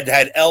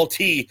had LT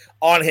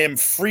on him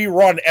free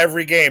run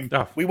every game,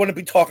 we wouldn't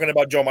be talking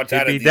about Joe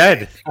Montana. He'd be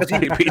dead.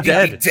 He'd be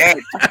dead.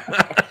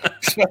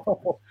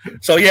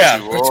 So yeah,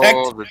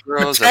 protect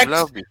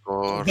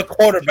the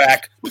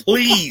quarterback,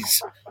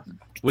 please.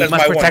 We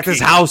must protect his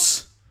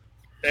house.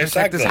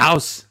 Protect his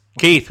house.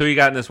 Keith, who you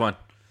got in this one?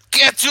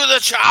 Get to the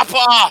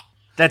chopper.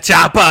 The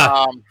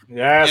chopper.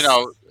 Yes.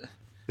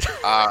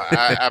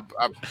 A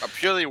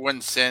purely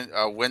win sin.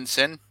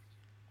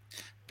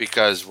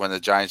 Because when the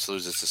Giants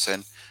lose, it's a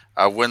sin.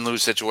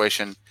 Win-lose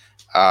situation.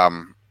 I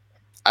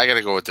got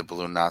to go with the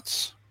Balloon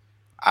Knots.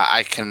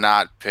 I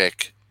cannot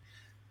pick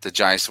the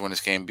Giants to win this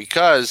game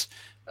because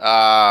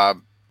a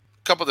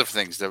couple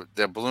different things.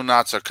 The Balloon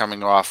Knots are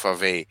coming off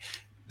of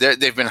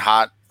they've been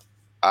hot.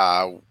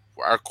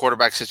 Our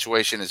quarterback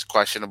situation is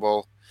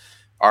questionable.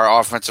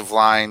 Our offensive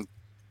line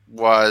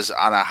was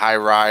on a high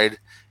ride,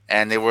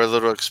 and they were a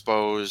little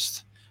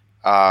exposed.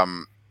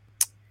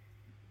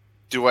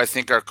 Do I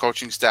think our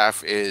coaching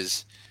staff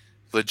is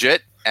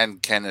legit and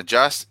can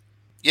adjust?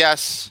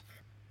 Yes.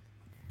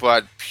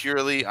 But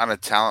purely on a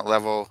talent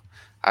level,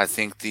 I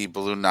think the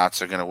Balloon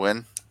Knots are going to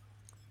win.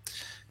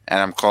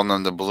 And I'm calling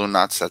them the Balloon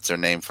Knots. That's their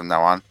name from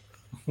now on.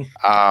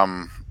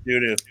 I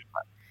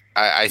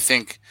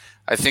think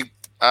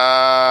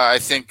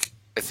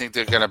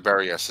they're going to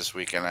bury us this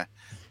weekend.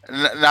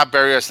 Not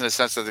bury us in the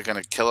sense that they're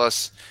going to kill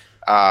us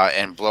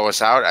and blow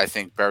us out. I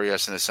think bury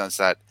us in the sense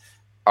that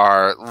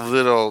our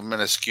little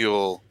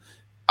minuscule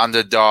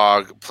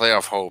underdog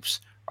playoff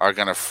hopes are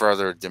going to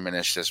further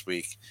diminish this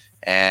week,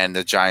 and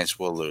the Giants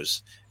will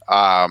lose.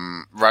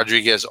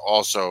 Rodriguez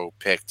also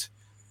picked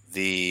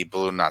the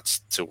Balloon Knots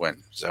to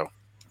win. So,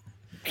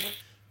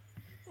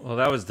 well,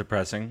 that was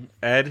depressing.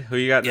 Ed, who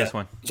you got in this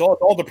one? It's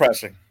all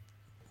depressing.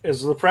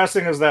 As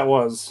depressing as that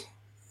was,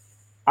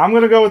 I'm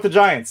going to go with the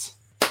Giants.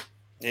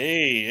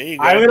 Hey, there you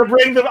go. I'm going to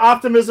bring the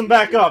optimism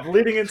back up,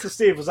 leading into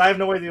Steve, because I have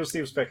no idea who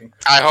Steve's picking.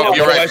 I hope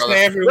you're right.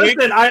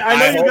 Listen, I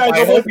know you guys.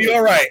 I hope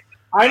you're right.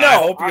 I know. I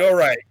hope you're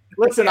right.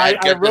 Listen, I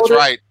wrote it.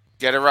 Right.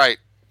 Get it right.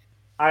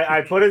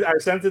 I put it. I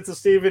sent it to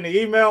Steve in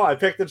the email. I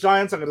picked the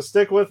Giants. I'm going to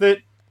stick with it.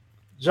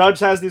 Judge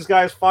has these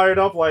guys fired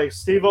up, like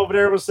Steve over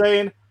there was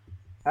saying.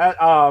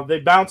 They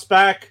bounce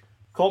back.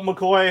 Colt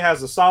McCoy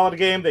has a solid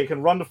game. They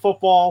can run the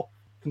football,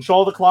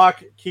 control the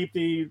clock, keep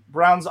the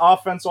Browns'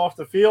 offense off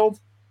the field.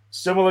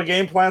 Similar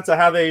game plan to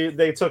how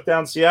they took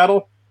down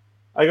Seattle.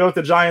 I go with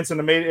the Giants in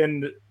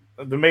the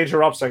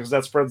major upset because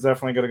that spread's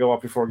definitely going to go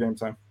up before game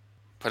time.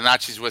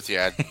 Panacci's with you,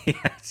 Ed.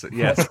 Yes.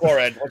 Let's score,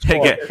 Ed. Let's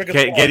score.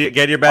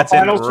 Get your bets in.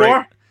 Final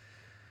score?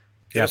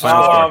 Yeah,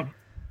 final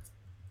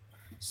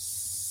score.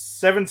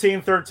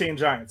 17-13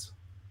 Giants.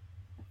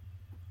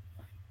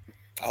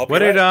 What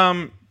did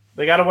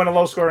They got to win a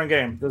low-scoring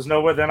game. There's no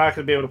way they're not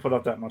going to be able to put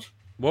up that much.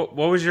 What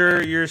was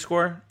your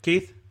score,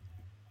 Keith?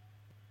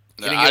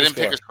 No, I didn't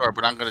pick a score,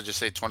 but I'm going to just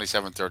say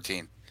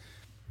 27-13.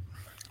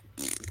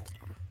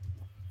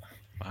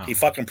 Wow. He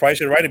fucking Price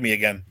it right at me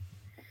again.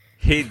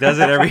 He does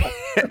it every.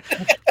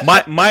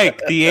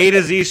 Mike, the A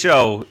to Z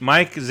show.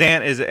 Mike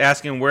Zant is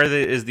asking where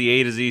is the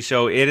A to Z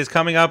show. It is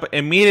coming up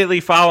immediately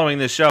following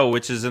the show,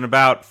 which is in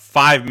about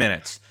 5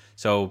 minutes.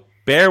 So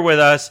bear with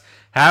us.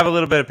 Have a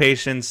little bit of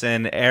patience,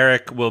 and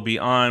Eric will be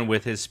on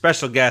with his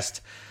special guest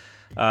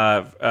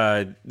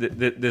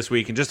this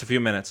week in just a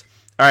few minutes.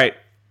 All right.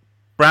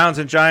 Browns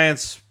and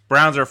Giants.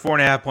 Browns are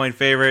 4.5-point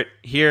favorite.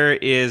 Here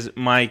is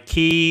my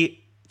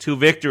key to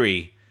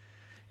victory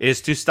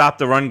is to stop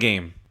the run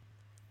game.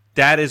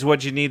 That is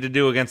what you need to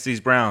do against these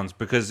Browns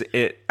because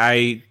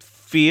I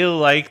feel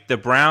like the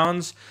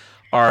Browns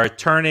are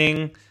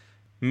turning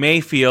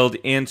Mayfield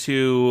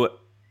into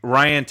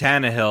Ryan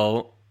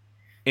Tannehill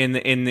in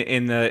the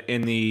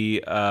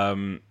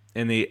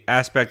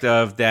aspect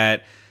of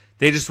that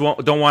they just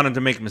don't want him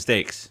to make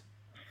mistakes.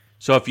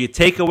 So if you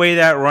take away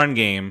that run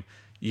game,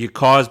 you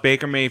cause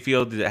Baker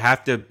Mayfield to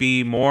have to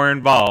be more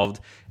involved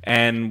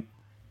and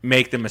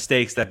make the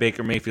mistakes that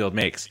Baker Mayfield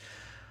makes.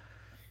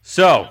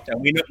 So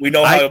and we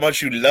know how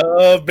much you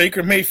love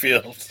Baker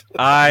Mayfield.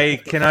 I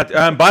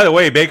cannot. By the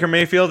way, Baker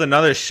Mayfield,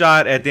 another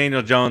shot at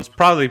Daniel Jones,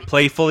 probably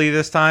playfully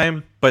this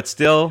time, but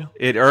still,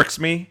 it irks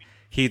me.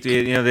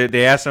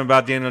 They asked him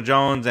about Daniel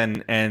Jones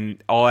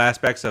and all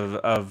aspects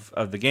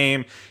of the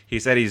game.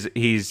 He said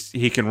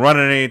he can run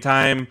at any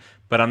time,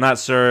 but I'm not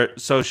so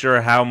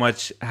sure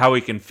how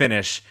he can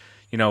finish.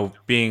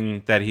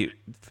 Being that he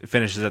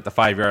finishes at the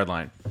 5-yard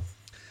line.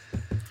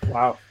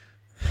 Wow.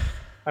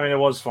 I mean, it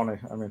was funny.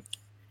 I mean.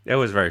 It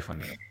was very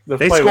funny.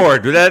 They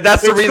scored.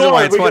 That's the reason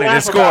why it's funny. They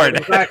scored.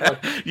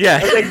 Exactly.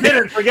 Yeah. If they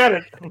didn't, forget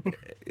it.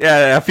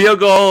 Yeah, a field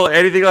goal,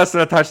 anything less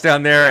than a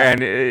touchdown there,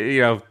 and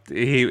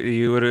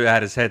he would have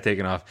had his head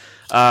taken off.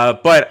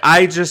 But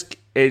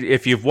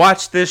if you've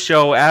watched this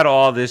show at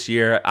all this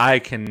year, I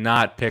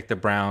cannot pick the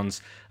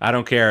Browns. I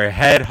don't care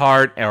head,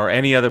 heart, or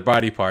any other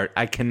body part.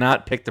 I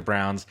cannot pick the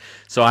Browns.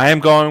 So I am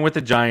going with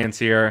the Giants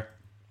here,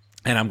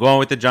 and I'm going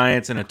with the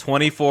Giants in a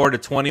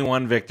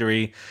 24-21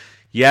 victory.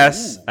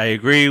 Yes, I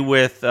agree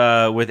with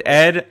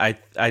Ed.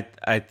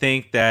 I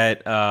think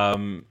that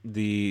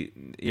the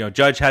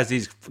Judge has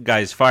these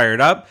guys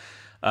fired up,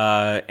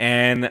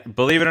 and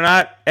believe it or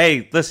not,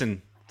 hey,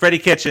 listen, Freddie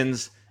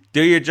Kitchens,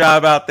 do your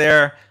job out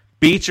there.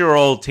 Beat your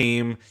old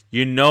team.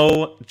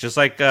 Just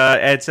like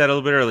Ed said a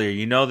little bit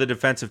earlier, the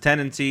defensive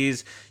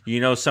tendencies.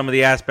 Some of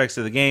the aspects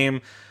of the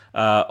game.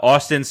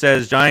 Austin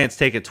says Giants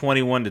take it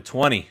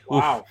 21-20.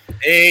 Wow. Oof.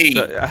 Hey,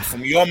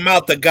 from your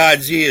mouth to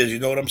God's ears. You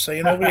know what I'm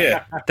saying over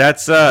here?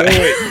 That's Do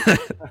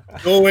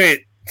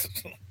it.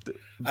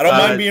 I don't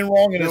mind being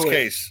wrong in this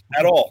case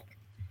at all.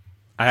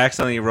 I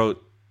accidentally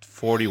wrote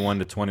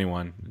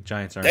 41-21. The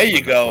Giants are. There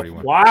you go.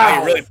 41. Wow.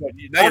 Now you're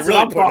That's really what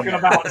I'm talking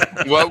about.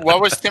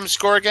 What was Tim's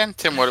score again?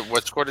 Tim,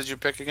 what score did you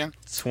pick again?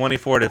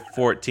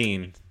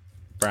 24-14.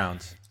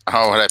 Browns.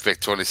 Oh, what I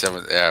picked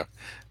 27. Yeah.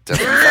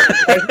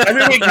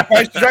 Every week you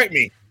price strike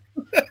me.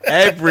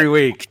 Every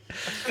week.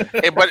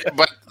 Hey, but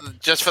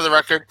just for the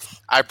record,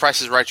 I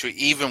price is right you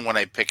even when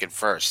I pick it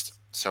first.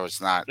 So it's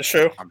not. That's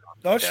true.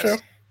 It's true.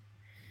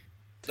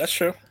 That's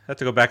true. I have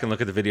to go back and look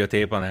at the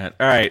videotape on that.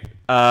 All right.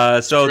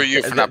 So Screw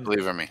you for not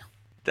believing me.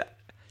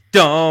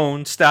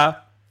 Don't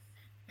stop.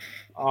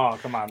 Oh,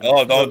 come on.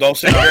 Oh, don't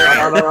say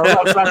No,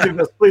 let's not do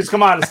this. Please,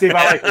 come on, Steve.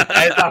 I like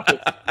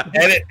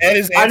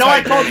it. I know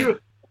I told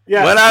you.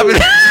 Yeah. What happened?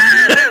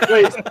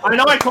 Wait, I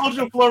know I called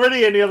you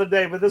Floridian the other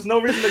day, but there's no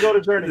reason to go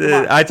to Journey. Come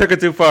on. I took it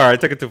too far.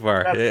 That's too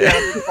far, man.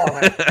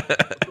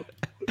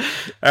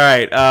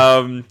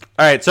 All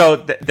right. So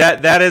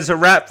that is a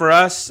wrap for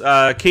us.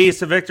 Keys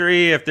to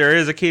victory. If there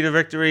is a key to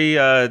victory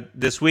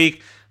this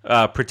week,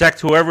 protect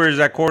whoever is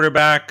at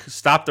quarterback.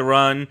 Stop the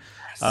run.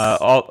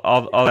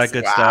 All that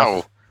good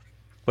stuff.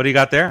 What do you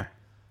got there?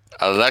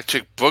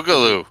 Electric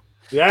Boogaloo.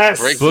 Yes.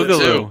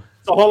 Boogaloo.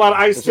 It's a whole lot of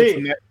iced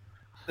tea.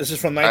 This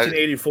is from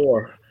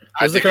 1984.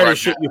 This is the kind of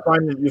shit you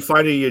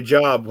find in your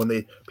job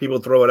when people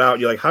throw it out.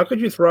 You're like, how could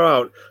you throw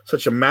out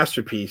such a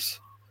masterpiece?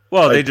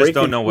 Well, they just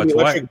don't know what's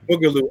what.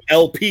 Boogaloo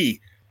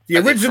LP, the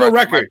original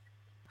record.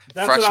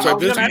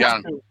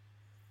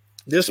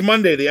 This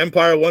Monday, the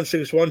Empire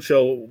 161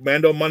 show,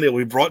 Mando Monday, will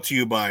be brought to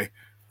you by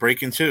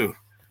Breaking 2,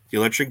 the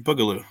Electric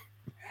Boogaloo.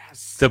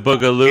 Yes. The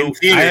Boogaloo.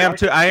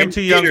 I am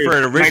too young for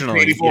it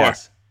originally.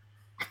 Yes.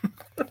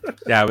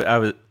 Yeah, I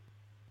was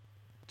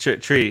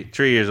 3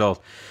 years old.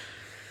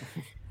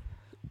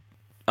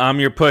 I'm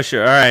your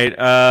pusher. All right.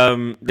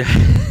 Wow.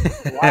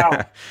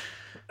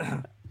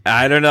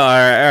 I don't know.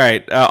 All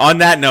right. On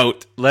that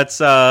note, let's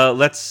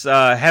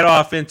head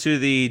off into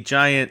the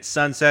giant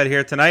sunset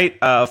here tonight.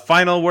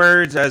 Final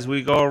words as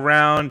we go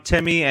around.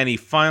 Timmy, any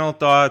final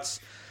thoughts,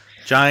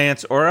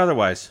 Giants or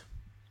otherwise?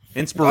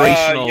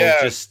 Inspirational,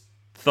 just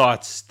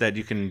thoughts that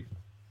you can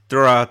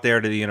throw out there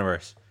to the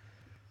universe.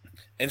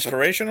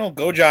 Inspirational,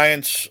 go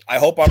Giants. I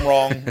hope I'm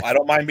wrong. I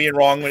don't mind being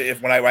wrong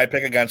when I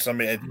pick against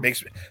them. It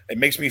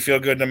makes me feel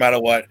good no matter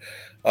what.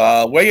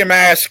 Wear your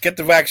mask, get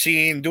the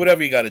vaccine, do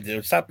whatever you got to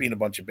do. Stop being a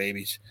bunch of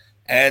babies.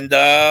 And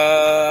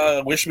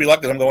wish me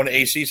luck because I'm going to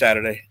AC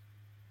Saturday.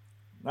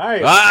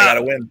 Nice. I got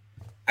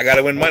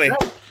to win money.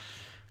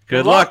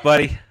 Good luck,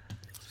 buddy.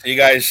 See you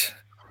guys.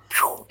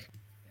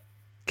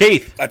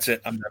 Keith. That's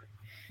it. I'm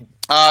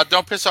done.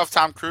 Don't piss off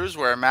Tom Cruise.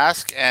 Wear a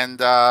mask. And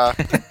my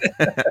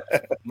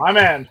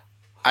man.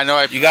 I know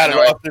I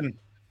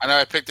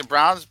picked the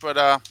Browns, but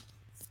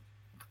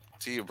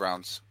to you,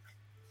 Browns.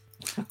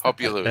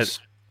 Hope you lose.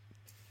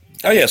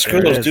 Oh yeah,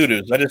 screw those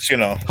doo-doos. I just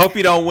hope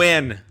you don't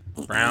win,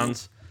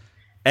 Browns.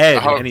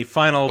 Ed, any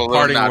final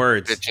parting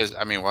words? Bitches.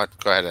 I mean, what?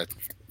 Go ahead, Ed.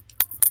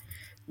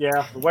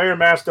 Yeah, wear your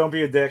mask. Don't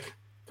be a dick.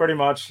 Pretty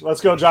much. Let's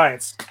go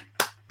Giants.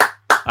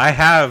 I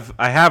have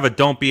a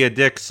 "Don't be a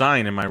dick"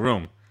 sign in my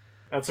room.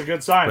 That's a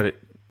good sign. But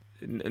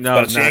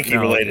it's Yankee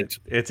related.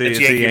 It's a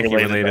Yankee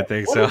related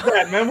thing. What is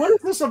that, man? What is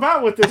this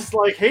about with this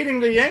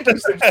hating the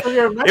Yankees thing?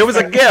 It was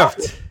a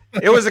gift.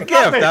 It was a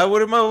gift.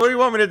 What do you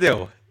want me to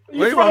do?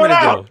 What do you want me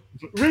to do?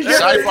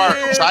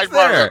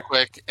 Sidebar real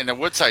quick. In the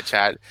Woodside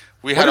chat,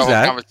 we had a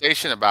whole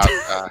conversation about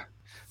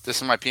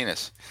this is my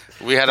penis.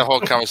 We had a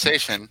whole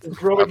conversation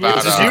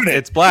about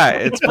it's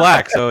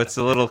black, so it's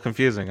a little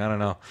confusing. I don't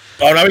know.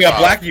 Oh, now we got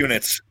black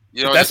units.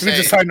 That means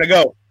it's time to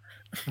go.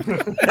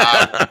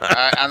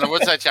 On the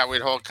Woodside chat, we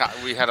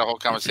had a whole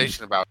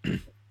conversation about.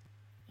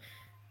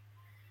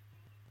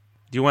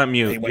 You went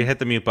mute. You hit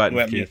the mute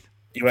button, Keith.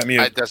 You went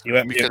mute. Because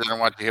I don't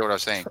want to hear what I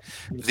was saying.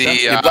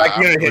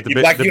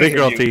 The big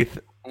girl teeth.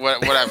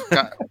 What I've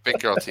got, big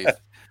girl teeth.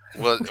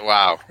 Well,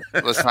 wow.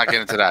 Let's not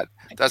get into that.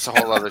 That's a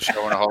whole other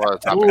show and a whole other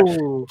topic.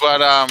 Ooh. But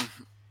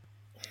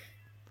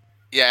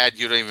yeah, Ed,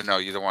 you don't even know.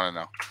 You don't want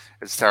to know.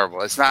 It's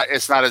terrible. It's not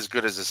as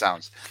good as it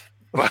sounds.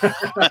 But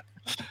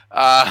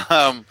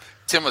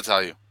Tim will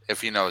tell you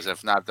if he knows.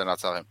 If not, then I'll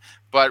tell him.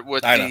 But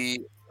with the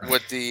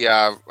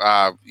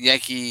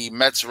Yankee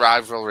Mets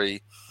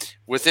rivalry,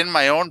 within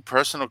my own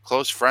personal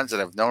close friends that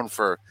I've known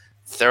for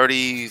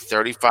 30,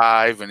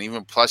 35, and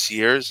even plus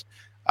years,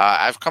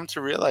 I've come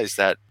to realize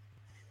that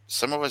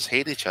some of us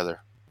hate each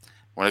other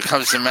when it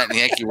comes to Met and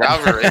Yankee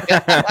rivalry.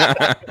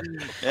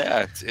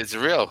 Yeah, it's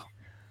real.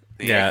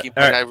 The Yankee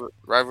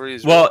rivalry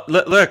is real.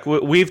 Well, look,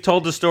 we've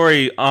told the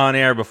story on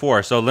air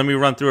before, so let me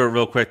run through it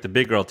real quick. The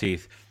Big Girl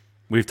Teeth.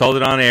 We've told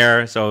it on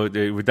air, so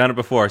we've done it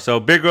before. So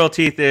Big Girl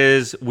Teeth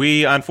is,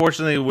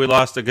 unfortunately we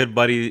lost a good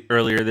buddy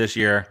earlier this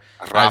year,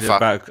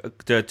 about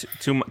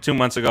 2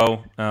 months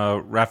ago,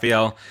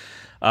 Raphael.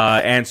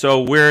 And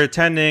so we're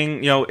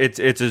attending,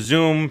 it's a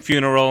Zoom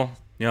funeral,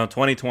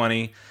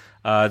 2020.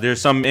 There's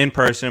some in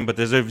person, but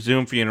there's a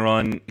Zoom funeral,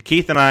 and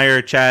Keith and I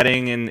are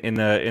chatting in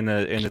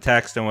the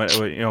text,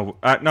 and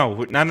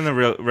no, not in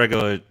the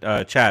regular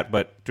chat,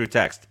 but through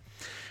text.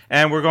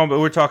 And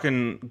we're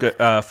talking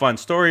fun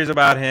stories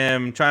about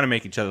him, trying to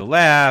make each other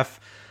laugh.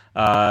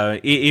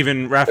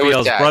 Even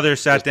Raphael's brother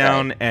sat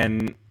down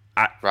and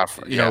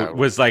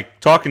was like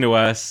talking to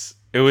us.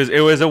 It was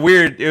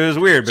weird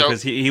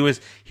because he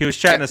was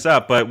chatting us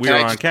up, but we were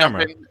on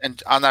camera.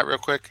 And on that real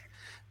quick,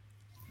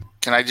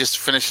 can I just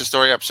finish the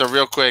story up? So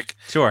real quick,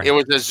 sure. It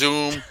was a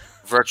Zoom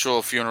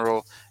virtual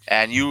funeral,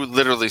 and you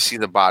literally see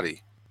the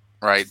body,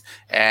 right?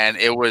 And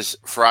it was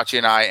Faraci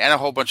and I, and a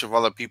whole bunch of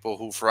other people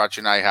who Faraci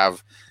and I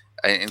have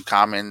in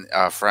common,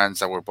 friends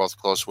that we're both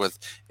close with.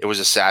 It was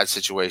a sad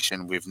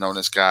situation. We've known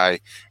this guy,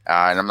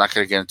 and I'm not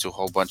going to get into a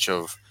whole bunch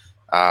of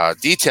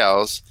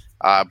details,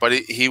 but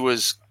he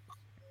was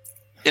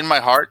in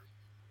my heart,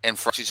 in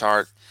Faraci's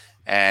heart,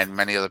 and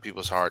many other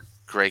people's heart.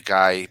 Great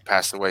guy. He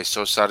passed away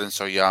so sudden,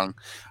 so young.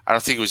 I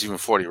don't think he was even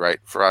 40, right,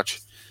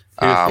 Faraci?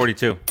 He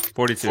was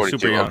 42,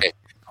 super young. Okay.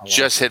 Oh, wow.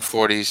 Just hit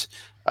 40s.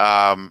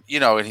 And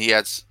he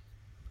had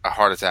a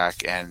heart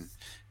attack and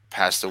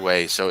passed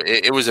away. So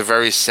it was a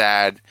very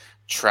sad,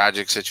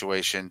 tragic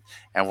situation,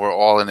 and we're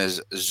all in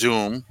his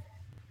Zoom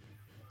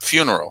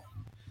funeral.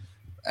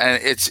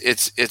 And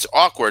it's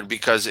awkward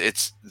because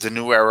it's the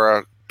new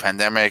era,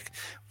 pandemic.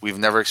 We've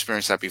never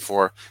experienced that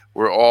before.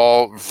 We're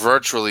all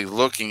virtually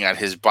looking at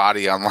his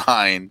body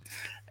online,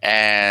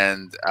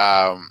 and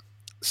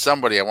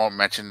somebody, I won't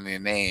mention any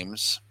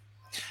names,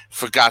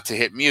 forgot to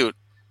hit mute,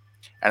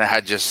 and I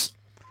had just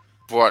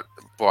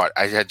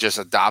I had just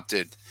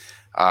adopted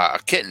a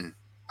kitten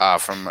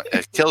from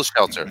a kill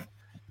shelter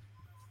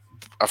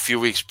a few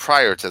weeks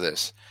prior to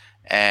this,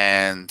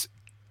 and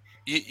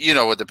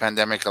with the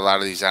pandemic, a lot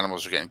of these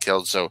animals are getting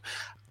killed. So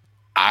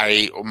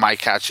my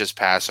cat just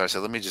passed, so I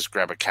said, let me just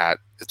grab a cat.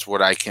 It's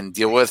what I can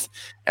deal with.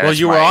 And well,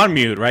 you were on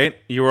mute, right?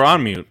 You were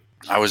on mute.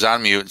 I was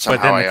on mute. And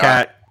somehow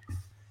but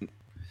then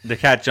the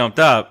cat jumped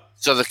up.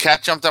 So the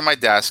cat jumped on my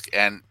desk,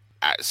 and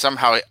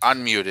somehow it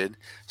unmuted.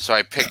 So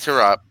I picked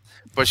her up,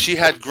 but she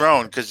had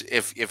grown, because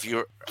if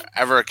you're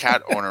ever a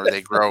cat owner,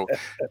 they grow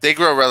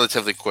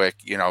relatively quick.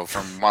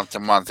 From month to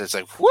month, it's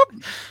like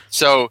whoop.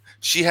 So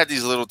she had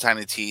these little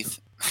tiny teeth.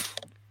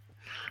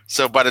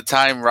 So by the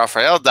time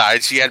Raphael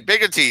died, she had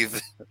bigger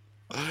teeth.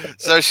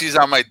 So she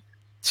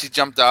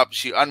jumped up,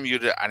 she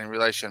unmuted. I didn't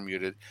realize she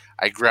unmuted.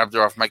 I grabbed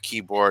her off my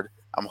keyboard.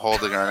 I'm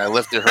holding her, and I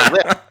lifted her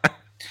lip.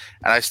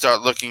 And I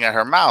start looking at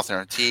her mouth and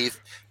her teeth.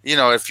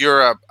 If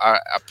you're a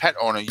pet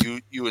owner,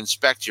 you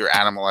inspect your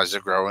animal as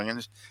they're growing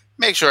and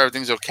make sure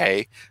everything's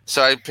okay.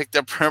 So I picked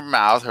up her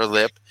mouth, her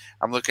lip.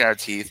 I'm looking at her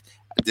teeth.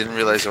 I didn't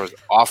realize I was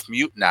off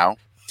mute now.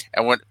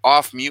 And what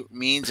off mute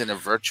means in a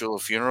virtual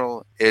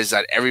funeral is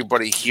that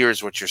everybody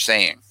hears what you're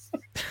saying.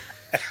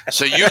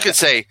 So you could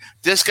say,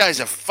 this guy's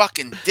a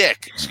fucking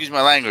dick, excuse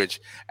my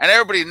language. And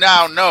everybody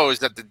now knows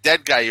that the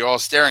dead guy you're all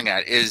staring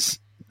at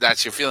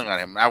that's your feeling on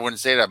him. I wouldn't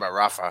say that about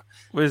Rafa.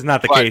 Well, it's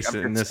not the case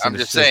in this I'm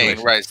just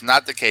saying, right, it's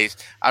not the case.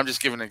 I'm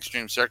just giving an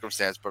extreme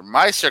circumstance. But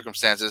my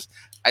circumstances,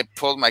 I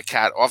pulled my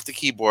cat off the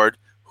keyboard,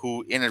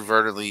 who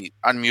inadvertently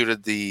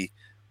unmuted the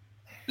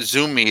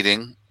Zoom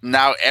meeting.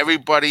 Now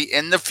everybody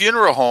in the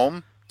funeral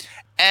home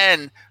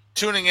and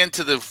tuning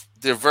into the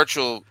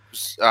virtual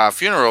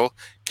funeral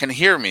can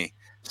hear me.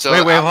 So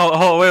wait,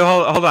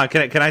 hold on.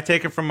 Can I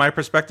take it from my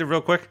perspective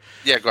real quick?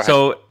 Yeah, go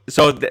ahead.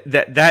 So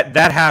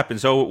that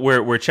happens. So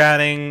we're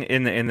chatting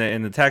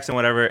in the text and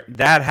whatever.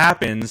 That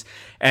happens,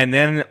 and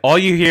then all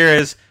you hear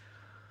is,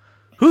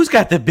 "Who's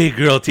got the big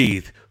girl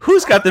teeth?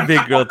 Who's got the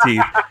big girl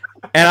teeth?"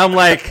 And I'm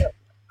like,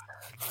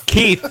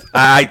 Keith,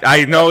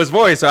 I know his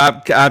voice, so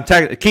I'm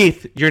texting,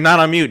 Keith, you're not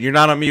on mute. You're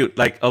not on mute.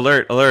 Like,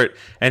 alert.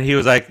 And he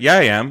was like, yeah,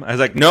 I am. I was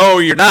like, no,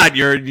 you're not.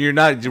 You're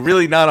not. You're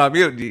really not on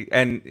mute.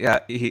 And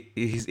yeah,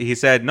 he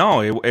said,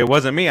 no, it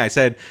wasn't me. I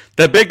said,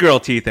 the big girl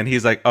teeth. And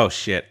he's like, oh,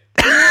 shit.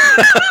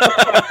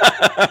 I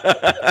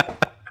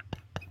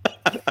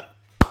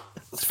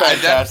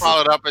then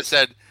followed up and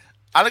said,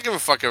 I don't give a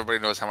fuck. Everybody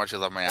knows how much I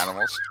love my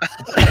animals.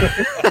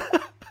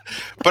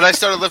 But I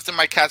started lifting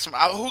my cat's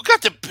mouth. Who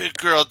got the big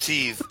girl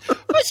teeth?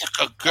 Who's a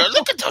good girl?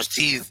 Look at those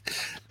teeth.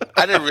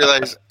 I didn't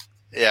realize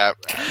Yeah.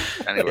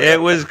 Anyway,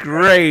 It was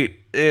great.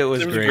 It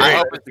was great. I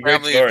hope his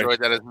family enjoyed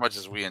that as much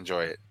as we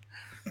enjoy it.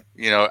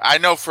 I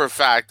know for a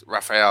fact,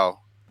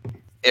 Raphael,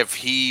 if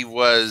he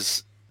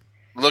was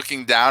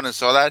looking down and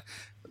saw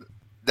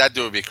that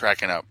dude would be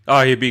cracking up.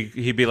 Oh, he'd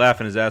be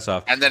laughing his ass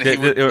off. And then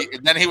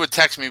he would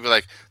text me, be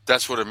like,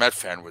 "That's what a Met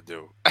fan would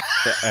do."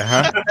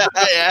 Uh-huh.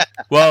 Yeah.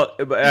 Well,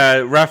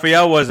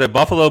 Raphael was a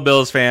Buffalo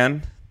Bills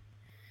fan,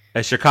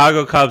 a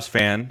Chicago Cubs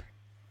fan,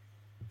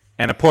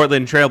 and a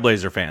Portland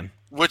Trailblazer fan.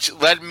 Which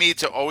led me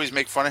to always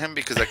make fun of him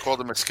because I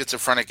called him a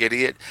schizophrenic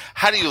idiot.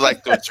 How do you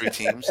like those three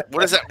teams?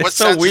 What is that? What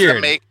sense does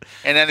that make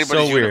in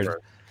anybody's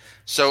universe?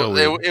 So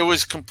it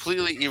was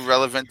completely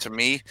irrelevant to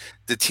me,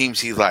 the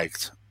teams he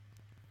liked.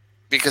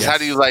 Because how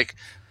do you like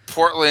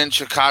Portland,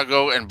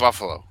 Chicago, and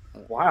Buffalo?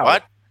 Wow.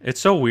 What?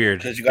 It's so weird.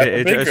 Because you got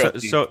the big girl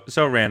teeth.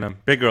 So random.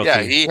 Big girl teeth.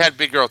 Yeah, he had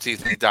big girl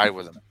teeth and he died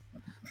with them.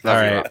 All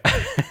right.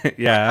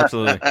 Yeah,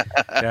 absolutely.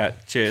 Yeah.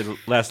 Cheers.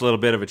 Last little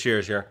bit of a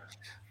cheers here.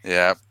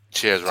 Yeah.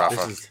 Cheers,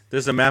 Rafa. This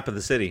is a map of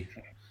the city.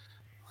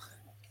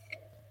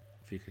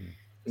 If you can.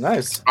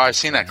 Nice. Oh, I've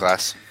seen that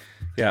glass.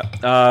 Yeah.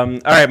 All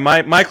right.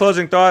 My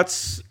closing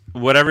thoughts.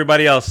 What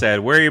everybody else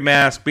said. Wear your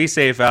mask. Be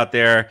safe out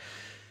there.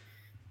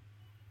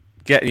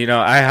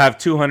 I have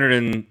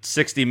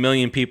 260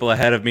 million people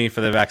ahead of me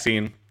for the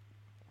vaccine.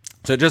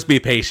 So just be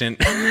patient.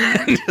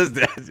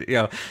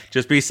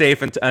 Just be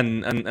safe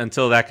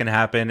until that can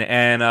happen.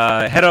 And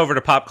head over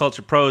to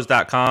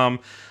popculturepros.com.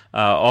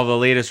 All the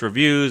latest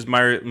reviews.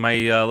 My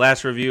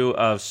last review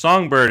of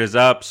Songbird is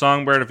up.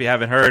 Songbird, if you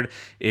haven't heard,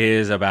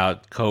 is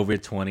about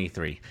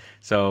COVID-23.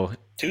 So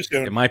too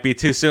soon. It might be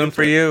too soon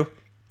for you.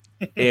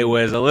 It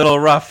was a little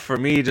rough for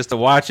me just to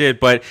watch it,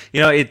 but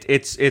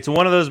it's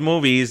one of those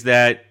movies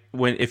that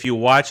if you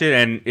watch it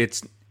and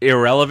it's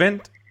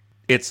irrelevant,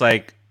 it's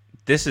like,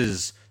 this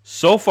is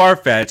so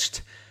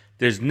far-fetched.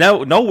 There's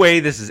no way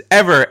this is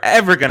ever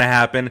gonna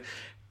happen.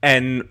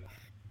 And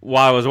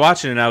while I was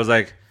watching it, I was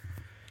like,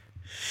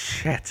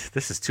 shit,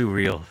 this is too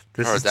real.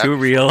 This is too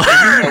real.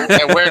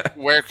 And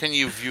where can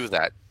you view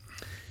that?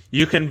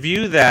 You can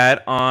view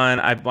that on,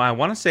 I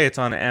want to say it's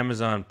on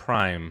Amazon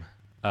Prime.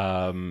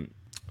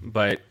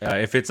 But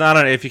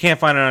if you can't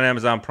find it on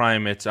Amazon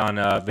Prime, it's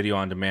on video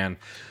on demand.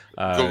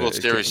 Google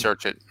Siri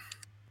search it.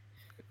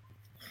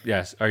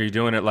 Yes. Are you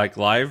doing it like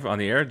live on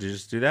the air? Did you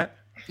just do that?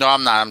 No,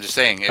 I'm not. I'm just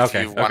saying if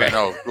you want to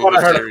know,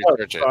 Google Siri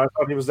search it. I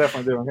thought he was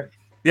definitely doing it.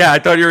 Yeah, I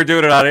thought you were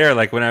doing it on air,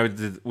 like when I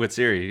was with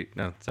Siri.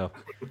 No, so.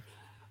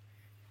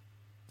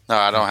 No,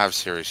 I don't have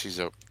Siri. She's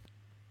up.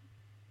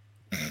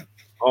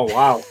 Oh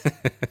wow.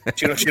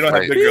 She don't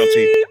have big girl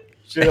teeth.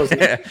 She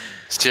doesn't.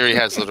 Siri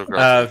has little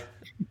girl.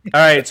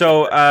 All right,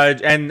 so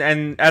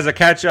and as a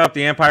catch up,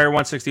 the Empire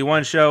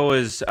 161 show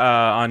is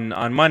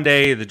on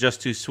Monday. The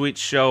Just Too Sweet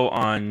show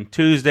on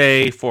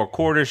Tuesday. 4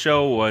 Quarter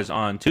show was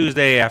on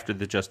Tuesday after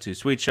the Just Too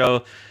Sweet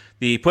show.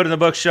 The Put in the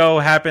Book show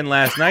happened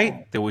last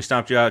night. The We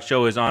Stomped You Out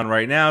show is on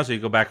right now, so you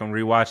go back and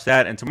rewatch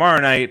that. And tomorrow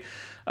night,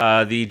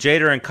 the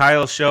Jader and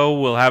Kyle show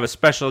will have a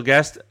special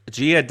guest,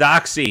 Gia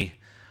Doxy,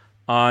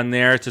 on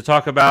there to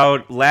talk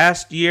about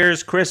last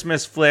year's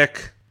Christmas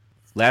flick,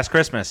 Last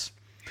Christmas.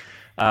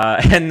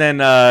 And then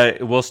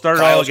we'll start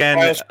it all again.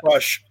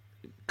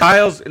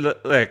 Kyle's crush.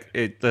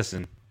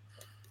 Listen.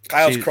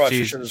 Kyle's crush.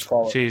 You should just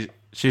call it.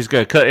 She's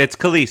good. It's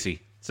Khaleesi.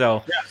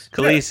 So yes,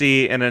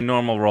 Khaleesi in a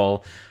normal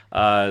role.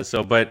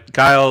 But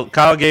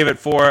Kyle gave it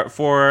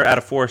 4 out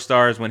of 4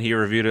 stars when he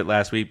reviewed it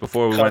last week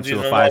before we went to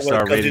a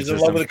 5-star rating He's in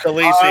system. love with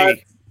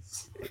Khaleesi.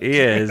 He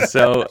is.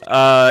 So,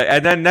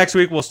 and then next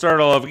week we'll start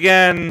all over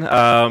again.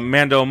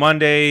 Mando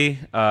Monday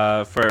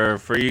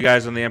for you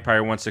guys on the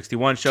Empire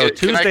 161 show.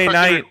 Tuesday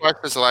night.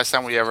 This is the last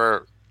time we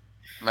ever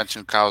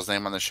mentioned Kyle's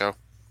name on the show.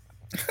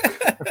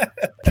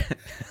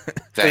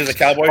 He's a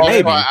cowboy.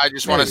 Also, I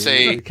just want to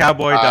say,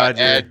 Cowboy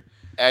Dodger.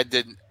 Ed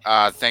did.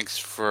 Thanks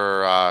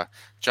for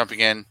jumping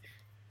in.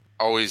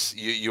 Always,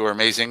 you are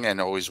amazing and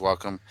always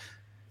welcome.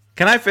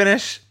 Can I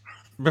finish?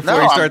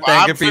 Before you start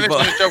thanking people,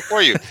 I'm finishing the show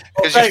for you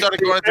because you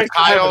started going into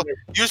Kyle.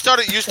 You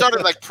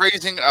started like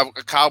praising a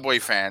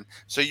cowboy fan,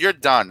 so you're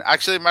done.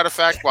 Actually, matter of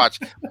fact, watch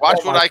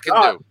what I can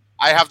do.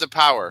 I have the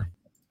power.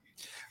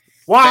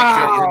 Wow!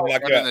 Thank you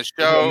for running the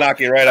show.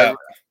 Knock you right out.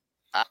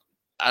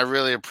 I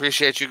really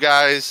appreciate you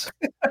guys.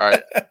 All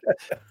right.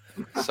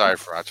 Sorry,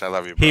 Frotch. I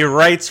love you, bro. He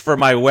writes for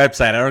my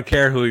website. I don't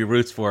care who he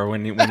roots for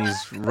when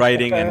he's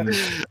writing and.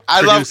 I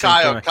love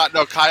Kyle.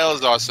 No, Kyle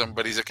is awesome,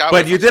 but he's a cowboy.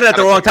 But you did it at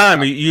the wrong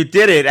time. You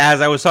did it as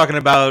I was talking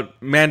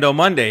about Mando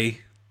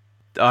Monday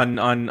on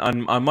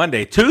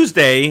Monday.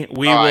 Tuesday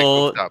we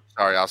will.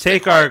 Sorry,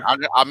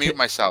 I'll mute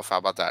myself. How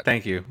about that?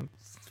 Thank you.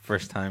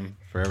 First time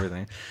for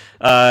everything.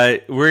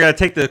 We're gonna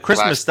take the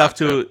Christmas stuff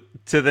to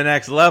the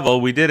next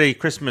level. We did a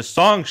Christmas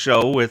song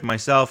show with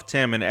myself,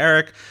 Tim, and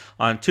Eric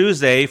on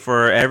Tuesday.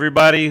 For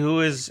everybody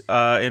who is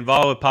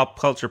involved with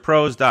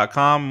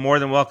popculturepros.com, more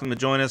than welcome to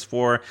join us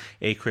for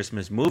a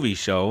Christmas movie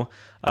show.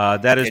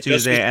 That is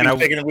Tuesday, and we're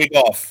taking a week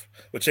off.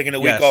 We're taking a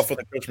week off for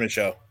the Christmas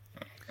show.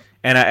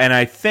 And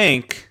I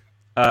think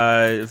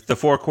the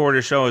 4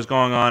 Quarter show is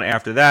going on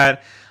after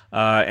that.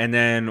 And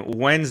then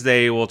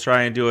Wednesday, we'll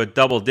try and do a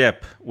double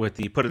dip with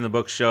the Put in the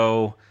Book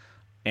show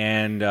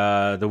and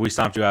the We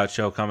Stomped You Out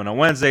show coming on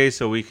Wednesday,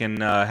 so we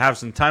can have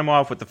some time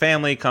off with the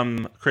family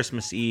come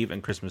Christmas Eve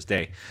and Christmas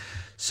Day.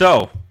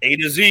 So A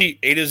to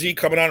Z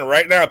coming on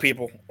right now,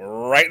 people.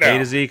 Right now. A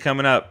to Z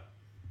coming up.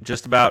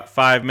 Just about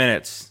 5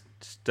 minutes.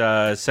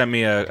 Just send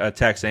me a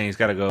text saying he's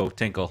got to go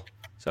tinkle.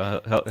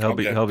 So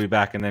he'll be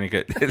back, and then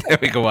then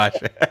we can watch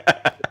it.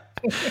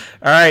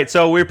 All right,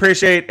 so we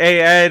appreciate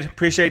Ed.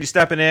 Appreciate you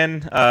stepping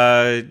in.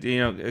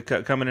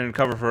 Coming in and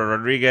cover for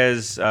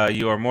Rodriguez.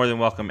 You are more than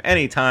welcome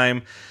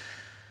anytime.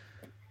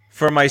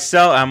 For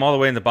myself, I'm all the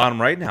way in the bottom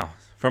right now.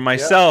 For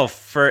myself,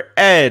 for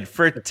Ed,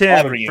 for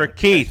Tim, for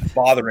Keith, it's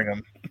bothering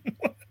him.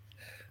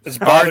 It's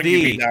bothering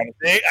you down.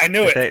 I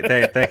knew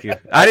it. Thank you.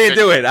 I didn't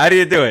do it. I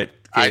did.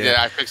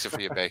 I fixed it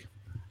for you, Bay.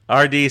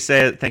 RD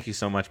says, thank you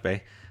so much,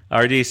 Bay.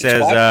 RD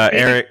says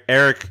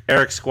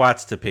Eric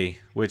squats to pee,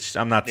 which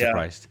I'm not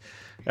surprised.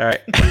 All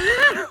right.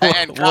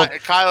 And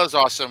Kyle is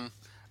awesome.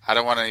 I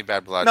don't want any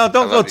bad blood. No,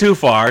 don't go too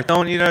far.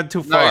 Don't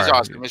too far. No, he's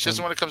awesome. It's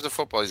just when it comes to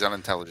football, he's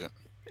unintelligent.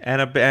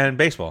 And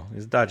baseball.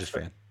 He's a Dodgers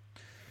fan.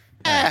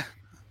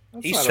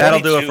 That'll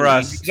do it for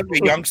us. He's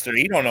a youngster.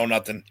 He don't know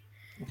nothing.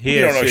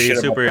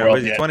 He's super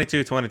young. He's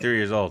 22, 23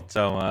 years old.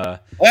 So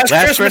Last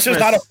Christmas is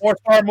not a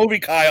 4-star movie,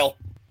 Kyle.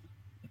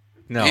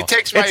 No, he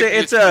takes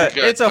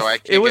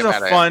it was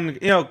a fun.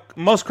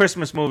 Most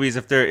Christmas movies,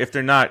 if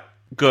they're not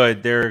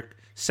good, they're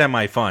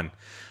semi-fun.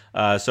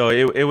 So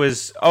it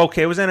was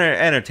okay. It was an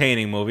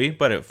entertaining movie,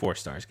 but at 4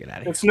 stars. Get out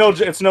of here.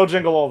 It's no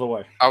Jingle All the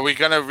Way. Are we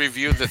gonna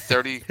review the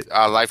 30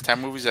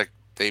 Lifetime movies that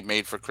they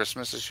made for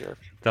Christmas this year?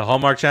 The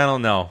Hallmark Channel?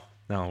 No.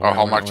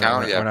 Hallmark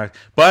Channel, yeah. Not.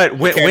 But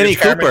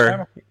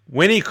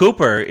Winnie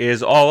Cooper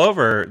is all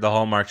over the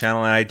Hallmark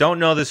Channel, and I don't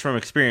know this from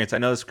experience. I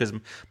know this because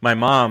my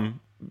mom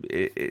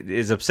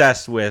is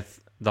obsessed with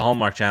the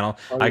Hallmark Channel.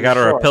 I got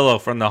her a pillow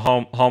from the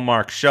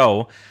Hallmark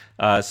show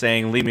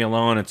saying, "Leave me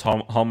alone. It's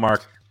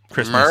Hallmark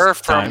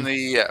Christmas time."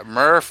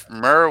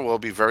 Murr will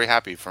be very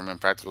happy from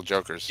Impractical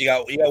Jokers. You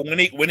got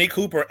Winnie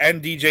Cooper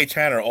and DJ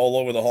Tanner all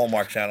over the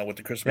Hallmark Channel with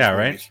the Christmas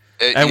movies.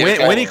 Right.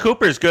 And Winnie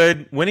Cooper's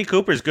good. Winnie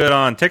Cooper's good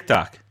on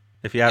TikTok.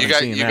 If you haven't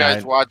seen that, you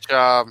guys watch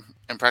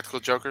Impractical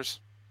Jokers?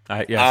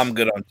 Yes. I'm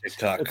good on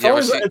TikTok. It's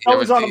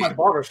always on in my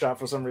barbershop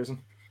for some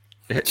reason.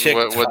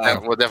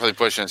 We'll definitely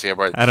push it here,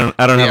 but I don't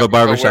have a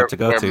barbershop to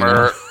go to.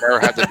 Murr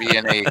had to be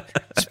in a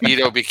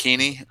Speedo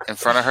bikini in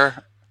front of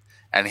her,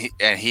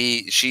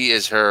 she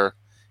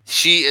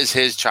is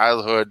his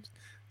childhood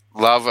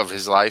love of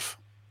his life.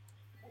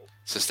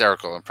 It's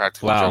hysterical.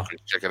 Impractical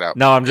Jokers. Check it out.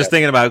 No, I'm just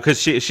thinking about it because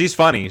she's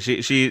funny.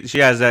 She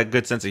has that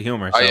good sense of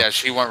humor. So. Oh yeah,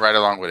 she went right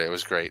along with it. It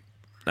was great.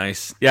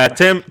 Nice. Yeah,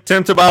 Tim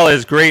Tabala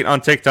is great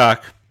on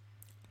TikTok.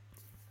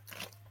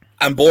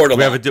 I'm bored.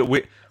 We have a duet.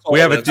 We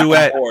have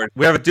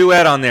a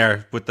duet on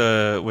there with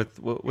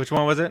which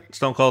one was it?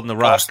 Stone Cold and The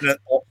Rock.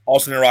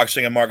 Austin and Rock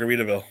singing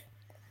Margaritaville.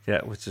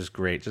 Yeah, which is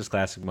great. Just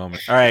classic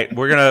moment. All right,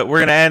 we're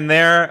gonna end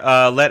there.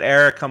 Let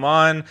Eric come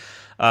on.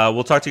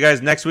 We'll talk to you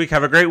guys next week.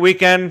 Have a great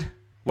weekend.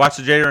 Watch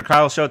the Jader and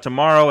Kyle show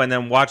tomorrow, and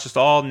then watch us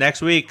all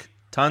next week.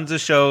 Tons of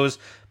shows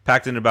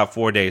packed in about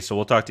 4 days. So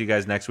we'll talk to you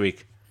guys next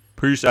week.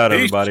 Peace out,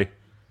 everybody.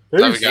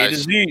 Love you guys. A to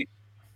Z.